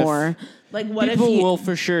even into if more? Like, what People if you will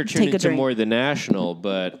for sure tune take a into drink? more the national,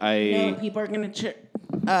 but No, people are going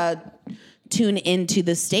to tune into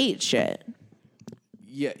the state shit.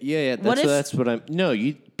 yeah. What if- That's what I'm. No,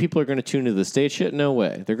 people are going to tune into the state shit. No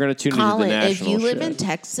way, they're going to tune into Colin, the if national. you live shit. in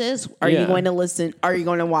Texas, are Yeah. you going to listen? Are you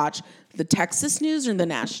going to watch the Texas news or the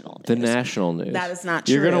national news? the national news, That is not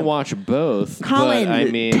You're true. going to watch both, Colin, but I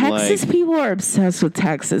mean, Texas like, people are obsessed with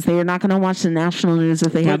Texas. They are not going to watch the national news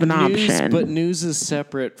if they have an news, option. But news is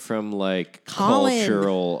separate from like Colin,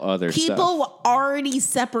 cultural other People stuff. already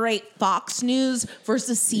separate Fox News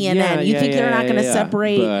versus CNN. Yeah, you yeah, think they're yeah, not going to yeah,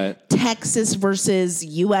 separate but- Texas versus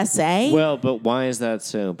USA? Well, but why is that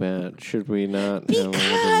so bad? Should we not have a little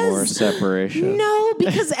bit more Because- separation? No,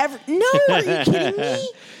 because no, are you kidding me?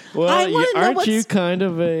 Well, I wanna know aren't what's- you kind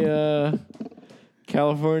of a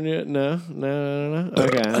California? No.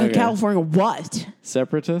 Okay. California, what?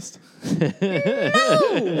 Separatist?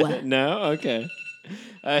 No. No. Okay.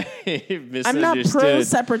 I misunderstood. I'm not pro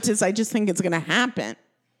separatist. I just think it's going to happen.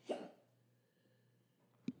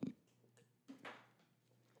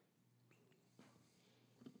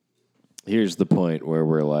 Here's the point where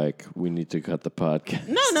we're like, we need to cut the podcast.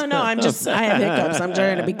 No. I have hiccups. I'm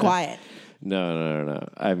trying to be quiet. No.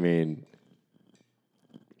 I mean,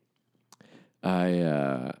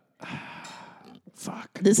 fuck.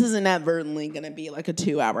 This is inadvertently going to be like a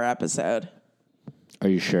 2-hour episode. Are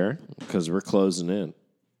you sure? Because we're closing in.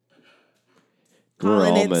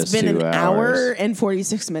 Colin, we're almost it's been 2 an hours. hour and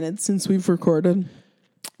 46 minutes since we've recorded.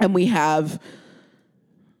 And we have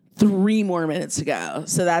 3 more minutes to go.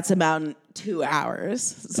 So that's about 2 hours.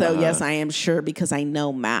 So yes, I am sure because I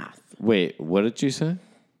know math. Wait, what did you say?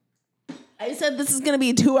 I said this is going to be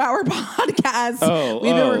a 2-hour podcast. Oh,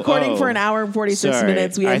 We've been recording for an oh. hour and 46 Sorry.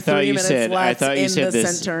 minutes. We I have thought 3 you minutes said- I left thought you in said the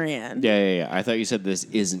this- Centurion. Yeah. I thought you said this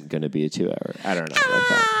isn't going to be a 2-hour. I don't know. What I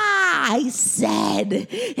thought. I said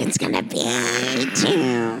it's going to be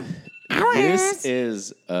 2 hours. This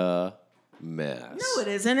is a mess. No, it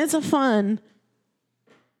isn't. It's a fun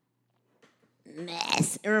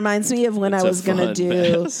mess. It reminds me of when It's I a was going to fun do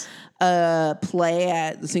mess. a play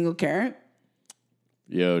at the Single Carrot.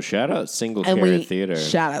 Yo, shout out Single And Carrot we Theater.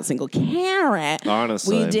 shout out Single Carrot.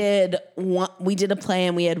 Honestly. we did a play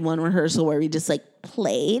and we had one rehearsal where we just like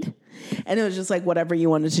played, and it was just like whatever you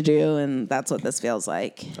wanted to do, and that's what this feels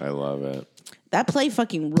like. I love it. That play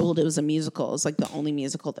fucking ruled. It was a musical. It was like the only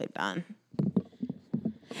musical they've done.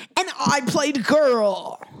 And I played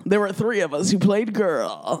girl. There were 3 of us who played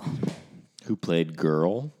girl. Who played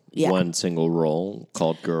Girl? Yeah. One single role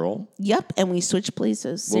called Girl. Yep, and we switched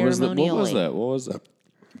places What was ceremonially. that? What was that?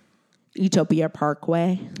 Utopia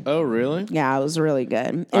Parkway. Oh, really? Yeah, it was really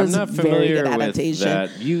good. It I'm was not a very familiar good with adaptation.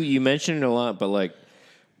 that. You mentioned it a lot, but like,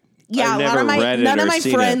 Yeah, I've a lot never of read it none of or my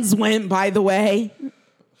seen it. friends went, by the way.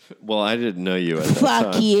 well, I didn't know you at that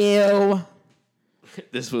Fuck time. you.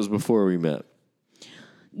 This was before we met.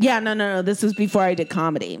 Yeah, no. This was before I did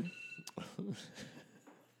comedy.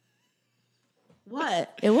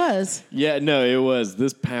 What? It was. Yeah, no, it was.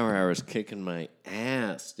 This Power Hour is kicking my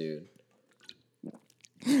ass, dude.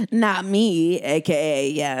 Not me, aka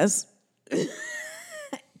yes.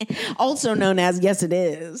 Also known as yes it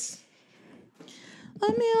is.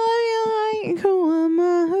 Let me love you like a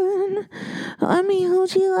woman. Let me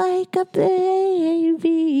hold you like a baby.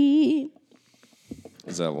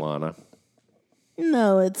 Is that Lana?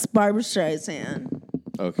 No, it's Barbra Streisand.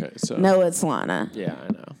 Okay, so. No, it's Lana. Yeah, I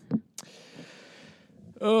know.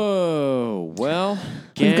 Oh, well,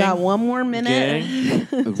 gang. We've got one more minute.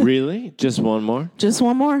 Gang. Really? Just one more? Just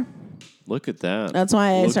one more. Look at that. That's why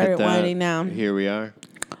I Look started at that. winding down. Here we are.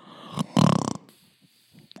 And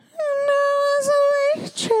I was a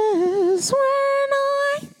waitress wearing a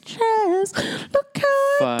white dress. Look how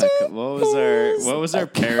I Fuck. did What was our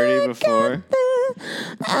parody before?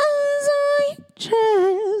 I was a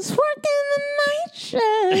waitress working the night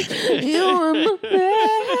shift. You were my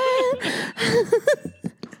man.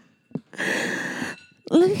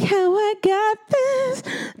 Look how I got this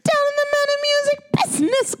down in the Meta Music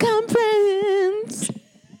Business Conference.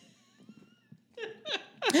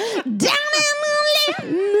 Down in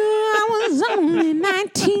Orlando, I was only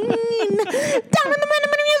 19. Down in the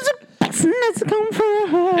Meta Music Business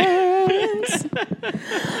Conference.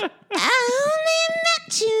 I only met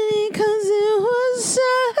you because it was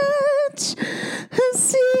such a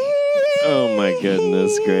scene. Oh, my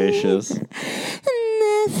goodness gracious.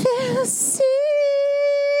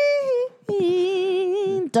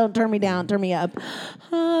 Don't turn me down, turn me up.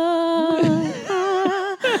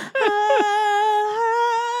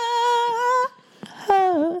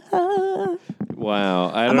 Wow.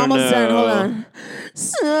 I I'm don't know. almost done. Hold on.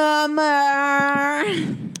 Summer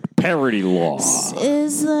Parody law.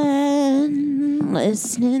 is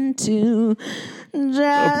listening to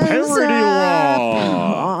Dress parody Up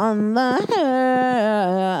law. on the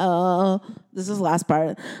hill. This is the last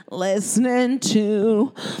part. Listening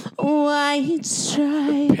to White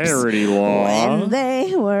Stripes. Parody law. When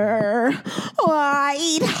they were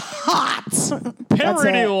white hot.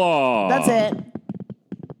 Parody law. That's it.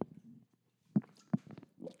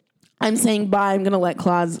 I'm saying bye. I'm going to let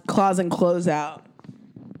Clausen close out.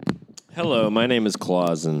 Hello, my name is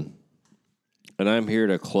Clausen, and I'm here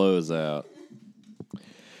to close out.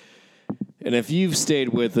 And if you've stayed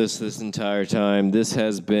with us this entire time, this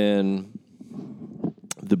has been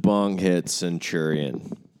the Bong Hit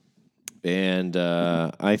Centurion. And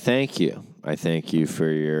I thank you. I thank you for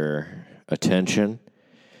your attention.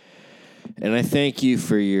 And I thank you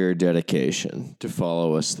for your dedication to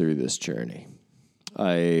follow us through this journey.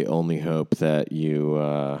 I only hope that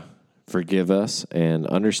you forgive us and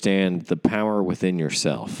understand the power within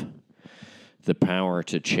yourself, the power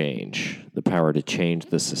to change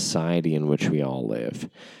the society in which we all live.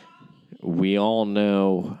 We all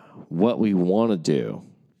know what we want to do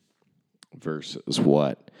versus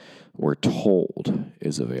what we're told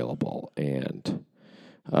is available. And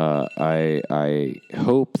I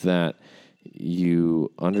hope that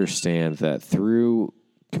you understand that through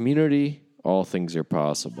community, all things are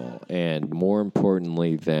possible. And more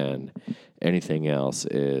importantly than anything else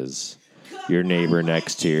is your neighbor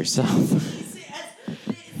next to yourself.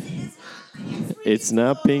 It's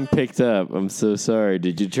not being picked up. I'm so sorry.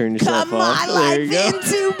 Did you turn yourself Cut off? my There you life go.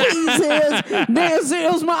 into pieces. This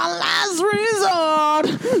is my last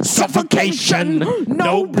resort. Suffocation.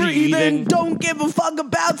 No breathing. Don't give a fuck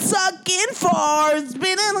about sucking farts.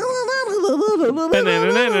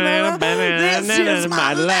 This is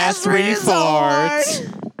my last resort.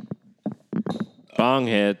 Bong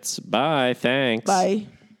hits. Bye. Thanks. Bye.